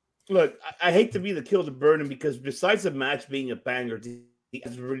out. Look, I hate to be the kill to burden because besides the match being a banger,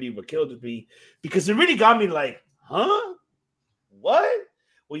 that's really what killed me because it really got me like, huh? What?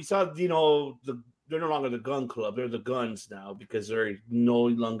 Well, you saw, they're no longer the gun club. They're the guns now because they're no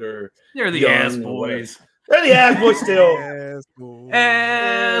longer. They're the ass boys. They're the ass boys still.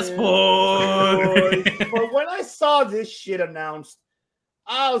 Ass boys. But when I saw this shit announced,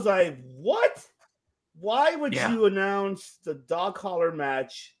 I was like, what? Why would you announce the dog collar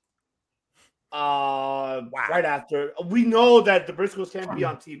match right after? We know that the Briscoes can't be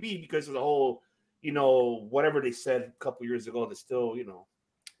on TV because of the whole, whatever they said a couple years ago. They're still, I'm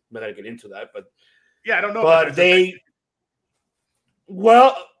not gonna get into that, but yeah, I don't know. But they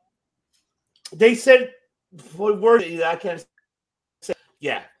said I can't say.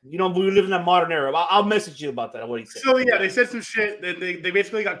 Yeah, we live in that modern era. I'll message you about that. What he said. So yeah, they said some shit. They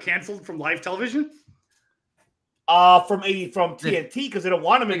basically got canceled from live television. From TNT because they don't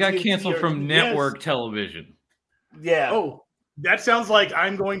want them. They got canceled from network television. Yeah. Oh, that sounds like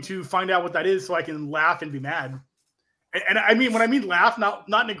I'm going to find out what that is so I can laugh and be mad. And I mean, when I mean laugh, not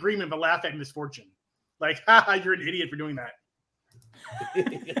in agreement, but laugh at misfortune. Like, haha, you're an idiot for doing that.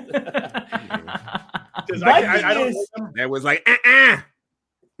 I don't. That was like,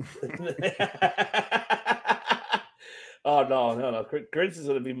 Oh no. Chris is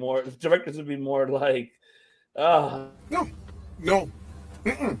gonna be more. The director's gonna be more like. No.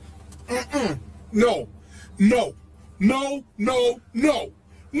 Mm-mm. No.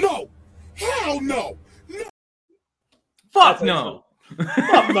 Hell no. Fuck no.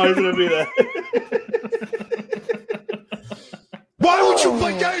 Fuck no, he's gonna be that. Why would you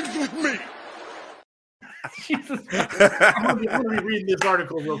play games with me? Jesus. I'm gonna be reading this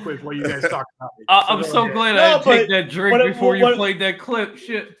article real quick while you guys talk about it. I'm so glad I didn't take that drink before you played that clip.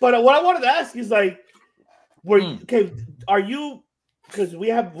 Shit. But what I wanted to ask is like, are you? Because we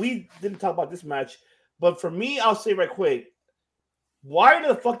didn't talk about this match, but for me, I'll say right quick, why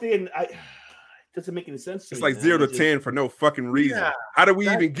the fuck it doesn't make any sense to it's me. It's like 0 to 10 for no fucking reason. Yeah, how do we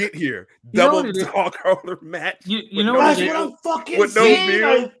even get here? Double dog collar match. You know what I'm fucking with saying?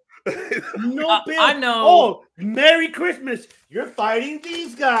 No bill. No bill. I know. Oh, Merry Christmas! You're fighting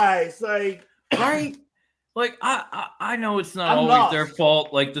these guys, like right? Like I know it's not always their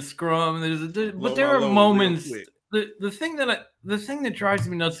fault. Like the scrum, but there are moments. The thing that drives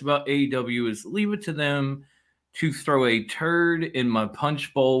me nuts about AEW is leave it to them to throw a turd in my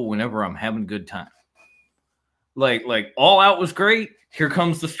punch bowl whenever I'm having a good time. Like All Out was great. Here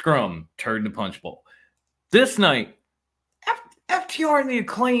comes the scrum, turd in the punch bowl. This night, FTR and the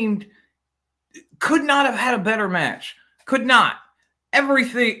Acclaimed could not have had a better match. Could not.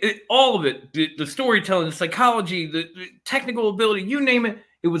 Everything, all of it, the storytelling, the psychology, the technical ability, you name it,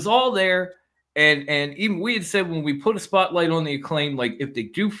 it was all there. And even we had said when we put a spotlight on the Acclaim, like if they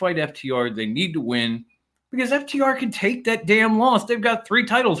do fight FTR, they need to win because FTR can take that damn loss. They've got 3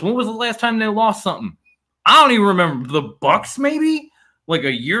 titles. When was the last time they lost something? I don't even remember. The Bucks, maybe like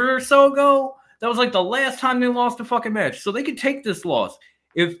a year or so ago. That was like the last time they lost a fucking match. So they could take this loss.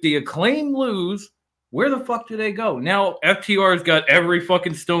 If the Acclaim lose, where the fuck do they go? Now FTR's got every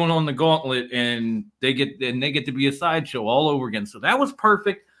fucking stone on the gauntlet and they get to be a sideshow all over again. So that was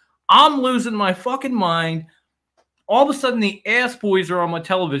perfect. I'm losing my fucking mind. All of a sudden the ass boys are on my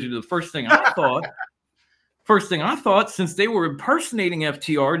television. The first thing I thought, since they were impersonating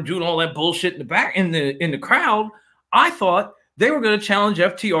FTR and doing all that bullshit in the back in the crowd, I thought they were going to challenge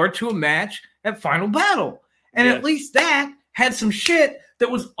FTR to a match at Final Battle. And at least that had some shit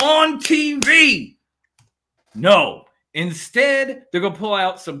that was on TV. No, Instead, they're going to pull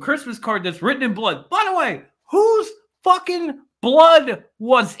out some Christmas card that's written in blood. By the way, whose fucking blood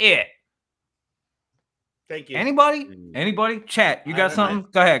was it? Thank you. Anybody? Anybody? Chat, you got something?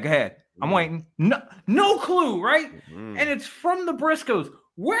 Go ahead. I'm waiting. No clue, right? And it's from the Briscoes.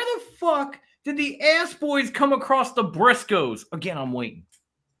 Where the fuck did the ass boys come across the Briscoes? Again, I'm waiting.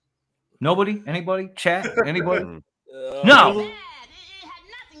 Nobody? Anybody? Chat? Anybody? No.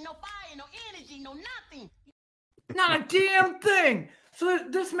 Not a damn thing. So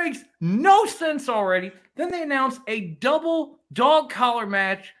this makes no sense already. Then they announced a double dog collar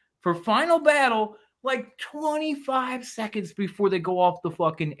match for Final Battle like 25 seconds before they go off the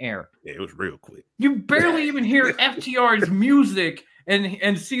fucking air. Yeah, it was real quick. You barely even hear FTR's music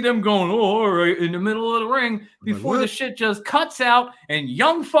and see them going, oh, all right, in the middle of the ring before the shit just cuts out and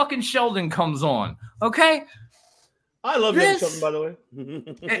young fucking Sheldon comes on. Okay? I love young Sheldon, by the way.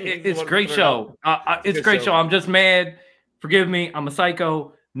 It's a great show. It's a great show. I'm just mad. Forgive me. I'm a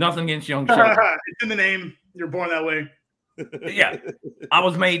psycho. Nothing against young Sheldon. It's in the name. You're born that way. Yeah. I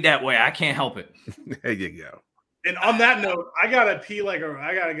was made that way. I can't help it. There you go. And on that note, I gotta pee I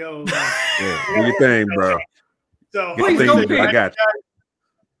gotta go. Yeah, do your thing, bro. So please go pee. I got you.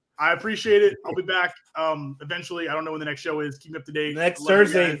 I appreciate it. I'll be back eventually. I don't know when the next show is. Keep me up to date. Next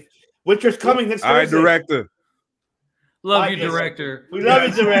Thursday. Winter's coming next Thursday. All right, director. Love you, director. We love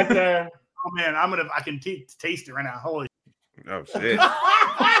you, director. Oh man, I can taste it right now. Holy. Oh shit.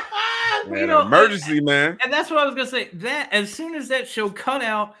 Man, emergency, man. And that's what I was gonna say. That as soon as that show cut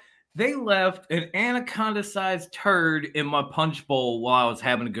out, they left an anaconda-sized turd in my punch bowl while I was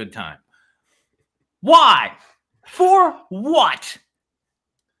having a good time. Why? For what?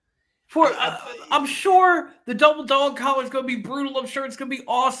 I'm sure the double dog collar is gonna be brutal. I'm sure it's gonna be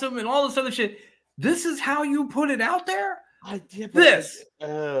awesome and all this other shit. This is how you put it out there? I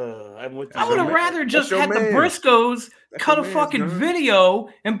would have rather just had the Briscoes cut a fucking video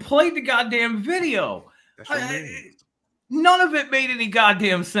and played the goddamn video. None of it made any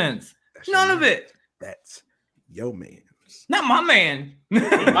goddamn sense. None of it. That's your man. Not my man.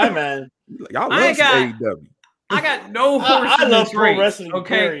 My man. Y'all love AEW. I got no horse in this race. Wrestling,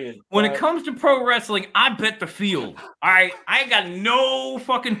 okay, period. When it comes to pro wrestling, I bet the field. All right, I ain't got no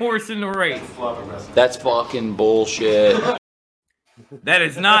fucking horse in the race. That's fucking bullshit. That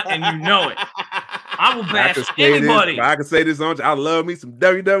is not, and you know it. I will bash anybody. I can say this on. I love me some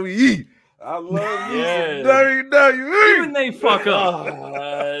WWE. I love me some WWE. Even they fuck up.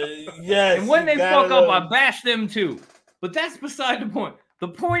 Yes. And when they fuck up, I bash them too. But that's beside the point. The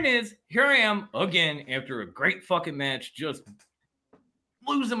point is, here I am again after a great fucking match, just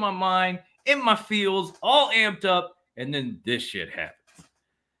losing my mind, in my feels, all amped up, and then this shit happens.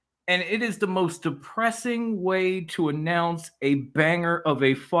 And it is the most depressing way to announce a banger of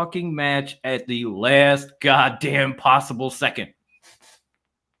a fucking match at the last goddamn possible second.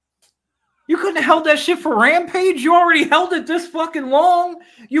 You couldn't have held that shit for Rampage? You already held it this fucking long?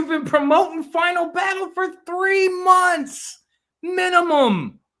 You've been promoting Final Battle for 3 months.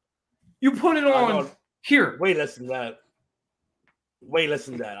 Minimum. You put it on here. Way less than that. Way less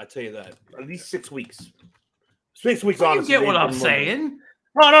than that. I tell you that. At least 6 weeks. 6 weeks. Honestly, you get what I'm saying?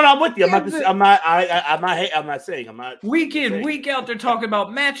 No, I'm with you. I'm not saying. Week in, week out, they're talking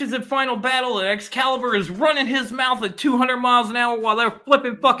about matches at Final Battle, and Excalibur is running his mouth at 200 miles an hour while they're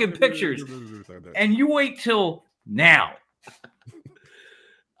flipping fucking pictures. And you wait till now.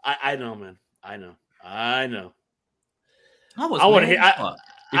 I know, man. I know. I want to hear.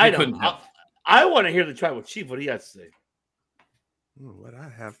 I want to hear the Tribal Chief what he has to say. What I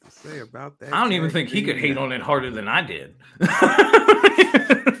have to say about that? I don't even think he could hate on it harder than I did.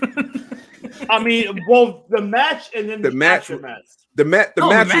 I mean, both the match and then the match. The match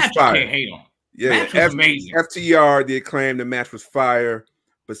was fire. Can't hate on. Yeah, match was amazing. FTR, the Acclaim, the match was fire.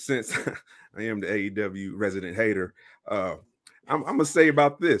 But since I am the AEW resident hater, I'm gonna say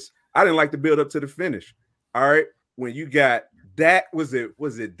about this. I didn't like the build up to the finish. All right, when you got Dax, was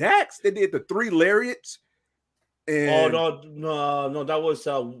it Dax that did the 3 lariats? And no, that was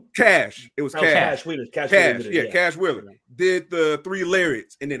Cash. It was Cash. Cash Wheeler. Cash Wheeler did the 3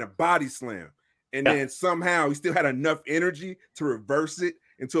 lariats and then a body slam, and then somehow he still had enough energy to reverse it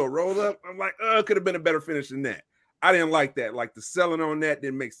into a roll up. I'm like, it could have been a better finish than that. I didn't like that. Like the selling on that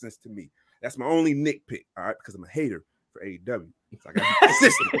didn't make sense to me. That's my only nitpick. All right, because I'm a hater for AEW. So I got to be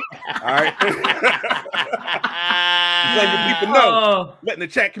consistent. All right. Letting people know, letting the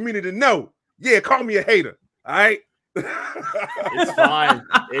chat community know. Yeah, call me a hater. All right. It's fine.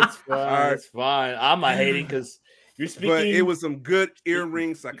 It's fine. Right. It's fine. I'm not hating because you're speaking. But it was some good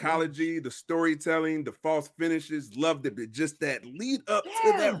in-ring psychology, the storytelling, the false finishes. Loved it. But just that lead up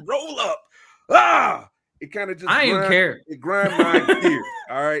to that roll up. it kind of just I didn't care. It grind my gears.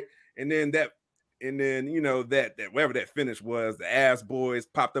 All right. And then you know that whatever that finish was, the Ass Boys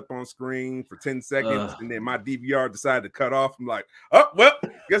popped up on screen for 10 seconds, and then my DVR decided to cut off. I'm like, oh well,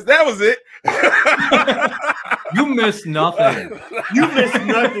 guess that was it. You missed nothing. You missed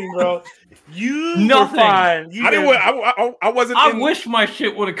nothing, bro. You Nothing. were fine. I wasn't. I wish my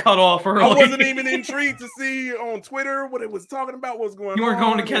shit would have cut off early. I wasn't even intrigued to see on Twitter what it was talking about. What's going on? You weren't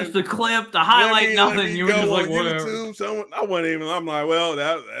going to catch the clip, the highlight, nothing. You were just like, whatever. YouTube, I wasn't even. I'm like, well,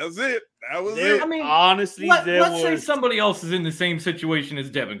 that's it. That was it. I mean, honestly, let's say somebody else is in the same situation as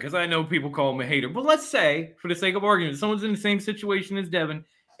Devin, because I know people call him a hater. But let's say, for the sake of argument, someone's in the same situation as Devin.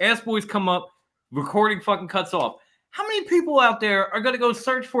 Ass Boys come up, recording fucking cuts off. How many people out there are going to go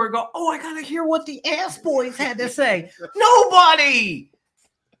search for it? Go, oh, I got to hear what the Ass Boys had to say. Nobody.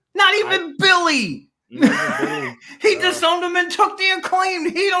 Not even Billy. He disowned him and took the acclaim.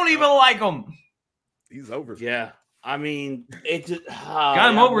 He don't even like him. He's over. Yeah. I mean, it just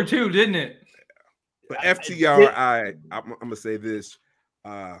got him over too, didn't it? But FTR, I'm gonna say this,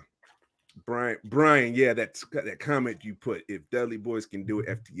 Brian, yeah, that comment you put. If Dudley Boys can do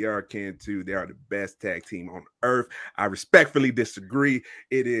it, FTR can too. They are the best tag team on earth. I respectfully disagree.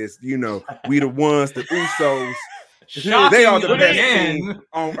 It is, we the ones, the Usos. They are the best team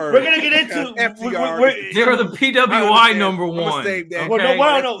on earth. We're gonna get into FTR. They're the PWI number one. I'm gonna save that. Okay?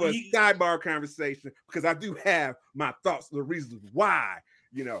 For a sidebar conversation, because I do have my thoughts, the reasons why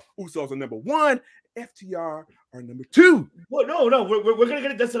Usos are number one, FTR are number two. Well, no, we're gonna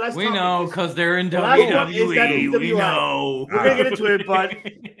get it. That's the last. We know because they're in WWE. We know. We're gonna get into it, but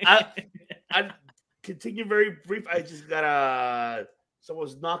I continue very brief. I just got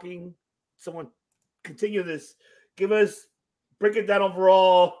someone's knocking. Someone continue this. Break it down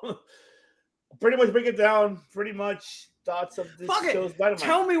overall. Pretty much break it down. Pretty much thoughts of this show's Dynamite.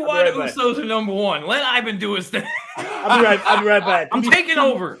 Tell me why the Usos are number one. Let Ivan do his thing. I'll be right back. I'm taking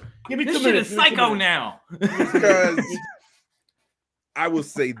over. Give me this 2 shit minutes. is psycho now. Because I will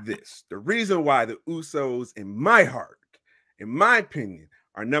say this: the reason why the Usos, in my heart, in my opinion,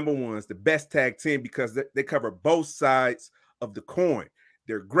 are number one, is the best tag team, because they cover both sides of the coin.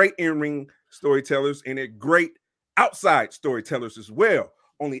 They're great in-ring storytellers and they're great outside storytellers as well.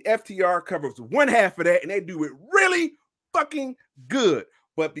 Only FTR covers one half of that, and they do it really fucking good.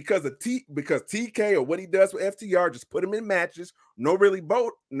 But because TK or what he does with FTR, just put him in matches, no really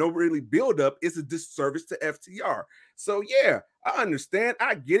build up, is a disservice to FTR. So yeah, I understand.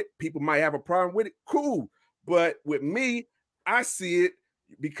 I get it. People might have a problem with it. Cool. But with me, I see it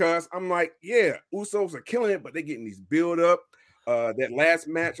because I'm like, yeah, Usos are killing it, but they're getting these build up. That last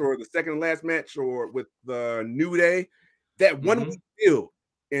match or the second last match or with the New Day, that 1 week build,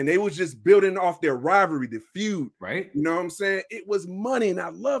 and they was just building off their rivalry, the feud, right? You know what I'm saying? It was money, and I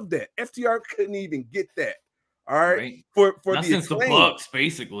love that. FTR couldn't even get that. All right, for not since the Bucks,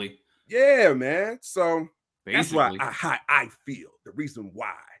 basically. Yeah, man. So basically, that's why I feel the reason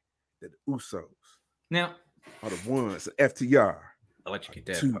why that the Usos now are the ones. FTR. I'll let you get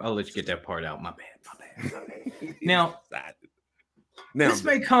that. I'll let you get that part out. My bad. Now. This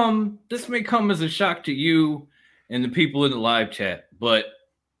may come as a shock to you and the people in the live chat, but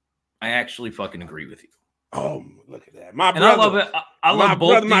I actually fucking agree with you. Oh, look at that. My brother. I love it. I love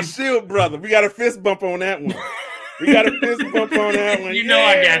both brother, my shield brother. We got a fist bump on that one. You know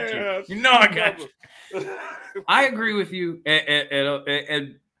I got you. I agree with you.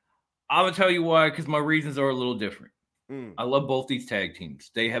 And I will tell you why, because my reasons are a little different. I love both these tag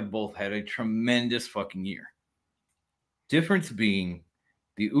teams. They have both had a tremendous fucking year. Difference being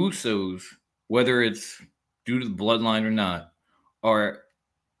the Usos, whether it's due to the bloodline or not, are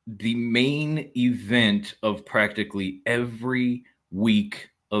the main event of practically every week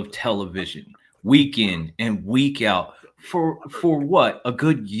of television, week in and week out, for what? A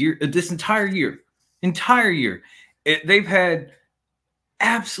good year, this entire year. They've had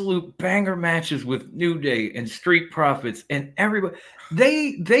absolute banger matches with New Day and Street Profits and everybody.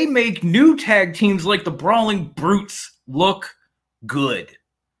 They make new tag teams like the Brawling Brutes look good.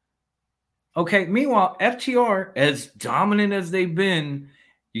 Okay, meanwhile, FTR, as dominant as they've been,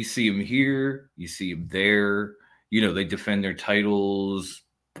 you see them here, you see them there. They defend their titles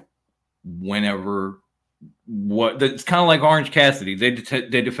whenever. It's kind of like Orange Cassidy. They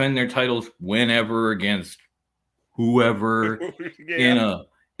defend their titles whenever against whoever in a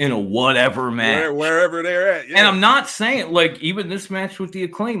whatever match, wherever they're at. Yeah. And I'm not saying even this match with the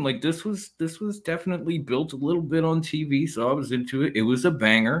Acclaim, this was definitely built a little bit on TV, so I was into it. It was a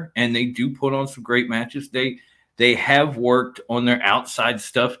banger, and they do put on some great matches. They have worked on their outside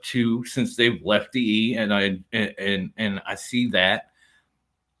stuff too since they've left the E, and I see that.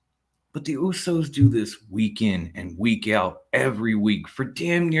 But the Usos do this week in and week out, every week for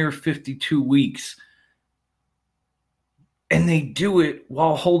damn near 52 weeks. And they do it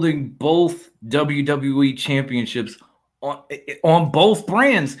while holding both WWE championships on both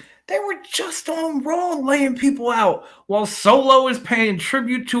brands. They were just on Raw laying people out while Solo is paying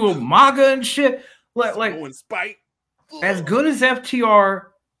tribute to Umaga and shit. Like Spite. As good as FTR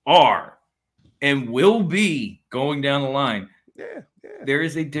are and will be going down the line, there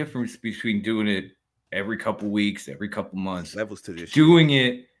is a difference between doing it every couple weeks, every couple months, levels to this doing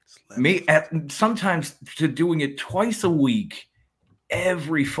it sometimes to doing it twice a week,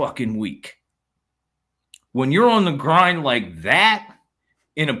 every fucking week. When you're on the grind like that,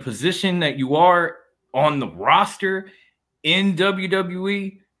 in a position that you are on the roster in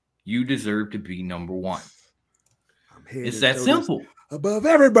WWE, you deserve to be number one. It's that simple. Above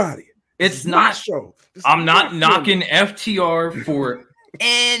everybody. It's not show. I'm not knocking FTR for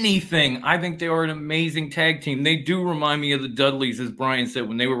anything. I think they are an amazing tag team. They do remind me of the Dudleys, as Brian said,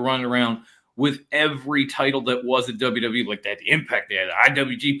 when they were running around with every title that was at WWE, like that Impact, they had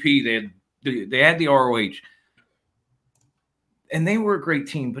IWGP, they had the ROH. And they were a great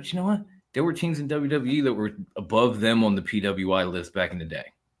team. But you know what? There were teams in WWE that were above them on the PWI list back in the day.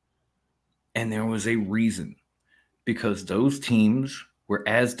 And there was a reason. Because those teams were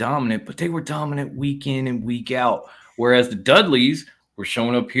as dominant, but they were dominant week in and week out. Whereas the Dudleys were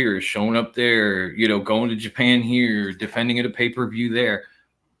showing up here, showing up there, going to Japan here, defending at a pay-per-view there.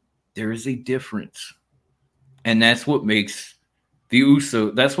 There is a difference. And that's what makes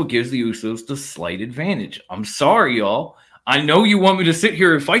that's what gives the Usos the slight advantage. I'm sorry, y'all. I know you want me to sit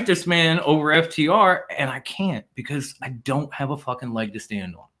here and fight this man over FTR, and I can't because I don't have a fucking leg to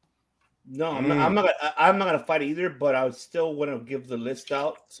stand on. No, I'm not gonna fight either, but I still want to give the list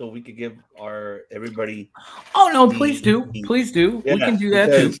out so we could give everybody. Oh no, please do. Yeah, we can do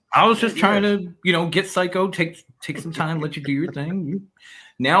that too. I was just trying to, get Psycho, take some time, let you do your thing.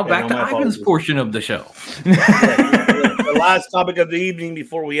 Now back to Ivan's portion of the show. The last topic of the evening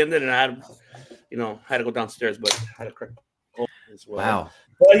before we ended, and I had to go downstairs, but I had to correct as well. Wow.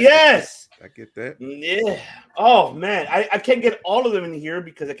 But yes. I get that. Yeah. Oh man, I can't get all of them in here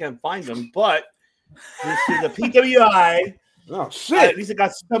because I can't find them. But this is the PWI. Oh shit! At least I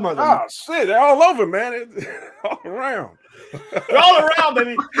got some of them. Oh shit! They're all over, man. All around. They're all around,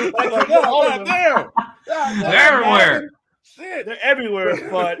 baby. Damn. They're everywhere. Shit, they're everywhere.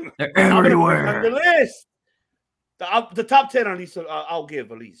 But they're everywhere. On the list, the top 10 on these, I'll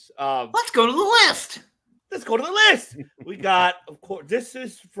give at least. Let's go to the list. Let's go to the list. We got, of course, this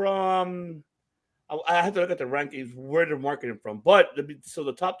is from, I have to look at the rankings, where they're marketing from. But, so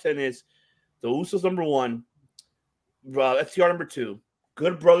the top 10 is the Usos number 1, FTR number 2,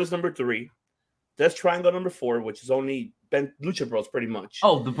 Good Brothers number 3, Death Triangle number 4, which is only Lucha Bros pretty much.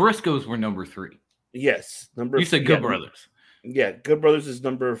 Oh, the Briscoes were number 3. Yes. You said Good Brothers. Yeah, Good Brothers is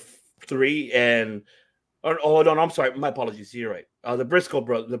number 3, and, oh, no, I'm sorry. My apologies. You're right. The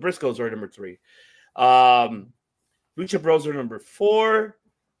Briscoes are number 3. Lucha Bros are number 4.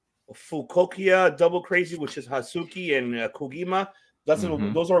 Fukokia Double Crazy, which is Hasuki and Kogima.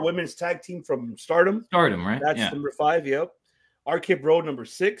 Those are women's tag team from Stardom. Stardom, right? That's number 5. Yep. RK Bro number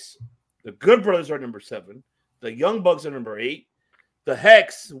 6. The Good Brothers are number 7. The Young Bucks are number 8. The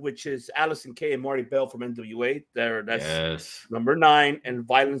Hex, which is Allison Kay and Marty Bell from NWA, that's number 9. And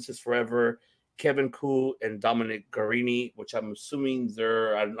Violence is Forever. Kevin Koo and Dominic Garini, which I'm assuming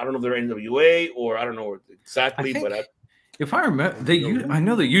I don't know if they're NWA or I don't know exactly, if I remember, I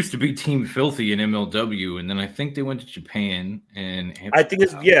know they used to be Team Filthy in MLW, and then I think they went to Japan. And I think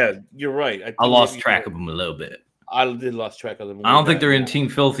you're right. I lost track of them a little bit. I did lost track of them. I don't think they're in Team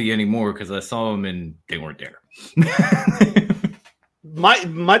Filthy anymore because I saw them and they weren't there.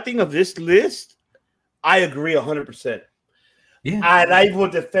 My thing of this list, I agree 100%. Yeah, and I will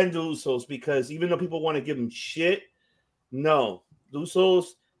defend the Usos because even though people want to give them shit, no, the Usos,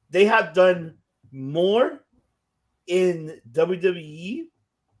 they have done more in WWE,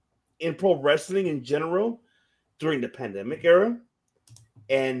 in pro wrestling in general, during the pandemic era,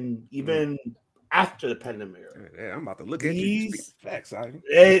 and even after the pandemic era. Yeah, I'm about to look at these facts.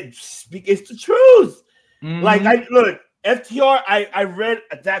 It's the truth. Mm-hmm. Like FTR. I read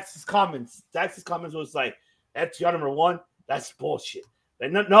Dax's comments. Dax's comments was like FTR number 1. That's bullshit.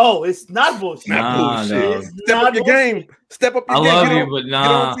 No, it's not bullshit. No. Step up your game. Step up your game. I love you, but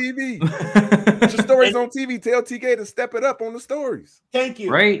nah. Get on TV. Put your stories on TV. Tell TK to step it up on the stories. Thank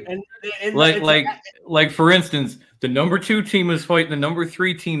you. Right. And like for instance, the number 2 team is fighting the number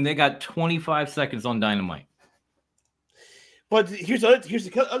 3 team. They got 25 seconds on Dynamite. But here's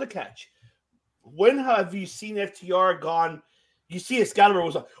the other catch. When have you seen FTR gone, You see Excalibur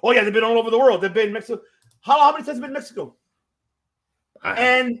was like, oh yeah, they've been all over the world. They've been in Mexico. How many times have they been in Mexico?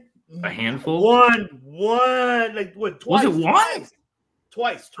 And a handful. One, like what? Twice. Was it one?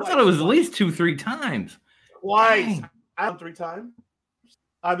 Twice. I thought it was at least 2-3 times. Twice. I'm 3 times.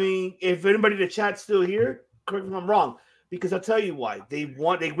 I mean, if anybody in the chat's still here, correct me if I'm wrong. Because I'll tell you why. They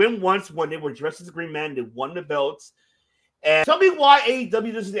win once when they were dressed as the Green Man. They won the belts. And tell me why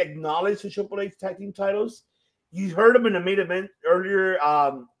AEW doesn't acknowledge the Triple H tag team titles. You heard them in the main event earlier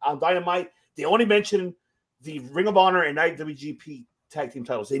on Dynamite. They only mentioned the Ring of Honor and IWGP tag team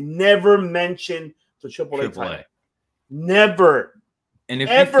titles. They never mentioned the Triple H title. Never. And if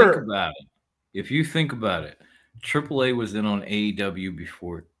you think about it, AAA was in on AEW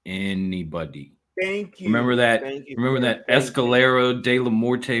before anybody. Thank you. Remember that Escalero De La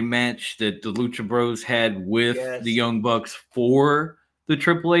Muerte match that the Lucha Bros had with the Young Bucks for the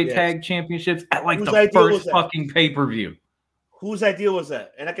AAA Tag Championships at like the first fucking pay-per-view. Whose idea was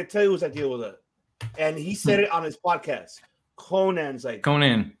that? And I can tell you whose idea was that. And he said it on his podcast. Conan's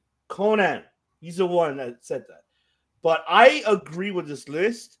idea. Conan. He's the one that said that. But I agree with this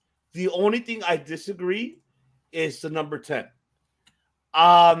list. The only thing I disagree is the number 10.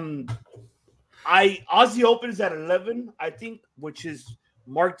 Aussie Open is at 11, I think, which is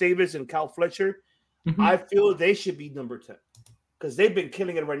Mark Davis and Cal Fletcher. Mm-hmm. I feel they should be number 10 because they've been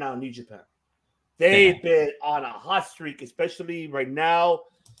killing it right now in New Japan. They've been on a hot streak, especially right now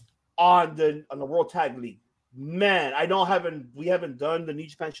on the World Tag League. Man, we haven't done the New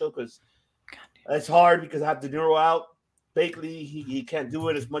Japan show because it's hard because I have De Niro out. Bakley, he can't do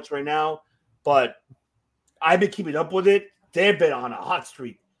it as much right now, but I've been keeping up with it. They've been on a hot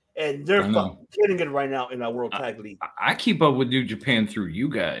streak, and they're fucking killing it right now in our World Tag League. I keep up with New Japan through you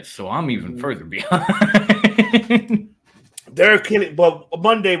guys, so I'm even further behind. They're killing. But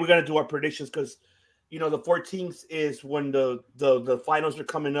Monday we're gonna do our predictions because the 14th is when the finals are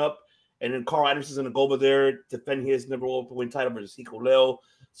coming up, and then Carl Anderson's gonna go over there defend his number one win title versus Hijo Leo.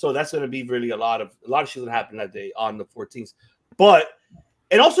 So that's going to be really a lot of shit that happen that day on the 14th.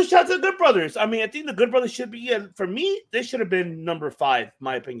 And also shout out to the Good Brothers. I mean, I think the Good Brothers should be, for me, they should have been number 5, in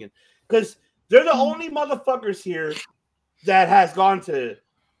my opinion. Because they're the only motherfuckers here that has gone to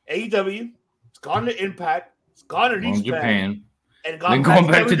AEW, it's gone to Impact, it's gone to New Japan, and then going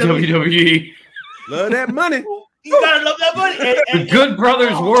back to WWE. Love that money. You gotta love that money. The Good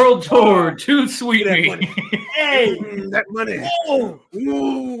Brothers World Tour, too sweet me. Hey, that money.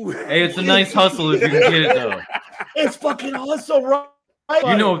 Ooh. Hey, it's a nice hustle if you can get it though. It's fucking awesome, right?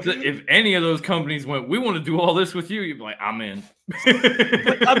 You know, if any of those companies went, we want to do all this with you, you'd be like, I'm in.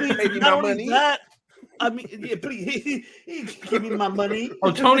 I mean, not only that. I mean, yeah, please, give me my money.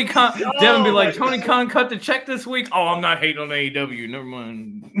 Oh, Tony Khan. Devin be like, Tony Khan cut the check this week. Oh, I'm not hating on AEW. Never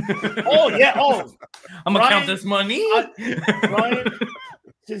mind. Oh, yeah. Oh, I'm going to count this money. Brian,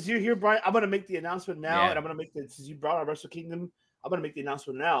 since you're here, Brian, I'm going to make the announcement now. And I'm going to make since you brought up Wrestle Kingdom, I'm going to make the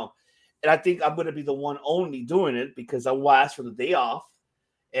announcement now. And I think I'm going to be the one only doing it because I will ask for the day off.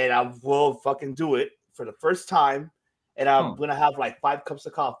 And I will fucking do it for the first time. And I'm going to have like 5 cups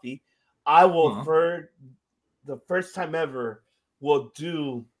of coffee. I will, for the first time ever, will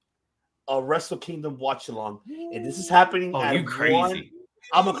do a Wrestle Kingdom watch along, and this is happening. Oh, you crazy!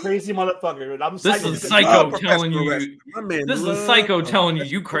 I'm a crazy motherfucker. I'm this is Psycho telling you. This is Psycho telling you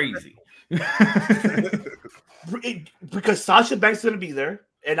you crazy. Because Sasha Banks is going to be there,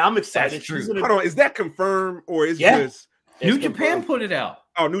 and I'm excited. That's true. Hold on, is that confirmed or is just New Japan put it out?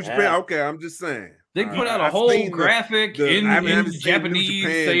 Oh, New Japan. Okay, I'm just saying. They put out a whole graphic in Japanese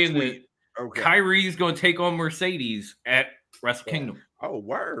saying that Kyrie's going to take on Mercedes at Wrestle Kingdom. Oh,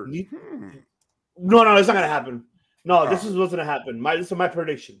 word. No, it's not going to happen. No, this is what's going to happen. This is my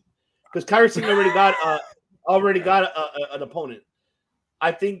prediction. Because Kyrie Singh already got an opponent.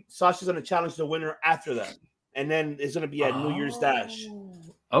 I think Sasha's going to challenge the winner after that. And then it's going to be at New Year's Dash.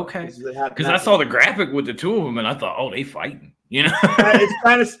 Okay. Because I saw the graphic with the two of them, and I thought, oh, they fighting. You know? It's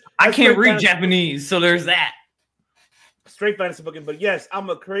kind of. I can't read Japanese, so there's that. Straight fantasy booking, but yes, I'm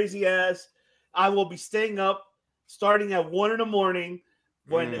a crazy ass. I will be staying up starting at 1 a.m.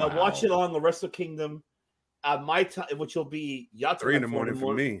 when I watch it on the Wrestle Kingdom at my time, which will be 3 a.m.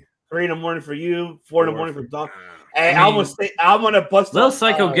 for me, 3 a.m. for you, 4 a.m. for Don. And I'm gonna bust. Little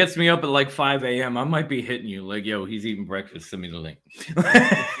Psycho gets me up at like 5 a.m. I might be hitting you like, yo, he's eating breakfast. Send me the link.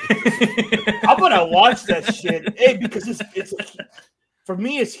 I'm gonna watch that shit, because it's for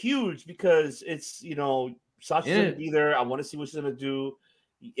me it's huge because it's Sasha's gonna be there. I want to see what she's gonna do.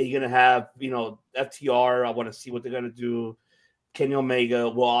 You're gonna have FTR. I want to see what they're gonna do. Kenny Omega,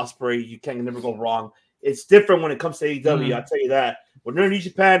 Will Ospreay. You can never go wrong. It's different when it comes to AEW. I'll tell you that. When you're in New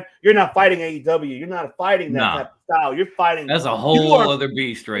Japan, you're not fighting AEW. You're not fighting that type of style. You're fighting. That's a whole other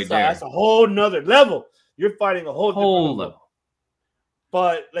beast right there. That's a whole nother level. You're fighting a whole level.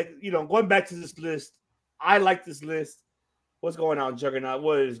 But like, you know, going back to this list, I like this list. What's going on, Juggernaut?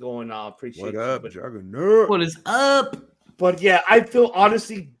 What is going on? Appreciate what up, Juggernaut? What is up? But yeah, I feel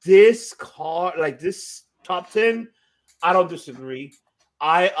honestly this card, like this top 10, I don't disagree.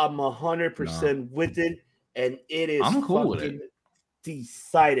 I am 100% with it, and it is I'm cool with it.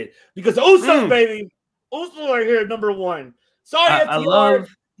 Decided because the Usos, baby, Usos are here number one. Sorry, FTR,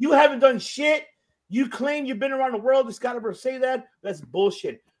 you haven't done shit. You claim you've been around the world. It's got to say that. That's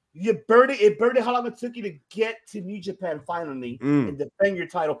bullshit. You burned it. It burned it how long it took you to get to New Japan finally and defend your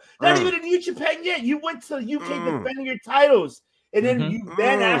title. Not even in New Japan yet. You went to UK defending your titles. And then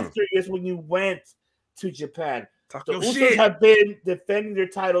then after is when you went to Japan. The Usos have been defending their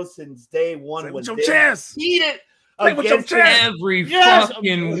titles since day one. Play with your chest. Play with your chest. Every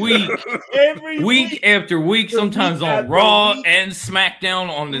fucking week. Every week after week, sometimes on Raw and SmackDown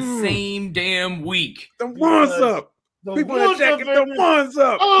on the same damn week. The ones up. People are checking the ones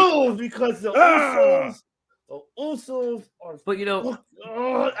up. Oh, because the Usos are. But you know,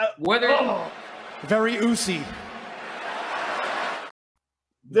 whether very Usi.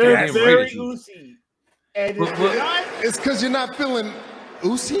 They're very Usi. And it's because you're not feeling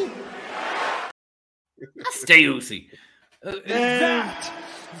Usi? Stay Usi. That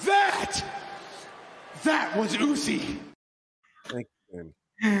was Usi. Thank you.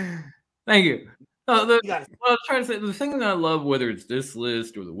 Thank you. What I was trying to say, the thing that I love, whether it's this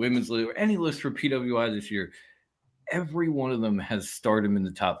list or the women's list or any list for PWI this year, every one of them has Stardom in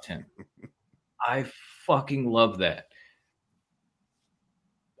the top 10. I fucking love that.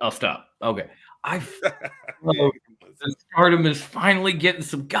 I'll stop. Okay. I love that Stardom is finally getting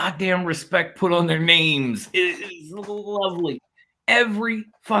some goddamn respect put on their names. It is lovely. Every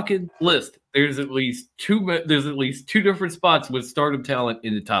fucking list, there's at least two different spots with Stardom talent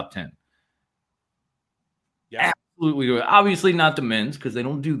in the top 10. Yeah. Absolutely do it. Obviously not the men's because they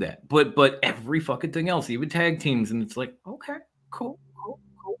don't do that. But every fucking thing else, even tag teams, and it's like, okay, cool.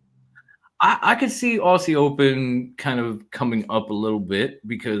 I could see Aussie Open kind of coming up a little bit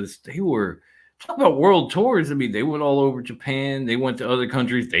because they were talk about world tours. I mean, they went all over Japan. They went to other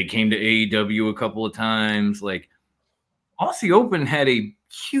countries. They came to AEW a couple of times. Like Aussie Open had a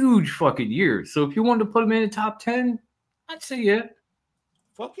huge fucking year. So if you wanted to put them in the top 10, I'd say yeah.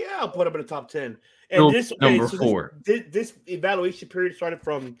 Fuck yeah, I'll put them in the top 10. And this number 4. This evaluation period started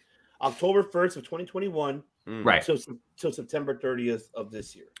from October 1st of 2021, right, till September 30th of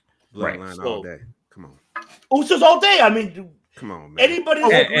this year. Bloodline all day. Come on, Usos all day. I mean, come on, man. Anybody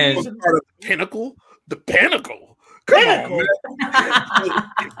part of the pinnacle, Come on, man.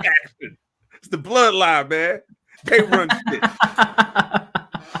 It's the bloodline, man. They run shit.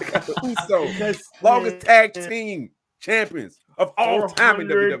 They got the Usos, longest tag team champions of all time in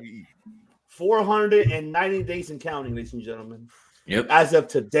WWE. 490 days and counting, ladies and gentlemen. Yep. As of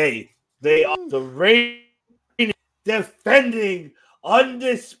today, they are the reigning, defending,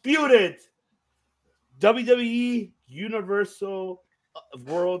 undisputed WWE Universal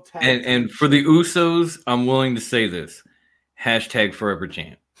World Tag Team. And for the Usos, I'm willing to say this. #Forever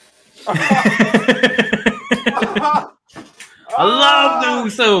Champ. I love the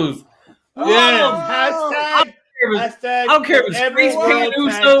Usos. Yes. I don't care if it's Space Paint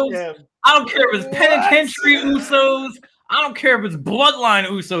Usos. I don't care if it's Penitentiary Usos. I don't care if it's Bloodline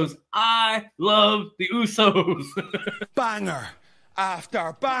Usos. I love the Usos. Banger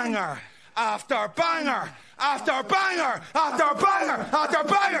after banger after banger after banger after banger after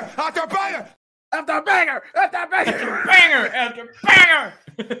banger after banger after banger after banger after banger.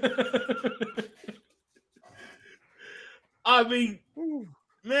 I mean,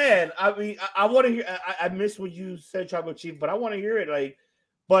 man, I want to hear. I miss what you said, Tribal Chief, but I want to hear it. Like,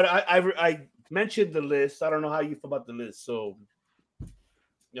 but I mentioned the list. I don't know how you feel about the list. So,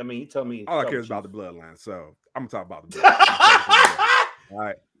 I mean, you tell me. All I care is about the bloodline. So I'm gonna talk about the bloodline. All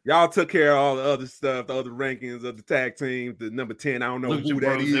right. Y'all took care of all the other stuff, the other rankings of the tag team. The number 10, I don't know who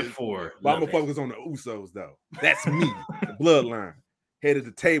that is. But I'm gonna focus on the Usos, though. That's me, the bloodline, head of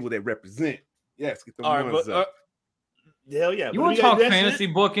the table that represent. Yes, get the ones up. Hell yeah! You want to talk fantasy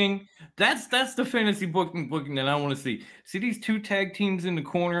booking? That's the fantasy booking that I want to see. See these two tag teams in the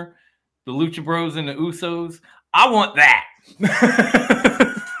corner, the Lucha Bros and the Usos. I want that.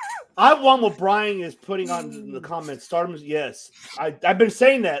 I want what Brian is putting on the comments. Stardom, yes. I've been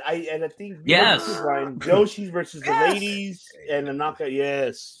saying that. I think yes, Brian Joshi versus the ladies and the knockout.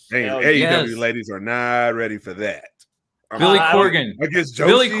 Yes, AEW ladies are not ready for that. Billy Corgan. I guess Joshi.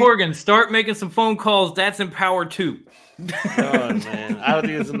 Billy Corgan, start making some phone calls. That's Empower 2. Oh, man, I don't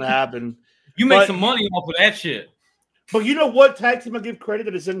think it's gonna happen. You make some money off of that shit. But you know what tag team I give credit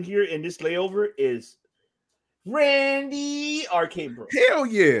that is in here in this layover is Randy Arcade Bro. Hell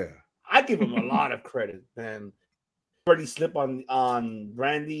yeah. I give him a lot of credit, man. Already slip on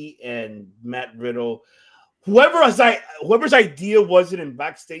Randy and Matt Riddle. Whoever's idea was it in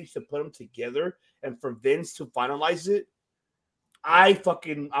backstage to put them together and for Vince to finalize it,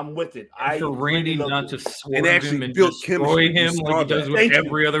 I'm with it. For Randy not to swerve him and built destroy him like he does with Thank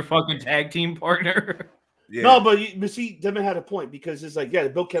every other fucking tag team partner. Yeah. No, but see, Devin had a point because it's like, yeah, they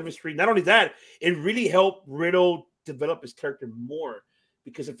built chemistry. Not only that, it really helped Riddle develop his character more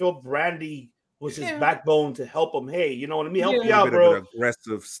because it felt Randy was his backbone to help him. Hey, you know what I mean? Help me out, bro. An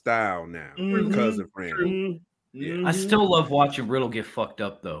aggressive style now because of Randy. Yeah. I still love watching Riddle get fucked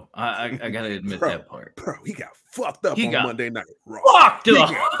up, though. I gotta admit that part. Bro, he got fucked up on Monday Night Raw. Fucked up.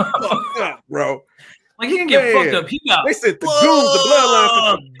 Fucked up, bro. Like, he didn't get fucked up. He got They said the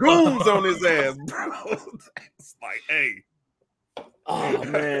bloodline sent the goons on his ass, bro. It's like, hey. Oh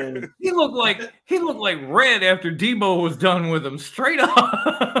man. He looked like Red after Debo was done with him. Straight up.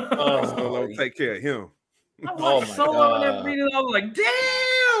 Solo take care of him. I watched Solo in that video. I was like,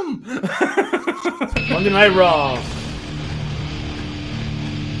 damn. Monday Night Raw.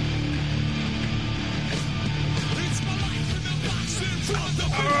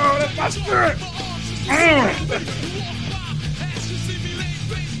 Oh, that's my spirit.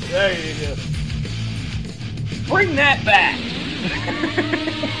 There you go. Bring that back.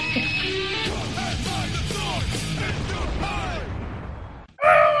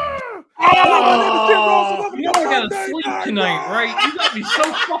 You know I gotta sleep tonight, right? You got me so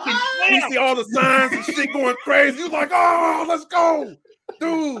fucking. You see all the signs and shit going crazy. You like, oh, let's go,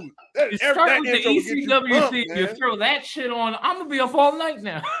 dude. You start with the ECW thing, you throw that shit on. I'm gonna be up all night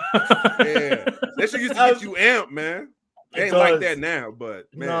now. Yeah, that shit used to get you amped, man. It ain't like that now, but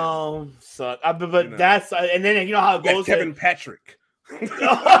man, no, suck. But that's and then you know how it goes. Kevin Patrick.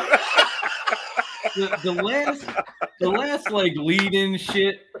 the last like lead in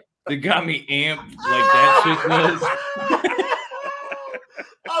shit that got me amped like that shit was.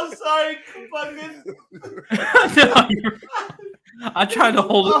 I'm sorry, fucking. I tried to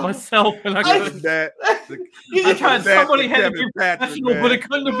hold it myself, and I couldn't. I tried. Somebody had to be professional, but it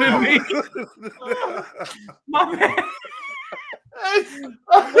couldn't have been me. My man.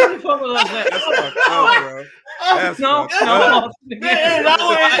 What are you talking about that? That's fucked up, bro. That's no.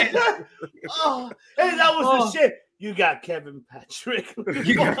 Hey, that was the shit. You got Kevin Patrick.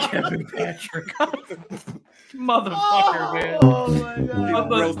 You got Kevin Patrick. Motherfucker, man. Oh my god.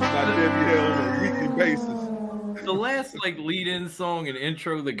 Roasted by Debbie Hill on a weekly basis. The last like lead-in song and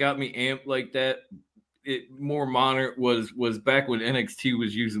intro that got me amped like that, more modern, was back when NXT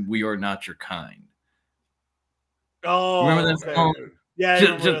was using "We Are Not Your Kind." Oh, remember that song? Yeah,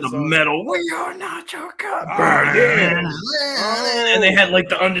 just the metal. We are not your kind. And they had like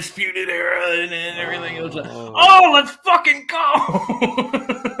the Undisputed Era and everything. It was like, oh, let's fucking go.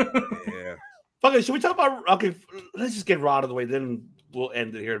 Yeah. Fuck it. Should we talk about? Okay, let's just get Raw out of the way. Then we'll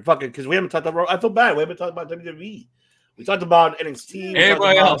end it here. Fuck it, because we haven't talked about. I feel bad. We haven't talked about WWE. We talked about NXT.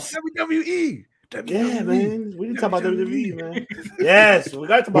 Everybody else. WWE. Yeah, man. We didn't talk about WWE, man. Yes, we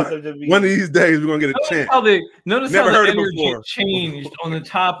got to talk about WWE. One of these days, we're gonna get a chance. Notice Never how heard the it energy before. changed on the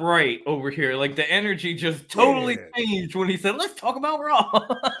top right over here. Like the energy just totally changed when he said, "Let's talk about Raw."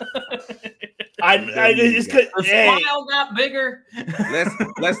 I just could. The smile got bigger.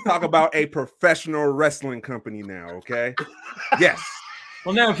 Let's talk about a professional wrestling company now, okay? Yes.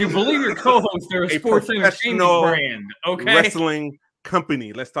 Well, now, if you believe your co-host, they're a sports entertainment brand, okay? Wrestling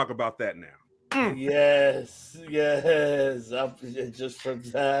company. Let's talk about that now. Yes. Just from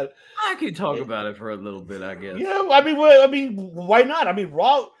that, I could talk about it for a little bit, I guess. Yeah, I mean, why not? I mean,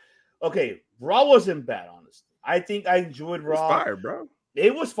 Raw. Okay, Raw wasn't bad, honestly. I think I enjoyed Raw. It was fire, bro.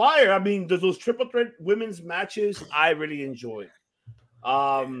 It was fire. I mean, those triple threat women's matches, I really enjoyed.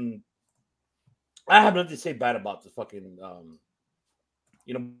 I have nothing to say bad about the fucking,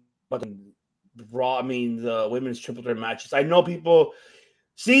 but the Raw. I mean, the women's triple threat matches. I know people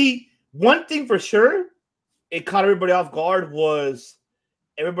see. One thing for sure, it caught everybody off guard was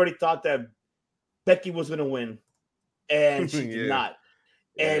everybody thought that Becky was going to win, and she did not.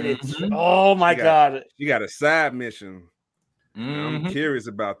 And it's oh my god, you got a side mission. I'm curious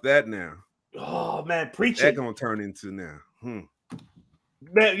about that now. Oh man, preach that it. Gonna turn into now. Man,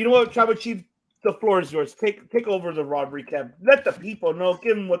 you know what, Tribal Chief? The floor is yours. Take over the Raw recap. Let the people know.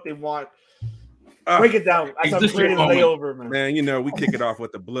 Give them what they want. Break it down. I am creating a layover, man. Man, you know, we kick it off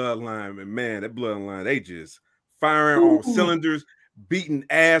with the Bloodline, and man, that Bloodline, they just firing on cylinders, beating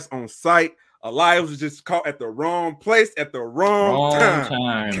ass on sight. Elias was just caught at the wrong place at the wrong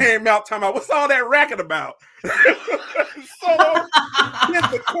time. Came out talking about, what's all that racket about? So hit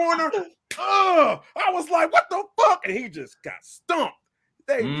the corner. I was like, what the fuck? And he just got stumped.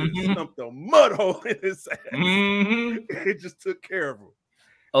 They just stumped a mud hole in his ass. It just took care of him.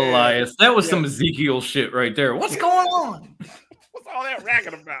 Elias, that was some Ezekiel shit right there. What's going on? What's all that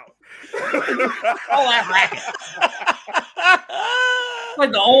racket about? All that racket.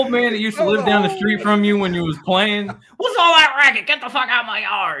 Like the old man that used to live down the street from you when you was playing. What's all that racket? Get the fuck out of my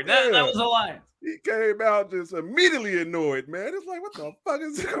yard. That was Elias. He came out just immediately annoyed, man. It's like, what the fuck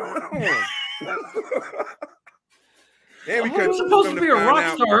is going on? And we was supposed to be a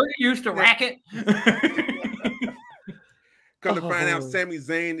rock star. He used to racket. Come to find out, Sami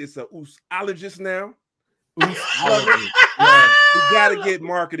Zayn is a usologist now. Yeah. We gotta get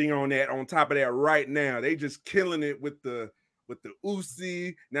marketing on that. On top of that, right now, they just killing it with the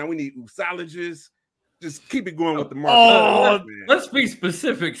Usi. Now we need usologists. Just keep it going with the marketing. Let's be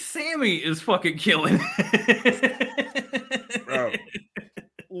specific. Sammy is fucking killing it. Bro.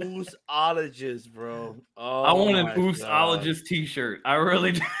 Usologist, bro. I want an usologist t-shirt. I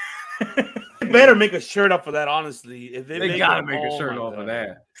really do. They better make a shirt up for that, honestly. If they gotta make a shirt off of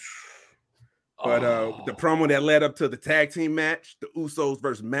that. But the promo that led up to the tag team match, the Usos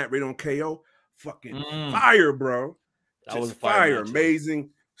versus Matt Riddle and KO, fucking fire, bro. That was fire.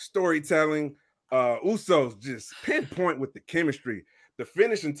 Amazing storytelling. Usos just pinpoint with the chemistry. The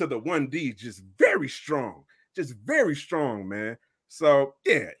finish into the 1D just very strong. Just very strong, man. So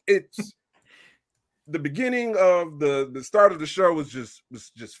yeah, it's the beginning of the start of the show was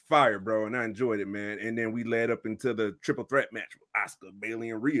just fire, bro, and I enjoyed it, man. And then we led up into the triple threat match with Asuka, Bayley,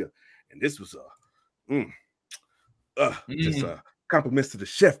 and Rhea, and this was just compliments to the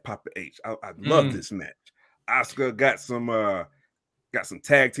chef, Papa H. I love this match. Asuka got some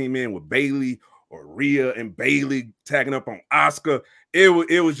tag team in with Bayley, or Rhea and Bayley tagging up on Asuka.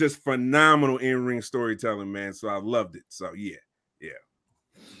 It was just phenomenal in-ring storytelling, man. So I loved it. So yeah.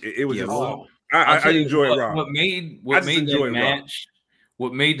 It was just I enjoy Raw. What made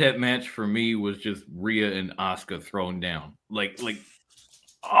that match for me was just Rhea and Asuka thrown down. Like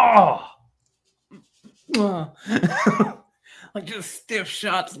just stiff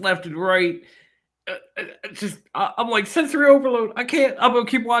shots left and right. I'm like sensory overload. I can't. I'm gonna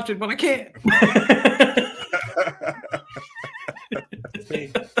keep watching, but I can't.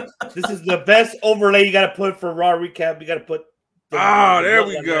 This is the best overlay you got to put for Raw recap. You got to put. There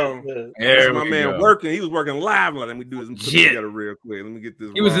we go. There's my man working. He was working live. Let me do this and put it together real quick. Let me get this.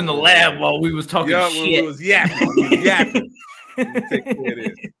 He was in the lab while we was talking shit. When we was yapping. Take care of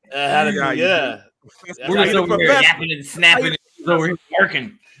this. We're just over here yapping and snapping. He's over here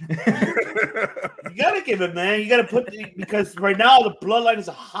working. You gotta give it, man. You gotta put because right now the bloodline is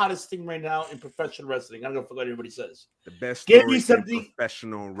the hottest thing right now in professional wrestling. I don't know what everybody says. The best give me something in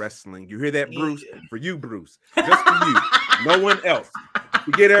professional wrestling. You hear that, Bruce? For you, Bruce. Just for you. No one else.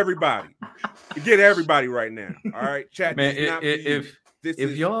 Forget everybody. Forget everybody right now. All right, chat. Man, if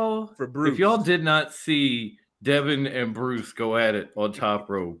y'all did not see Devin and Bruce go at it on Top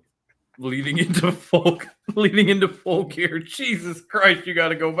Rope, leading into folk here. Jesus Christ, you got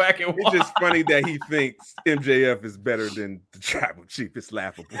to go back and watch. It's just funny that he thinks MJF is better than the Tribal Chief. It's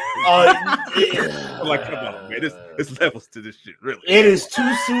laughable. Like, come on, man. It's levels to this shit, really. It is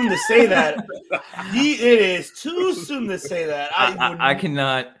too soon to say that. It is too soon to say that.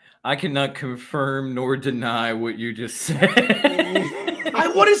 I cannot confirm nor deny what you just said. I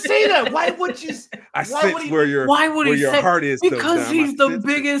wouldn't say that. Why would you? Where your heart is. Because he's the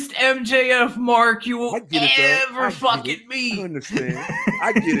biggest MJF mark you will ever fucking meet. I understand.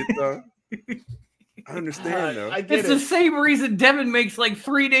 I get it, though. I understand, though. It's the same reason Devin makes like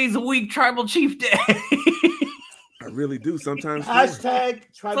 3 days a week Tribal Chief Day. I really do. Sometimes. Hashtag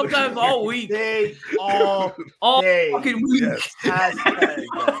Tribal Sometimes Chief all week. Day, all day. Fucking week. Yes. Hashtag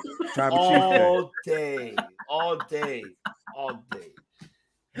Tribal all day. All day. All day.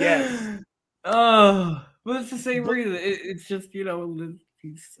 Yes. But it's the same reason. It's just, he's an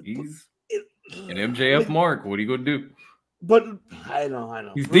MJF mark. What are you gonna do? But I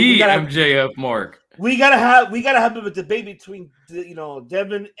know. He's the MJF mark. We gotta have a debate between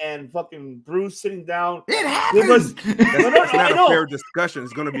Devin and fucking Bruce sitting down. It happens. That's not a fair discussion.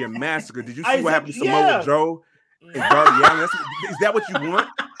 It's gonna be a massacre. Did you see what happened to Samoa Joe and Darby Allin? Is that what you want?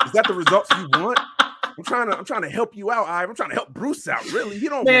 Is that the results you want? I'm trying to help you out, Ivan. I'm trying to help Bruce out. Really, you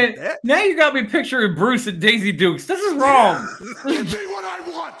don't want that. Now you got me picturing Bruce and Daisy Dukes. This is wrong. Give me what I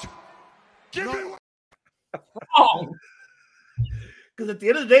want. Give me what. Wrong. Because at the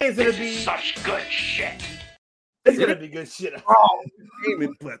end of the day, it's gonna be such good shit. It's gonna be good shit.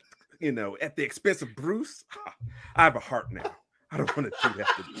 But at the expense of Bruce. I have a heart now. I don't want to do that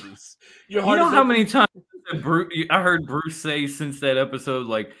to Bruce. You know how many times I heard Bruce say since that episode,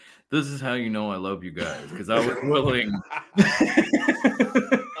 like, this is how you know I love you guys, because I was willing.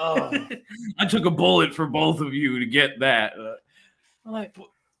 I took a bullet for both of you to get that. I'm like,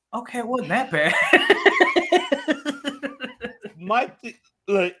 okay, it wasn't that bad.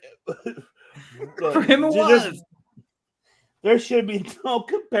 For him, it was. There should be no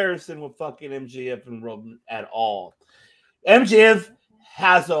comparison with fucking MJF and Roman at all. MJF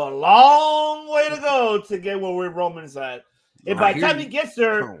has a long way to go to get where Roman's at. And by the time he gets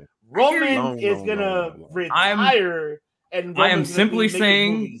there, Roman is gonna retire. And I am simply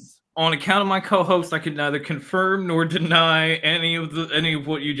saying, on account of my co-host, I could neither confirm nor deny any of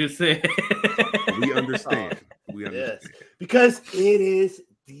what you just said. We understand. We understand. Yes, because it is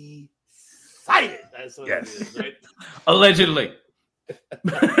decided. That's what it is, right? Allegedly.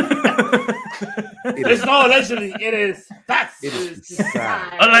 There's no allegedly. It is facts. It is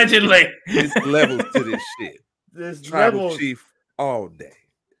decided. Allegedly. There's levels to this shit. There's Tribal levels. Chief all day,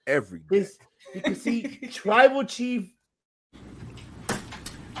 every day. You can see Tribal Chief.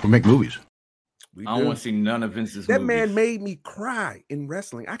 We make movies. We I don't want to see none of Vince's That movies. man made me cry in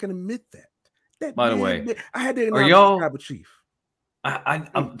wrestling. I can admit that. By the way, I had to are acknowledge y'all Tribal Chief.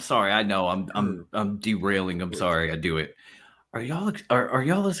 I'm sorry. I know I'm derailing. I'm sorry. I do it. Are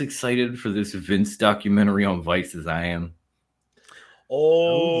y'all as excited for this Vince documentary on Vice as I am?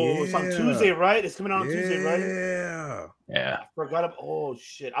 It's on Tuesday, right? It's coming out on Tuesday, right? Yeah. I forgot. Oh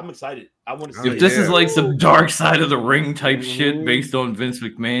shit! I'm excited. I want to see. If this is like some Dark Side of the Ring type shit based on Vince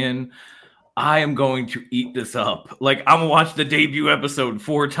McMahon, I am going to eat this up. Like, I'm gonna watch the debut episode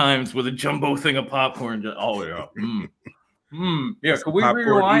 4 times with a jumbo thing of popcorn. Yeah. Yeah, can we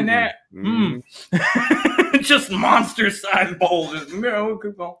rewind that? Just monster size bowls. I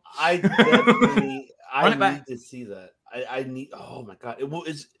definitely need to see that. I need. Oh my god!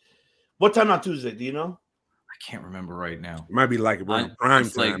 What time on Tuesday? Do you know? I can't remember right now. It might be like around prime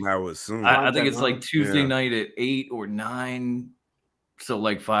time. I would assume. I think it's like Tuesday night at 8 or 9. So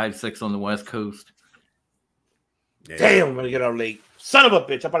like 5, 6 on the West Coast. Yeah. Damn, I'm gonna get out late. Son of a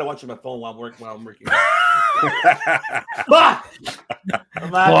bitch! I'm probably watching my phone while I'm working.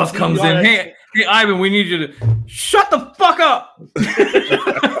 Boss comes in. Hey, Ivan, we need you to shut the fuck up.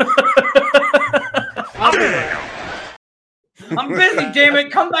 I'm busy, damn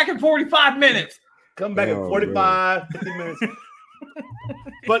it. Come back in 45 minutes. Come back in 45, 50 minutes.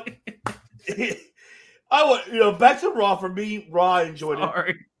 But I would, back to Raw for me. Raw, I enjoyed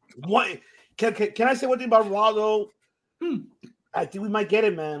it. What can I say one thing about Raw though? I think we might get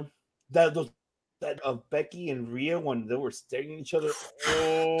it, man. That Becky and Rhea when they were staring at each other.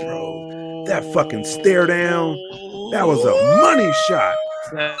 Bro, that fucking stare down. That was a money shot.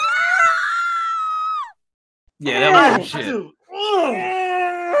 Yeah, that was some shit.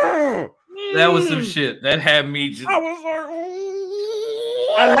 That was some shit. That had me just. I was like,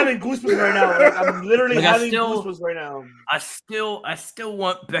 I'm having goosebumps right now. Like, I'm literally having goosebumps right now. I still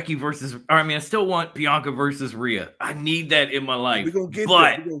want Becky versus. I still want Bianca versus Rhea. I need that in my life. We're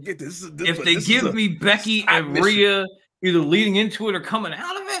gonna get this. If they give me Becky and Rhea either leading into it or coming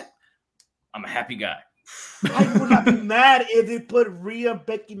out of it, I'm a happy guy. I would not be mad if they put Rhea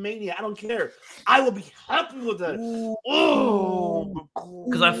Becky Mania. I don't care. I will be happy with that.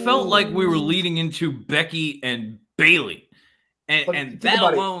 Because I felt like we were leading into Becky and Bayley, and that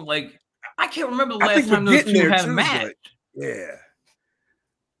alone, like, I can't remember the last time those two had a match. Yeah,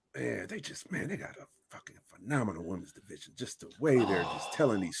 they got a fucking phenomenal women's division. Just the way they're just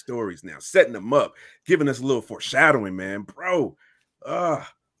telling these stories now, setting them up, giving us a little foreshadowing, man, bro. Because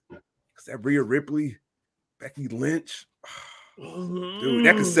that Rhea Ripley, Becky Lynch, dude,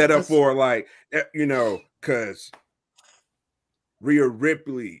 that could set up for because Rhea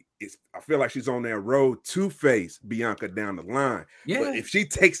Ripley is. I feel like she's on that road to face Bianca down the line. Yeah. But if she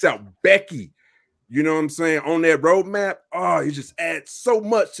takes out Becky, you know what I'm saying, on that roadmap, it just adds so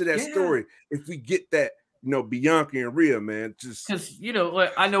much to that story. If we get that, Bianca and Rhea, man, just because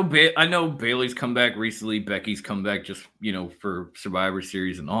I know Bayley's come back recently, Becky's come back just for Survivor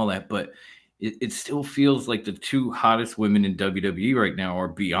Series and all that, but it still feels like the two hottest women in WWE right now are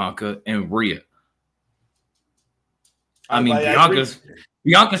Bianca and Rhea.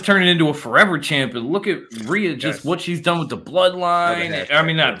 Bianca's turning into a forever champ, and look at Rhea, just what she's done with the bloodline.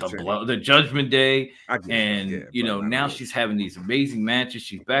 The Judgment Day, now she's having these amazing matches.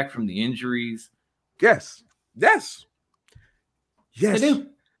 She's back from the injuries. Yes, I do.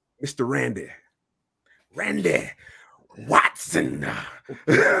 Mr. Randy, Watson.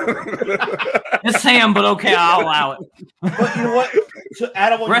 It's Sam, but okay, I'll allow it. But you know what? To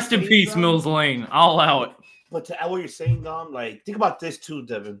add on what Rest you're in saying, peace, Dom, Mills Lane. I'll allow it. But to add what you're saying, Dom, like think about this too,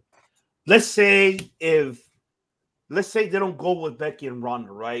 Devin. Let's say they don't go with Becky and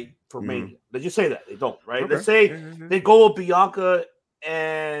Ronda, right? For Mania. Let's just say that they don't, right? Okay. Let's say they go with Bianca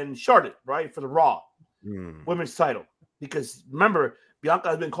and Charlotte, right? For the Raw women's title. Because remember, Bianca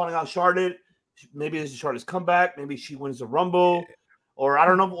has been calling out Charlotte. Maybe this is Charlotte's comeback. Maybe she wins the Rumble. Or I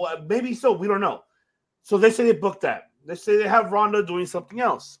don't know. Maybe so. We don't know. So let's say they book that. Let's say they have Ronda doing something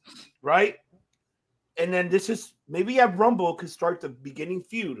else, right? And then maybe have Rumble could start the beginning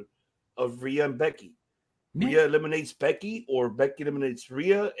feud of Rhea and Becky. Rhea eliminates Becky, or Becky eliminates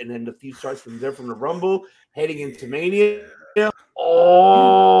Rhea, and then the feud starts from there from the Rumble, heading into Mania.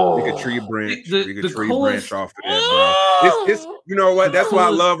 Oh, Like a tree branch. The tree coolest- branch off of that, bro. It's you know what? That's why I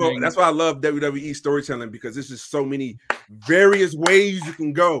love. thing. That's why I love WWE storytelling, because there's just so many various ways you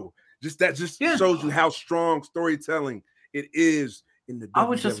can go. That shows you how strong storytelling it is in the. I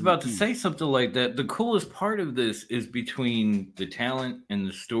was just about to WWE. say something like that. The coolest part of this is between the talent and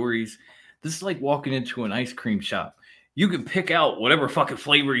the stories. This is like walking into an ice cream shop. You can pick out whatever fucking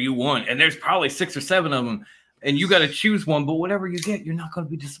flavor you want, and there's probably 6 or 7 of them, and you got to choose one. But whatever you get, you're not going to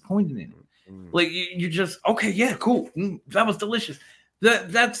be disappointed in it. Like you just okay, yeah, cool. That was delicious.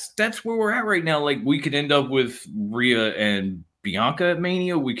 That's where we're at right now. Like we could end up with Rhea and Bianca at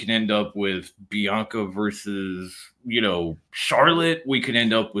Mania. We could end up with Bianca versus Charlotte. We could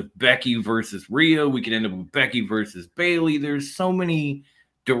end up with Becky versus Rhea. We could end up with Becky versus Bayley. There's so many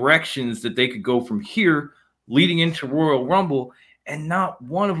directions that they could go from here leading into Royal Rumble, and not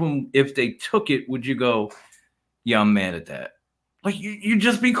one of them, if they took it, would you go, yeah, I'm mad at that. Like you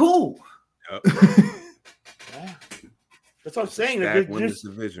just be cool. Yeah. That's what I'm saying. Stacked women's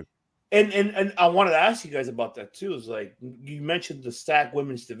division. And I wanted to ask you guys about that too. Is like you mentioned the stacked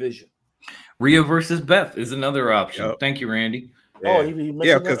women's division. Rhea versus Beth is another option. Yep. Thank you, Randy. Yeah. Oh, he mentioned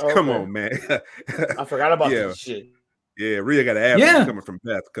Yeah, that? because come Okay. on, man. I forgot about Yeah. this shit. Yeah, Rhea got an average coming from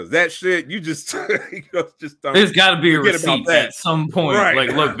Beth, because that shit you just just don't. There's got to be a forget about receipt that. at some point. Right.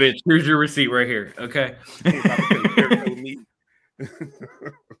 Like, look, bitch, here's your receipt right here. Okay.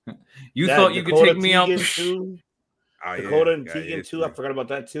 You That thought you could Dakota take me out? Tegan too. Oh, yeah. Dakota and Yeah, Tegan yeah, too. I forgot about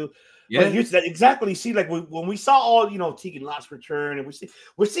that too. Yeah. But here's that exactly. See, like when we saw all Tegan Knox return, and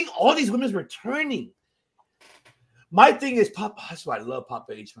we're seeing all these women returning. My thing is that's why I love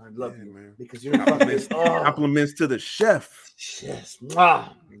Papa H, man. I love you, man. because you're fucking Compliments to the chef. yes,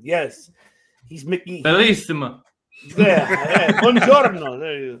 yes. He's Mickey. Bellissima. Yeah,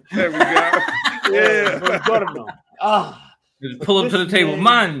 buongiorno. There we go. Yeah. Buongiorno. Just pull up to the This table.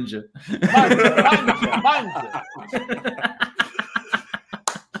 man- Manja. Manja.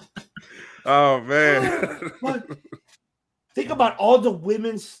 Oh man. But think about all the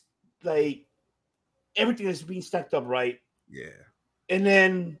women's, like everything that's being stacked up, right? Yeah. And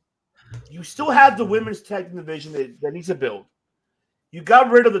then you still have the women's tag team division that needs to build. You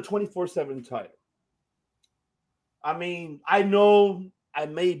got rid of the 24/7 title. I mean, I know I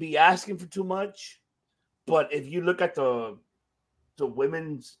may be asking for too much, but if you look at the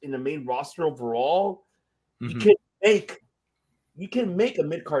women's in the main roster overall, you can make a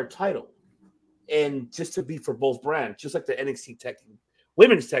mid-card title, and just to be for both brands, just like the NXT tag team,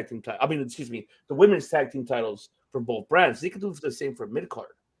 women's tag team title. I mean, the women's tag team titles for both brands. They could do the same for mid-card.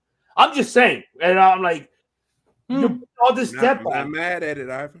 I'm just saying, and I'm like, you put all this step I'm back. not mad at it,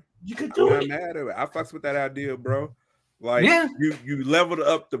 Ivan. You could do I'm it. not mad at it. I fucks with that idea, bro. Like, Yeah. you leveled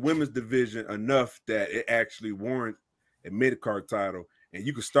up the women's division enough that it actually warrant a mid-card title, and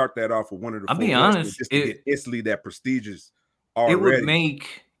you could start that off with one of the. I'll four be wrestlers honest, just to get instantly that prestigious. It would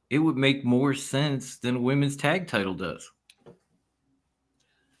Already. make more sense than a women's tag title does.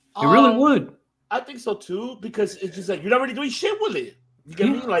 It really would. I think so too, because it's just like you're not really doing shit with it. You get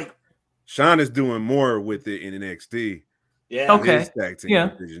me? Like, Sean is doing more with it in NXT. yeah, Okay. His tag team Yeah.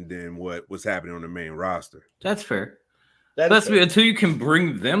 division than what's happening on the main roster. That's fair. that's Until you can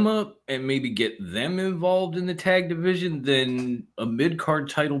bring them up and maybe get them involved in the tag division, then a mid-card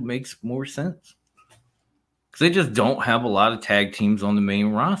title makes more sense. Because they just don't have a lot of tag teams on the main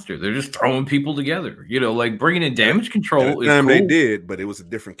roster. They're just throwing people together. Like bringing in Damage At Control the is time cool. they did, but it was a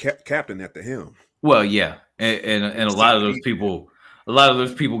different captain at the helm. Well, yeah, and a lot of those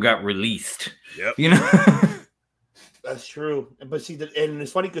people got released. Yep. That's true. But see, and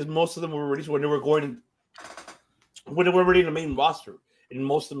it's funny because most of them were released when they were already in the main roster, and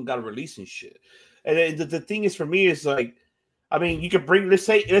most of them got a release and shit. And then the thing is, for me, is like, I mean, you could bring let's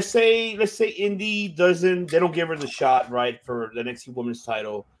say Indy they don't give her the shot, right, for the NXT Women's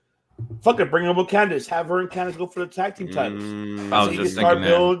title. Fuck it, bring her with Candice. Have her and Candice go for the tag team titles. I was so you just can start thinking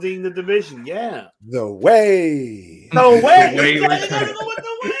that. building the division. Yeah. The way. No way. The way You we're gotta trying- go with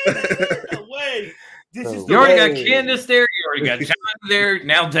the way. The way. This is the You already way. got Candace there. You already got John there.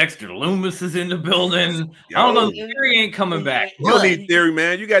 Now Dexter Loomis is in the building. I don't know. Theory ain't coming back. You don't need Theory,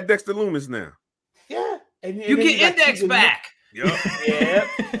 man. You got Dexter Loomis now. Yeah. And You then get got Index Tegan- back.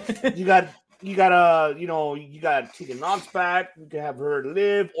 Yeah. you got Tegan Knox back. You can have her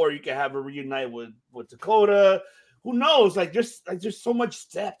live, or you can have her reunite with Dakota. Who knows? There's so much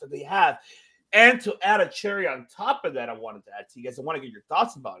depth that they have. And to add a cherry on top of that, I wanted to add to you guys. I want to get your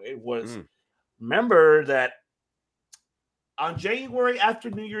thoughts about it. Remember that on January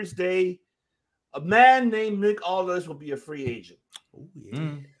after New Year's Day, a man named Nick Aldis will be a free agent. Oh,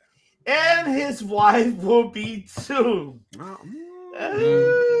 yeah. And his wife will be too.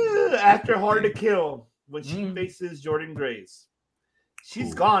 After Hard to Kill, when she faces Jordan Grace.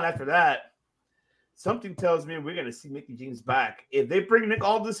 She's gone after that. Something tells me we're going to see Mickie James back. If they bring Nick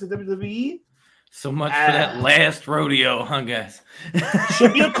Aldis to WWE, So much for that last rodeo, huh, guys?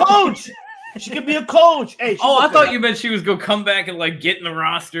 She'll be a coach. She could be a coach. Hey, I thought you meant she was going to come back and get in the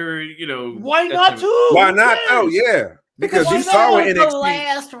roster. Why not too? Why not? Oh, yeah. Because you saw in the NXT,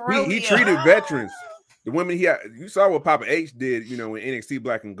 last rodeo. he treated veterans. The women you saw what Papa H did, in NXT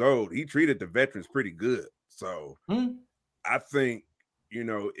Black and Gold. He treated the veterans pretty good. So I think,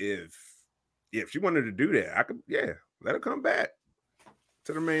 if she wanted to do that, let her come back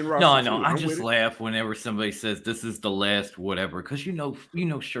to the main roster. No, I know. too. I I'm just with it. laugh whenever somebody says this is the last whatever, because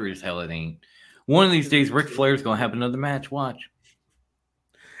sure as hell it ain't. One of these days, Ric Flair's gonna have another match. Watch.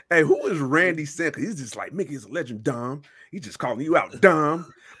 Hey, who is Randy Sanka? He's just like Mickey's a legend, Dom. He's just calling you out, Dom.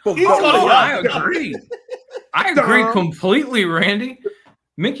 I agree. I agree Dom. completely, Randy.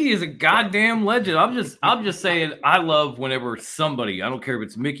 Mickey is a goddamn legend. I'm just saying I love whenever somebody, I don't care if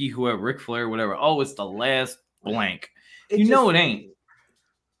it's Mickey, whoever, Ric Flair, whatever. Oh, it's the last blank. It ain't.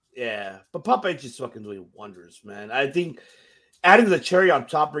 Yeah, but Papa H is fucking doing wonders, man. I think adding the cherry on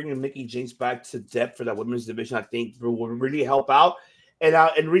top, bringing Mickie James back to depth for that women's division, I think will really help out. And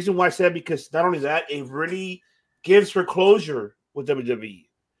the reason why I said because not only that, it really gives her closure with WWE.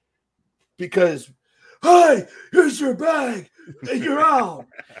 Because, hey, here's your bag, and you're out.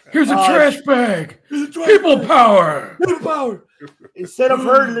 Here's a trash bag. People People power. Instead of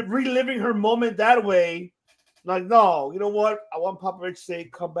her reliving her moment that way, no, you know what? I want Papa Rich to say,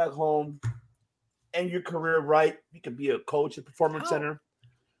 come back home, end your career right. You could be a coach at Performance Center.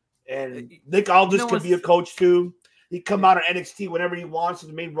 And Nick Aldis could be a coach too. He come out of NXT whenever he wants to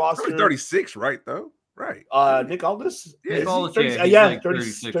the main roster. He's 36, right, though? Right. Nick Aldis? Yeah, Nick Aldis, 30, he's yeah, like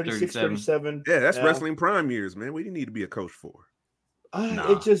 36, 37. Yeah, that's wrestling prime years, man. What do you need to be a coach for?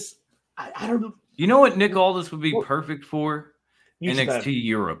 It just, I don't know. You know what Nick Aldis would be perfect for? NXT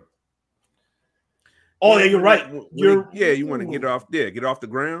Europe. Oh, yeah, you're right. You want to get off the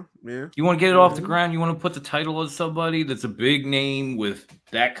ground. Yeah. You want to get it off the ground. You want to put the title on somebody that's a big name with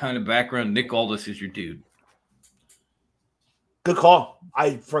that kind of background. Nick Aldis is your dude. Good call.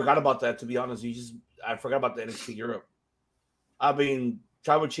 I forgot about that, to be honest. I forgot about the NXT Europe. I mean,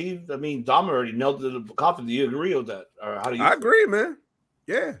 Tribal Chief, Dom already nailed the coffin. Do you agree with that? Or how do you? I agree, man.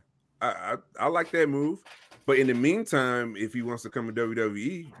 Yeah. I like that move. But in the meantime, if he wants to come to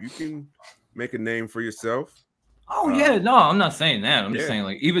WWE, you can make a name for yourself. Oh, yeah. No, I'm not saying that. I'm just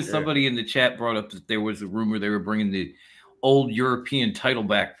saying, even somebody in the chat brought up that there was a rumor they were bringing the old European title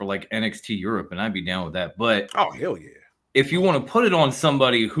back for NXT Europe, and I'd be down with that. But oh, hell yeah. If you want to put it on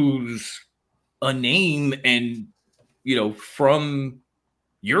somebody who's a name and, from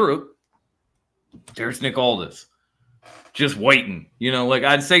Europe, there's Nick Aldis. Just waiting.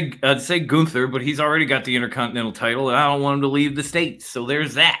 I'd say Gunther, but he's already got the Intercontinental title, and I don't want him to leave the States. So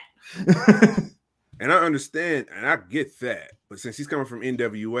there's that. And I understand, and I get that. But since he's coming from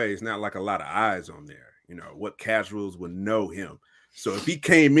NWA, it's not like a lot of eyes on there. What casuals would know him. So if he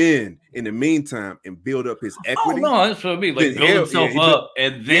came in the meantime and build up his equity, no, that's what I mean. Build himself up,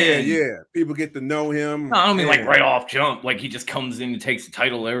 and then people get to know him. No, I don't mean right off jump. He just comes in and takes the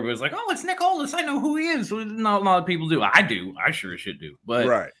title. Everybody's like, "Oh, it's Nick Aldis. I know who he is." Not a lot of people do. I do. I sure should do. But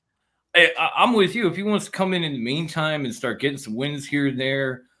right, I'm with you. If he wants to come in the meantime and start getting some wins here and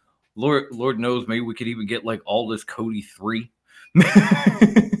there, Lord knows, maybe we could even get Aldis Cody 3.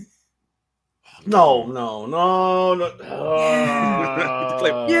 No. Get the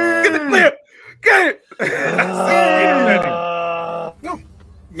clip. Get the clip. Get it. No.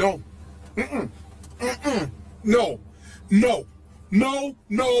 No.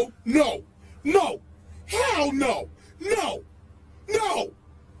 Hell no. No.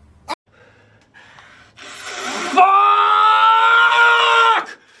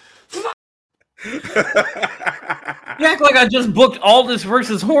 You act like I just booked Aldis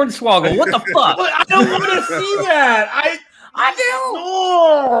versus Hornswoggle. What the fuck? But I don't want to see that. I do.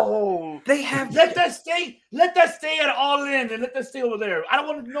 No. They have let that stay at All In and let that stay over there. I don't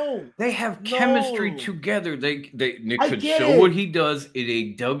want to know. They have chemistry together. Nick could show it. what he does in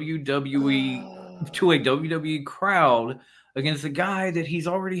a WWE to a WWE crowd against a guy that he's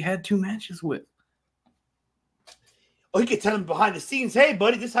already had 2 matches with. Oh, he could tell him behind the scenes, "Hey,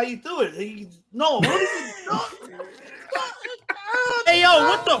 buddy, this is how you do it." No, what is it? No. Hey, yo,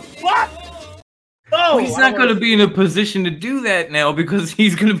 what the fuck? No, he's not going to be in a position to do that now because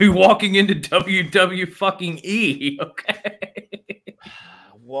he's going to be walking into WWE. Okay.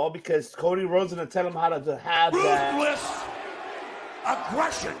 Well, because Cody Rhodes going to tell him how to have that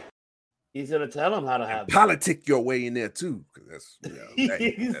aggression. He's going to tell him how to have politic your way in there too, because that's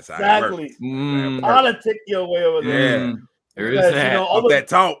exactly. how it works. Politic your way over there. Yeah, there is that. Off that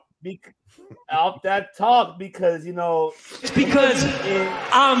talk. Off that talk, because it's because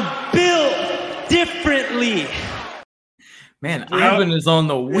I'm built differently. Man, Ivan is on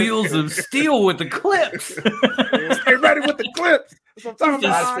the wheels of steel with the clips. Stay ready with the clips. Just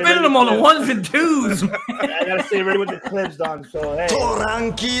spinning them on the 1s and 2s. I gotta stay ready with the clips, Don. So hey,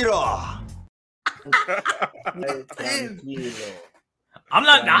 tranquilo. I'm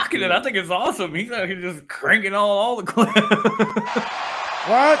not knocking it. I think it's awesome. He's out here just cranking all the clips.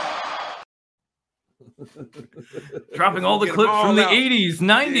 What? Dropping all the clips from the 80s,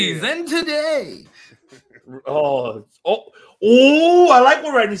 90s, and today. Oh! I like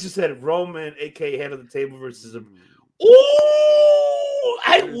what Randy just said. Roman, aka head of the table, versus him.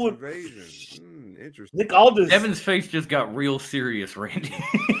 I would. Interesting. Nick Aldis. Devin's face just got real serious, Randy.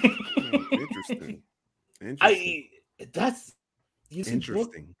 Interesting. That's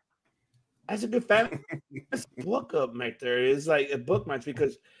interesting. That's a good fan. This book up right there is like a book match,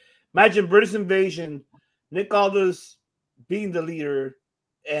 because imagine British Invasion, Nick Aldis being the leader,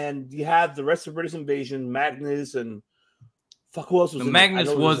 and you have the rest of British Invasion, Magnus, and who else was in Magnus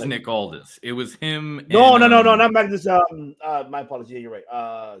was Nick Aldis. It was him. No, not Magnus. My apology. You're right.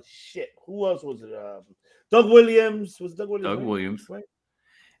 Shit. Who else was it? Doug Williams. Was Doug Williams? Doug Williams. Right?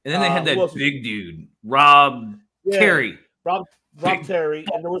 And then they had that big dude, Rob Terry. Rob Terry,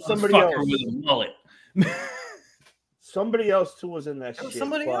 and there was somebody else with a mullet. Somebody else too was in that shit.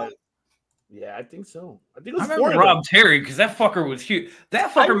 Somebody else? Yeah, I think so. I think it was remember Rob Terry, because that fucker was huge.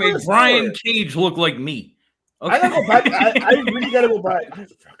 That fucker made Brian Cage look like me. Okay. I gotta go back. I really gotta go back. I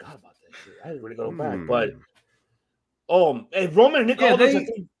forgot about that shit. I really gotta go back. But and Roman and Nick Aldis,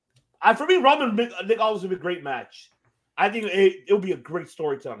 for me, Roman and Nick Aldis would be a great match. I think it would be a great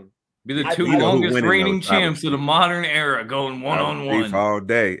storytelling. Be the 2 longest reigning champs of the modern era going one-on-one all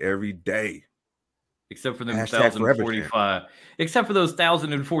day, every day. Except for them 1,045. Except for those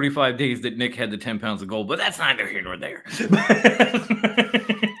 1,045 days that Nick had the 10 pounds of gold, but that's neither here nor there.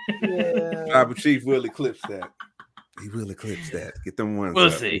 Tribal Chief will eclipse that. He will eclipse that. Get them ones. We'll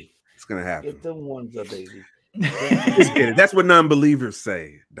up. see. It's gonna happen. Get them ones up, baby. Just get it. That's what non-believers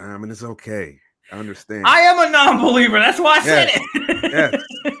say. Diamond, it's okay. I understand. I am a non-believer. That's why I said it. Yes.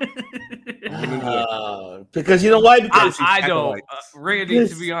 Because you know why? Because I don't, Randy.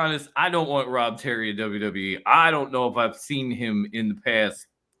 To be honest, I don't want Rob Terry in WWE. I don't know if I've seen him in the past.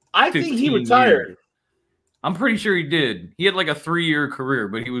 I think he retired. Years. I'm pretty sure he did. He had like a 3-year career,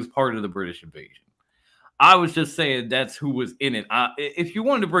 but he was part of the British Invasion. I was just saying that's who was in it. If you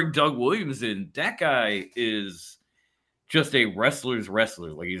wanted to bring Doug Williams in, that guy is just a wrestler's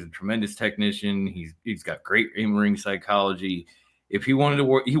wrestler. Like, he's a tremendous technician. He's got great in-ring psychology. If he wanted to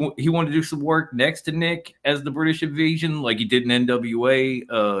work, he wanted to do some work next to Nick as the British Invasion, like he did in NWA.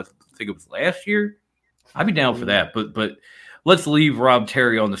 I think it was last year. I'd be down for that. But let's leave Rob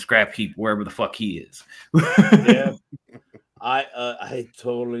Terry on the scrap heap wherever the fuck he is. Yeah, I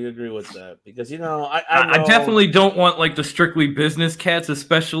totally agree with that, because I definitely don't want like the Strictly Business cats,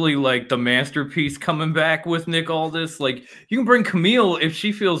 especially like the Masterpiece coming back with Nick Aldis. Like, you can bring Camille if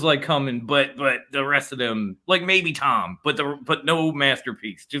she feels like coming, but the rest of them, like maybe Tom, but no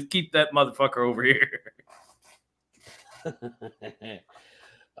Masterpiece. Just keep that motherfucker over here.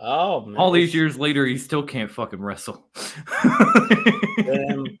 Oh man! All these years later, he still can't fucking wrestle.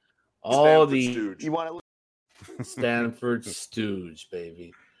 All the you want to. Stanford Stooge,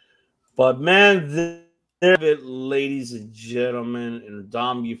 baby. But man, ladies and gentlemen, and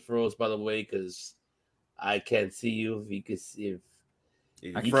Dom, you froze, by the way, because I can't see you. If you could see,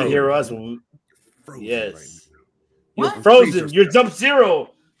 if you can hear us, yes, you're frozen. You're Sub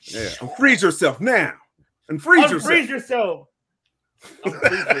Zero. Yeah, freeze yourself now, and freeze yourself.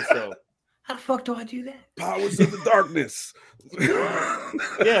 Unfreeze yourself. How the fuck do I do that? Powers of the darkness.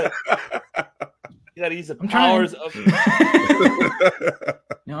 Yeah. You gotta use the I'm trying. powers of.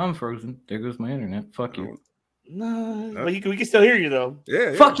 No, I'm frozen. There goes my internet. Fuck you. No, but we can still hear you though.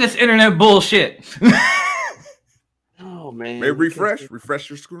 Yeah. Fuck this internet bullshit. Oh man. Maybe refresh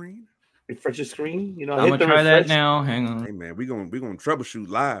your screen. Refresh your screen. You know, I'm gonna try that now. Hang on. Hey man, we're gonna troubleshoot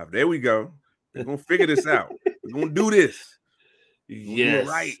live. There we go. We're gonna figure this out. We're gonna do this. Yes,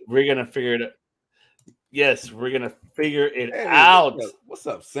 right. We're gonna figure it out. Yes, we're gonna figure it out. What's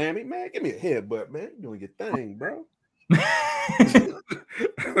up, Sammy? Man, give me a headbutt, man. You doing your thing, bro.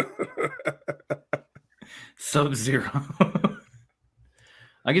 Sub-Zero.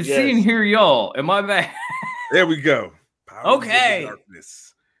 I can see and hear y'all. Am I back? There we go. Okay.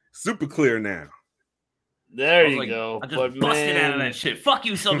 Darkness. Super clear now. There you go. I just busted out of that shit. Fuck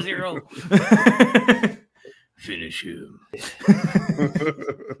you, Sub-Zero. Finish him.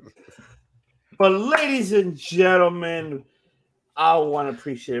 But ladies and gentlemen, I want to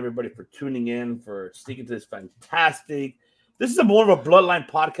appreciate everybody for tuning in, for sticking to this fantastic. This is more of a Bloodline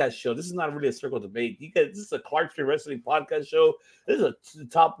podcast show. This is not really a circle debate. This is a Clark Street Wrestling podcast show. This is a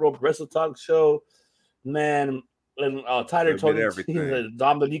Top Rope Wrestle Talk show. Man, and Tyler told me the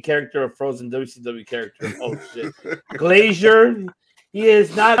Dominique character of Frozen WCW character. Oh, shit. Glazier. He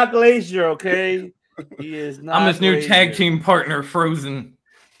is not Glazier, okay? He is not. I'm his new tag team partner, Frozen.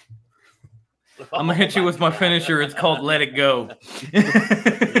 I'm gonna hit you with my finisher. It's called Let It Go. Let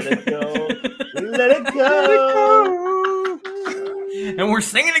it go. Let it go. And we're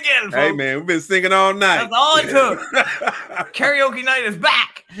singing again, folks. Hey man, we've been singing all night. That's all it took. Karaoke night is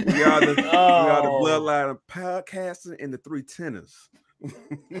back. We are the Bloodline of podcasting and the Three Tenors.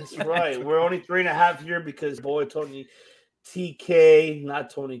 That's right. We're only 3.5 years because boy Tony TK,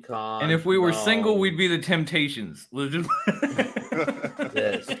 not Tony Khan. And if we were single, we'd be the Temptations.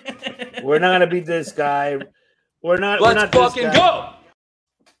 Yes. We're not gonna beat this guy. Let's we're not fucking go.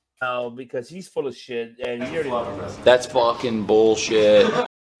 No, because he's full of shit, and you already. That's fucking bullshit. No,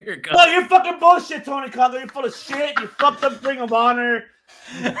 you're fucking bullshit, Tony Khan. You're full of shit. You fucked up Ring of Honor.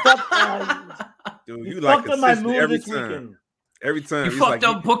 You Dude, you like fucked up my move every this time. weekend. Every time You fucked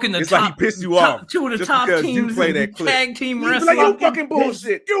up booking the it's top. Like he pissed you off. Two of the just top because teams you play in that clip. tag team He's wrestling. like, you fucking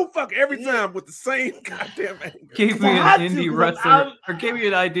bullshit. You fuck every time with the same goddamn anger. Gave me an indie wrestler, or gave me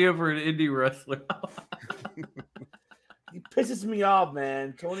an idea for an indie wrestler. He pisses me off,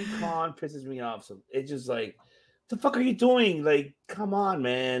 man. Tony Khan pisses me off. So it's just like, the fuck are you doing? Like, come on,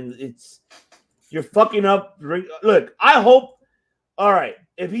 man. You're fucking up. Look, I hope. All right,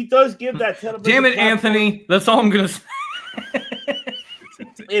 if he does give that television, Damn it, Anthony. That's all I'm gonna say.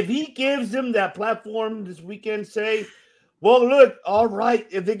 If he gives them that platform this weekend, say, well, look, all right.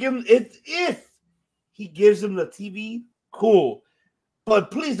 If they give him, if he gives them the TV, cool.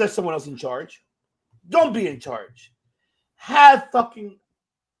 But please let someone else in charge. Don't be in charge. Have fucking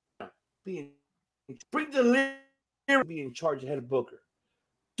bring the lyric, be in charge of head of Booker.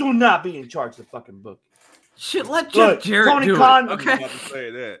 Do not be in charge of fucking Booker. Shit, let Jeff Jarrett Tony do Khan, it. Okay. I'm about to say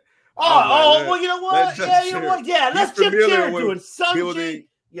that. Well, you know what? Yeah, you know what? Yeah, let's Jeff Jarrett do it. Building,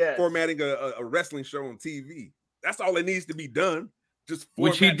 yes. formatting a wrestling show on TV. That's all that needs to be done. Just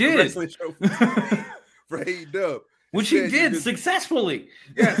which he did. Wrestling show for AEW. Which he did successfully.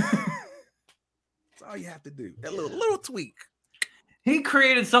 Yes. That's all you have to do. That little tweak. He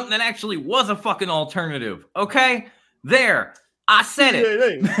created something that actually was a fucking alternative. Okay? There. I said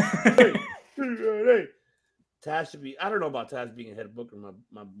it. Hey. Taz should be. I don't know about Taz being a head booker, my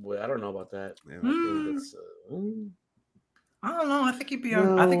boy. I don't know about that. Man, I don't know. I think he'd be.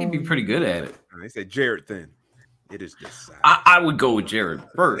 I think he'd be pretty good at it. They said Jarrett. Then it is decided. I would go with Jarrett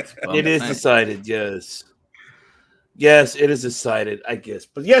first. It is decided. Yes, it is decided. I guess.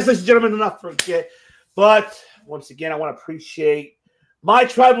 But yes, ladies and gentlemen, do not forget. But once again, I want to appreciate my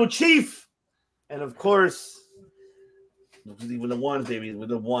tribal chief, and of course. With the ones, baby, with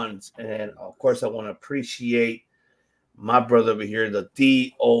the ones. And of course, I want to appreciate my brother over here, the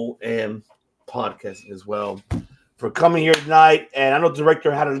DOM podcasting as well, for coming here tonight. And I know the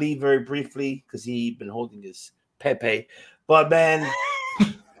director had to leave very briefly because he'd been holding his Pepe. But man,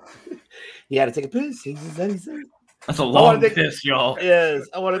 he had to take a piss. That's a long piss, y'all. Yes,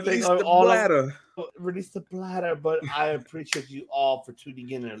 I want to thank all bladder. Release the bladder. But I appreciate you all for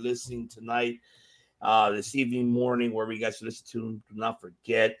tuning in and listening tonight. This evening, morning, wherever you guys listen to them, do not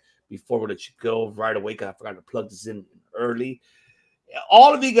forget, before we let you go right away, because I forgot to plug this in early.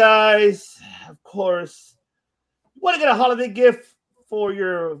 All of you guys, of course, you want to get a holiday gift for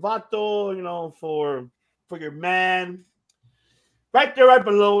your vato, you know, for your man. Right there, right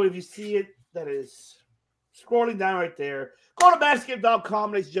below, if you see it, that is scrolling down right there. Go to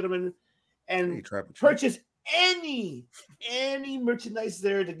manscaped.com, ladies and gentlemen, and purchase any merchandise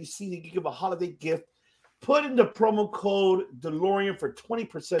there that you see that you give a holiday gift, put in the promo code DeLorean for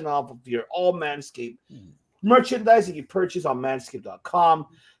 20% off of your all Manscaped merchandise that you purchase on manscaped.com.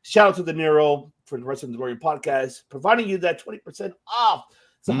 Shout out to De Niro for the rest of the DeLorean podcast, providing you that 20% off.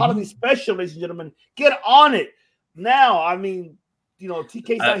 It's a holiday special, ladies and gentlemen. Get on it now. I mean,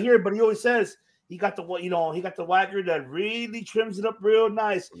 TK's not here, but he always says he got the wagger that really trims it up real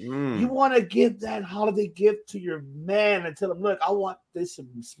nice. You want to give that holiday gift to your man and tell him, look, I want this to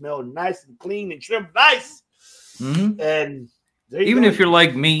smell nice and clean and trim nice. And even if you're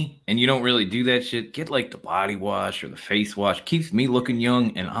like me and you don't really do that shit, get like the body wash or the face wash. Keeps me looking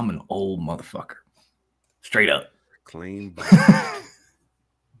young, and I'm an old motherfucker. Straight up. Clean.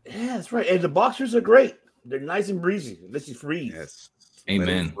 Yeah, that's right. And the boxers are great. They're nice and breezy. Unless you freeze. Yes.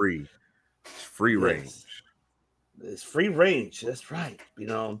 Amen. Free range. It's free range. That's right.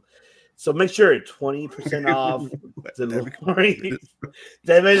 So make sure 20% off. DeLorean.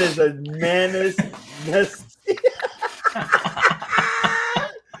 Devin is a menace.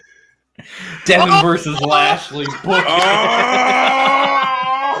 Devin versus Lashley.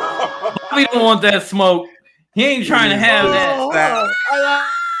 We don't want that smoke. He ain't trying to have that.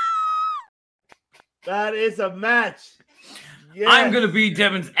 That is a match. Yes. I'm going to be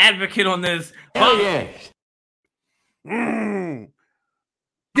Devin's advocate on this.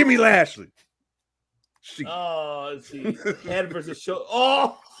 Give me Lashley. Let's see. Head versus shoulder.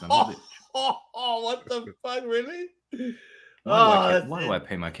 What the fuck, really? Why do I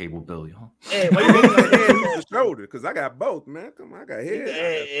pay my cable bill, y'all? Hey, why you making head versus shoulder? Because I got both, man. Come on, I got head.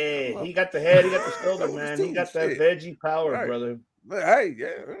 Hey, he got the head, he got the shoulder, man. He got that veggie power, right, brother. But hey,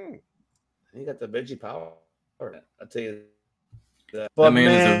 yeah. He got the veggie power. I'll tell you that. But that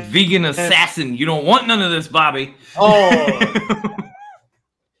man is a vegan assassin. You don't want none of this, Bobby. Oh,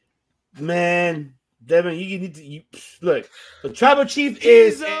 man. Devin, you need to look. The tribal chief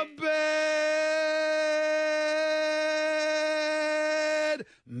is a bad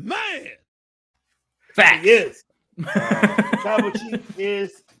man. Fact. He is. Tribal chief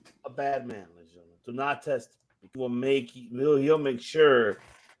is a bad man, ladies and gentlemen. Do not test him. He'll make sure.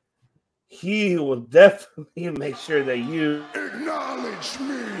 He will definitely make sure that you acknowledge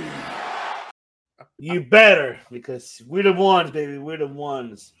me. You better, because we're the ones, baby. We're the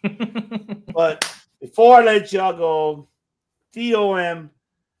ones. But before I let y'all go, DOM,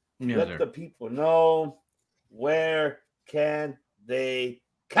 let the people know where can they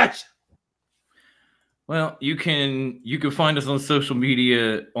catch you. Well, you can find us on social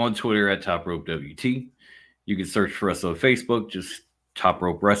media on Twitter at Top Rope WT. You can search for us on Facebook, just Top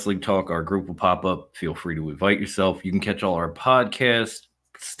Rope Wrestling Talk. Our group will pop up. Feel free to invite yourself. You can catch all our podcast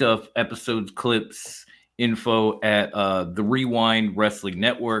stuff, episodes, clips, info at the Rewind Wrestling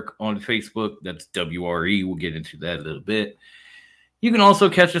Network on Facebook. That's WRE. We'll get into that a little bit. You can also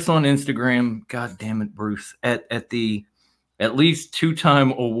catch us on Instagram. God damn it, Bruce. At the at least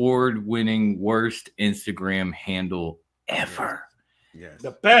 2-time award-winning worst Instagram handle ever. Yes.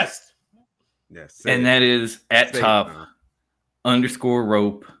 The best. Yes. And that is at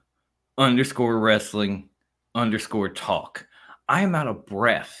top_rope_wrestling_talk. I am out of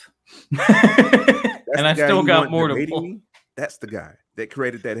breath. And I still got more to pull. Me? That's the guy that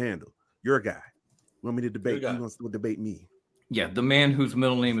created that handle. You're a guy. You want me to debate? You want to debate me? Yeah, the man whose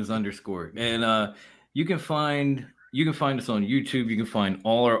middle name is underscore. And you can find us on YouTube. You can find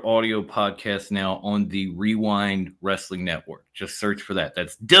all our audio podcasts now on the Rewind Wrestling Network. Just search for that.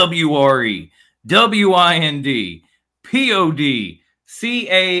 That's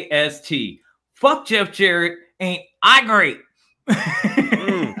WREWINDPODCAST. Fuck Jeff Jarrett. Ain't I great?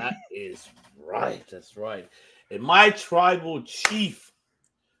 That is right. That's right. And my tribal chief,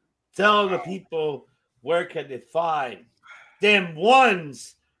 tell the people where can they find them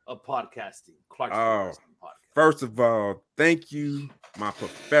ones of podcasting. First of all, thank you, my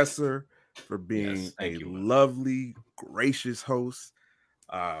professor, for being lovely, gracious host.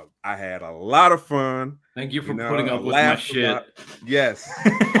 I had a lot of fun. Thank you for putting up with my shit. Yes.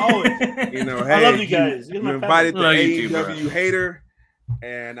 Hey, I love you guys. You invited the AEW hater,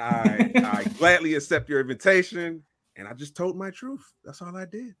 and I gladly accept your invitation. And I just told my truth. That's all I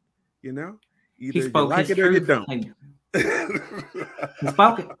did. Either you like it or you don't. He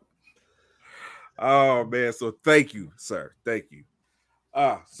spoke it. Oh man, so thank you, sir. Thank you.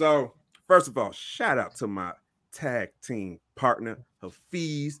 So first of all, shout out to my tag team partner,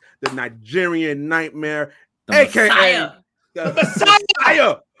 Hafiz, the Nigerian Nightmare, aka the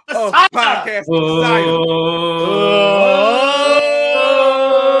Messiah of podcast Messiah.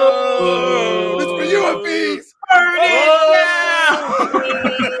 This for you, Hafiz.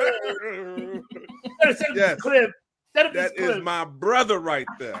 Better say Yes. clip. That is my brother right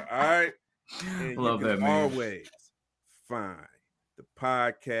there. All right. And Love you that, can man. always find the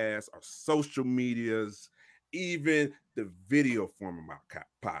podcast, our social medias, even the video form of my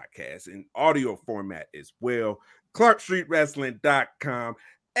podcast in audio format as well. ClarkStreetWrestling.com.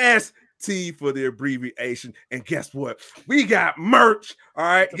 ST for the abbreviation. And guess what? We got merch. All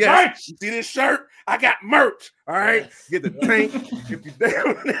right. Yes. Merch. You see this shirt? I got merch. All right. Yes. Get the tank. If you're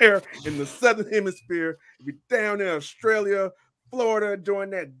down there in the Southern Hemisphere, if you're down there in Australia, Florida, enjoying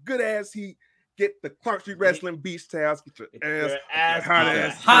that good ass heat, get the Clark Street Wrestling beach towels. Get your ass hot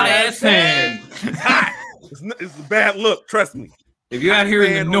ass hand. It's hot. It's a bad look. Trust me. If you're out here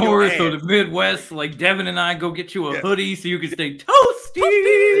in the Stand on your north or ass. the Midwest, like Devin and I, go get you a Yes. hoodie so you can stay toasty.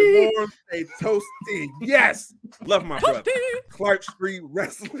 Stay warm, stay toasty. Yes. Love my brother.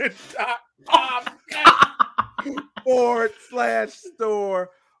 ClarkStreetWrestling.com /store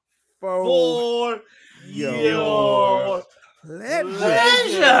for your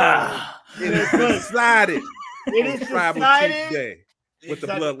pleasure. It is decided. It is Tribal decided. Chief Day with the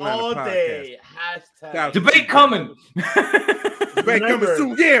Exactly, Bloodline all podcast. day. Hashtag. Debate coming. Debate coming Remember.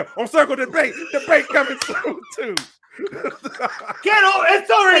 soon. Yeah, on Circle Debate. Debate coming soon too. Get over. It's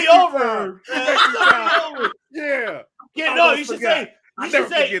already over. It's already over. Yeah. Get I no. almost You should forgot. say. I You never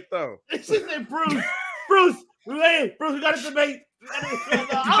should say. forget though. You should say, Bruce. Bruce, we got a debate.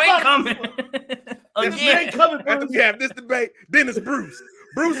 Debate coming. This debate coming, After Bruce. we have this debate, then it's Bruce.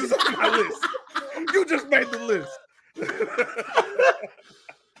 Bruce is on my list. You just made the list.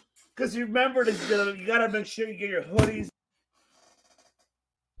 Because you remember this, you gotta make sure you get your hoodies.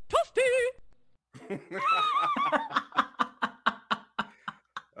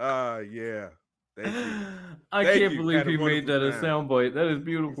 Yeah. Thank you. I Thank can't you. believe Had a he made that wonderful a soundbite. That is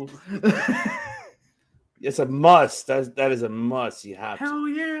beautiful. It's a must. That is a must. You have to. Hell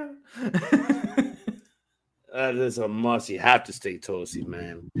yeah. That is a must. You have to stay toasty,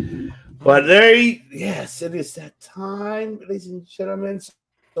 man. But there, yes, it is that time, ladies and gentlemen. So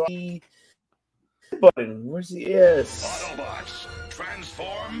the button. Where's the yes? Autobots,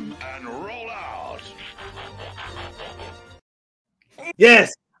 transform and roll out.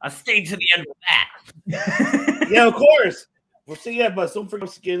 Yes. I stayed to the end of that. Yeah, of course. Well, see, yeah, but don't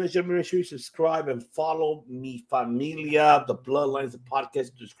forget again, ladies and gentlemen, make sure you subscribe and follow me, Familia, the Bloodlines, the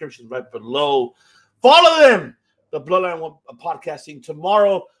podcast description right below. Follow them, the Bloodline podcasting.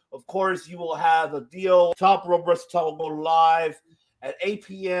 Tomorrow, of course, you will have a deal. Top Rope Wrestling Talk will go live at 8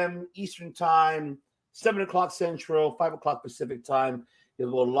 p.m. Eastern Time, 7 o'clock Central, 5 o'clock Pacific Time.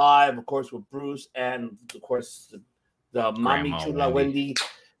 It'll go live, of course, with Bruce and, of course, the Mami Grandma Chula Wendy,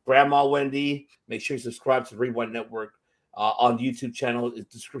 Grandma Wendy. Make sure you subscribe to the Rewind Network on the YouTube channel.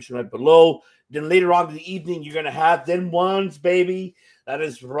 It's description right below. Then later on in the evening, you're going to have Then Ones, baby. That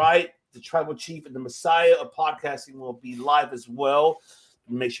is right. The Tribal Chief and the Messiah of podcasting will be live as well.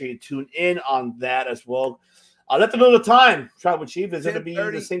 Make sure you tune in on that as well. I'll let them know the time, Tribal Chief. Is it going to be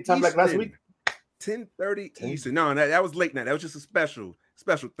the same time like last week? 10:30 Eastern. No, that was late night. That was just a special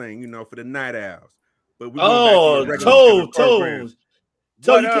thing, for the night owls. But we Toe,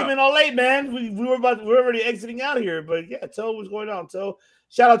 But, you came in all late, man. We're already exiting out of here, but yeah, Toe, what's going on? Toe,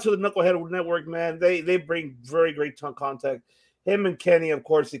 shout out to the Knucklehead Network, man. They bring very great contact. Him and Kenny, of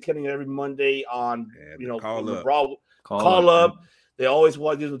course, they're Kenny every Monday on call up. They always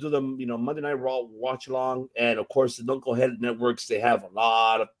want to do the Monday Night Raw watch along, and of course the Knucklehead Networks. They have a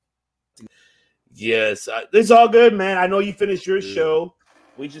lot of. Yes, it's all good, man. I know you finished your show.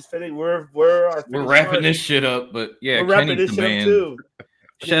 We just finished. We're wrapping this shit up, but yeah, we're wrapping Kenny's this the shit man. up too.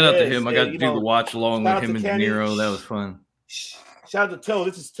 Shout out to him. I got to do the watch along with him and De Niro. That was fun. Shout out to Toe.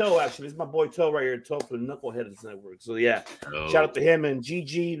 This is Toe, actually. This is my boy Toe right here. Toe for the Knuckleheads Network. So yeah, shout out to him and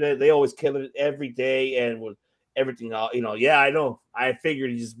Gigi. They always kill it every day and with everything. Yeah, I know. I figured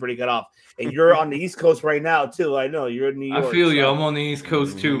he just pretty got off. And you're on the East Coast right now too. I know you're in New York. I feel you. I'm on the East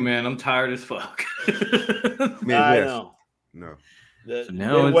Coast too, man. I'm tired as fuck. I know. No. So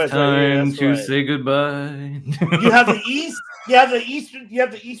now it's time to say goodbye. You have the East. You have the Eastern. You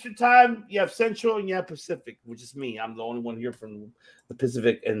have the Eastern time. You have Central, and you have Pacific, which is me. I'm the only one here from the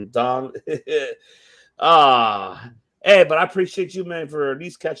Pacific. And Don. Hey, but I appreciate you, man, for at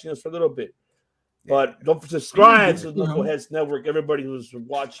least catching us for a little bit. But don't subscribe to the Knuckleheads Network. Everybody who's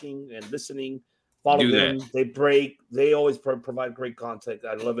watching and listening, follow them. They always provide great content.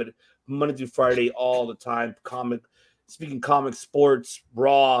 I love it. Monday through Friday, all the time. Speaking comics, sports,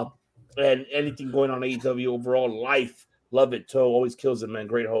 Raw, and anything going on AEW overall life. Love it. Toe always kills it, man.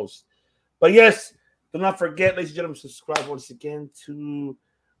 Great host. But yes, do not forget, ladies and gentlemen, subscribe once again to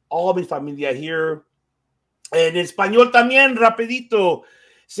all mi familia here. En español también, rapidito.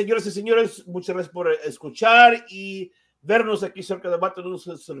 Señoras y señores, muchas gracias por escuchar y vernos aquí cerca de Mata. No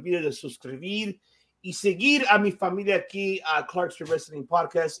se olvide de suscribir y seguir a mi familia aquí a Clark's Wrestling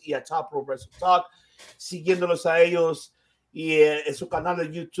Podcast y a Top Rope Wrestling Talk, siguiéndolos a ellos y en su canal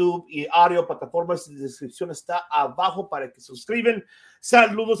de YouTube y audio, plataformas de descripción está abajo para que se suscriban.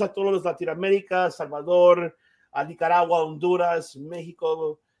 Saludos a todos los de Latinoamérica, Salvador, a Nicaragua, Honduras,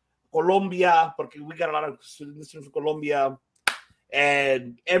 México, Colombia, porque we got a lot of listeners from Colombia,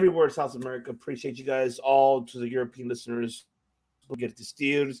 and everywhere in South America. Appreciate you guys all. To the European listeners, we get the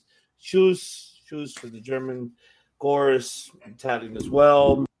steers, shoes for the German, of course, Italian as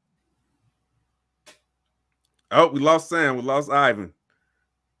well. Oh, we lost Sam. We lost Ivan.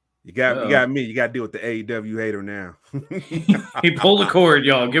 You got me. You got to deal with the AEW hater now. He pulled the cord,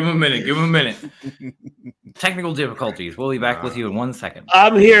 y'all. Give him a minute. Technical difficulties. We'll be back with you in 1 second.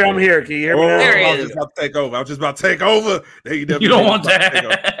 I'm here. Can you hear me? There he I is. was just about to take over. AEW You don't want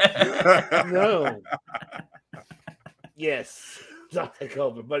that. No. Yes. I'll take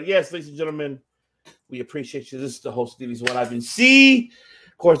over. But yes, ladies and gentlemen, we appreciate you. This is the host, Stevie's What I've Been See.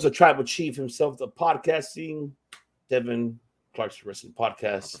 Of course, the tribal chief himself, the podcasting, Devin Clark's Wrestling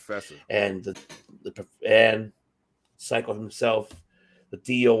Podcast, Professor, and and Psycho himself,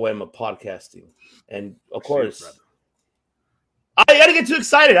 the DOM of podcasting, and of course, I gotta get too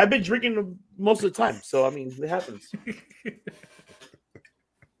excited. I've been drinking most of the time, so I mean, it happens.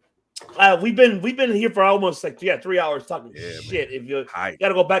 We've been here for almost 3 hours talking shit. Man. If you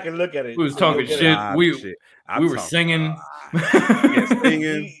gotta go back and look at it, We was talking shit. We were singing.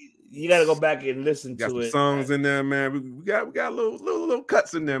 Singing. You got to go back and listen got to some it. songs in there, man. We got little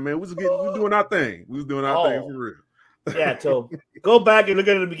cuts in there, man. We was doing our thing. We was doing our thing for real. Yeah, so go back and look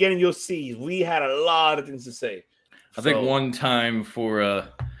at it at the beginning. You'll see we had a lot of things to say. I think one time for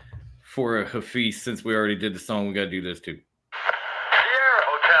a Hafiz, since we already did the song, we got to do this too. Sierra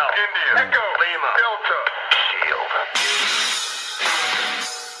Hotel, India, Echo, Lima, Delta, Shield.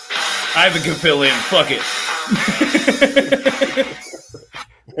 Ivan can fill in. Fuck it.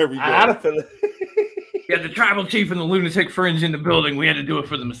 There we go. I had to feel it. We had the tribal chief and the lunatic fringe in the building. We had to do it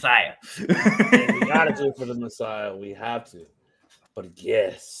for the Messiah. We got to do it for the Messiah. We have to. But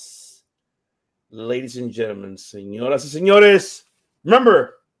yes, ladies and gentlemen, señoras y señores,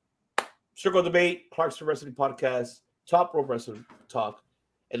 remember, Circle Debate, Clark's Wrestling Podcast, Top Rope Wrestling Talk,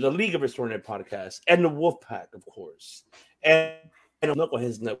 and the League of Extraordinary Podcast, and the Wolfpack, of course, and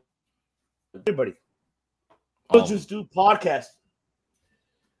Knuckleheads Network. Everybody, we'll just do podcast.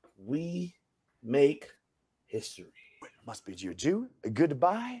 We make history. Must bid you adieu, a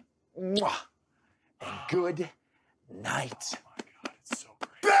goodbye, mwah, and good night. Oh my God, it's so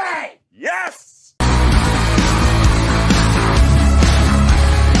great. Bang! Yes!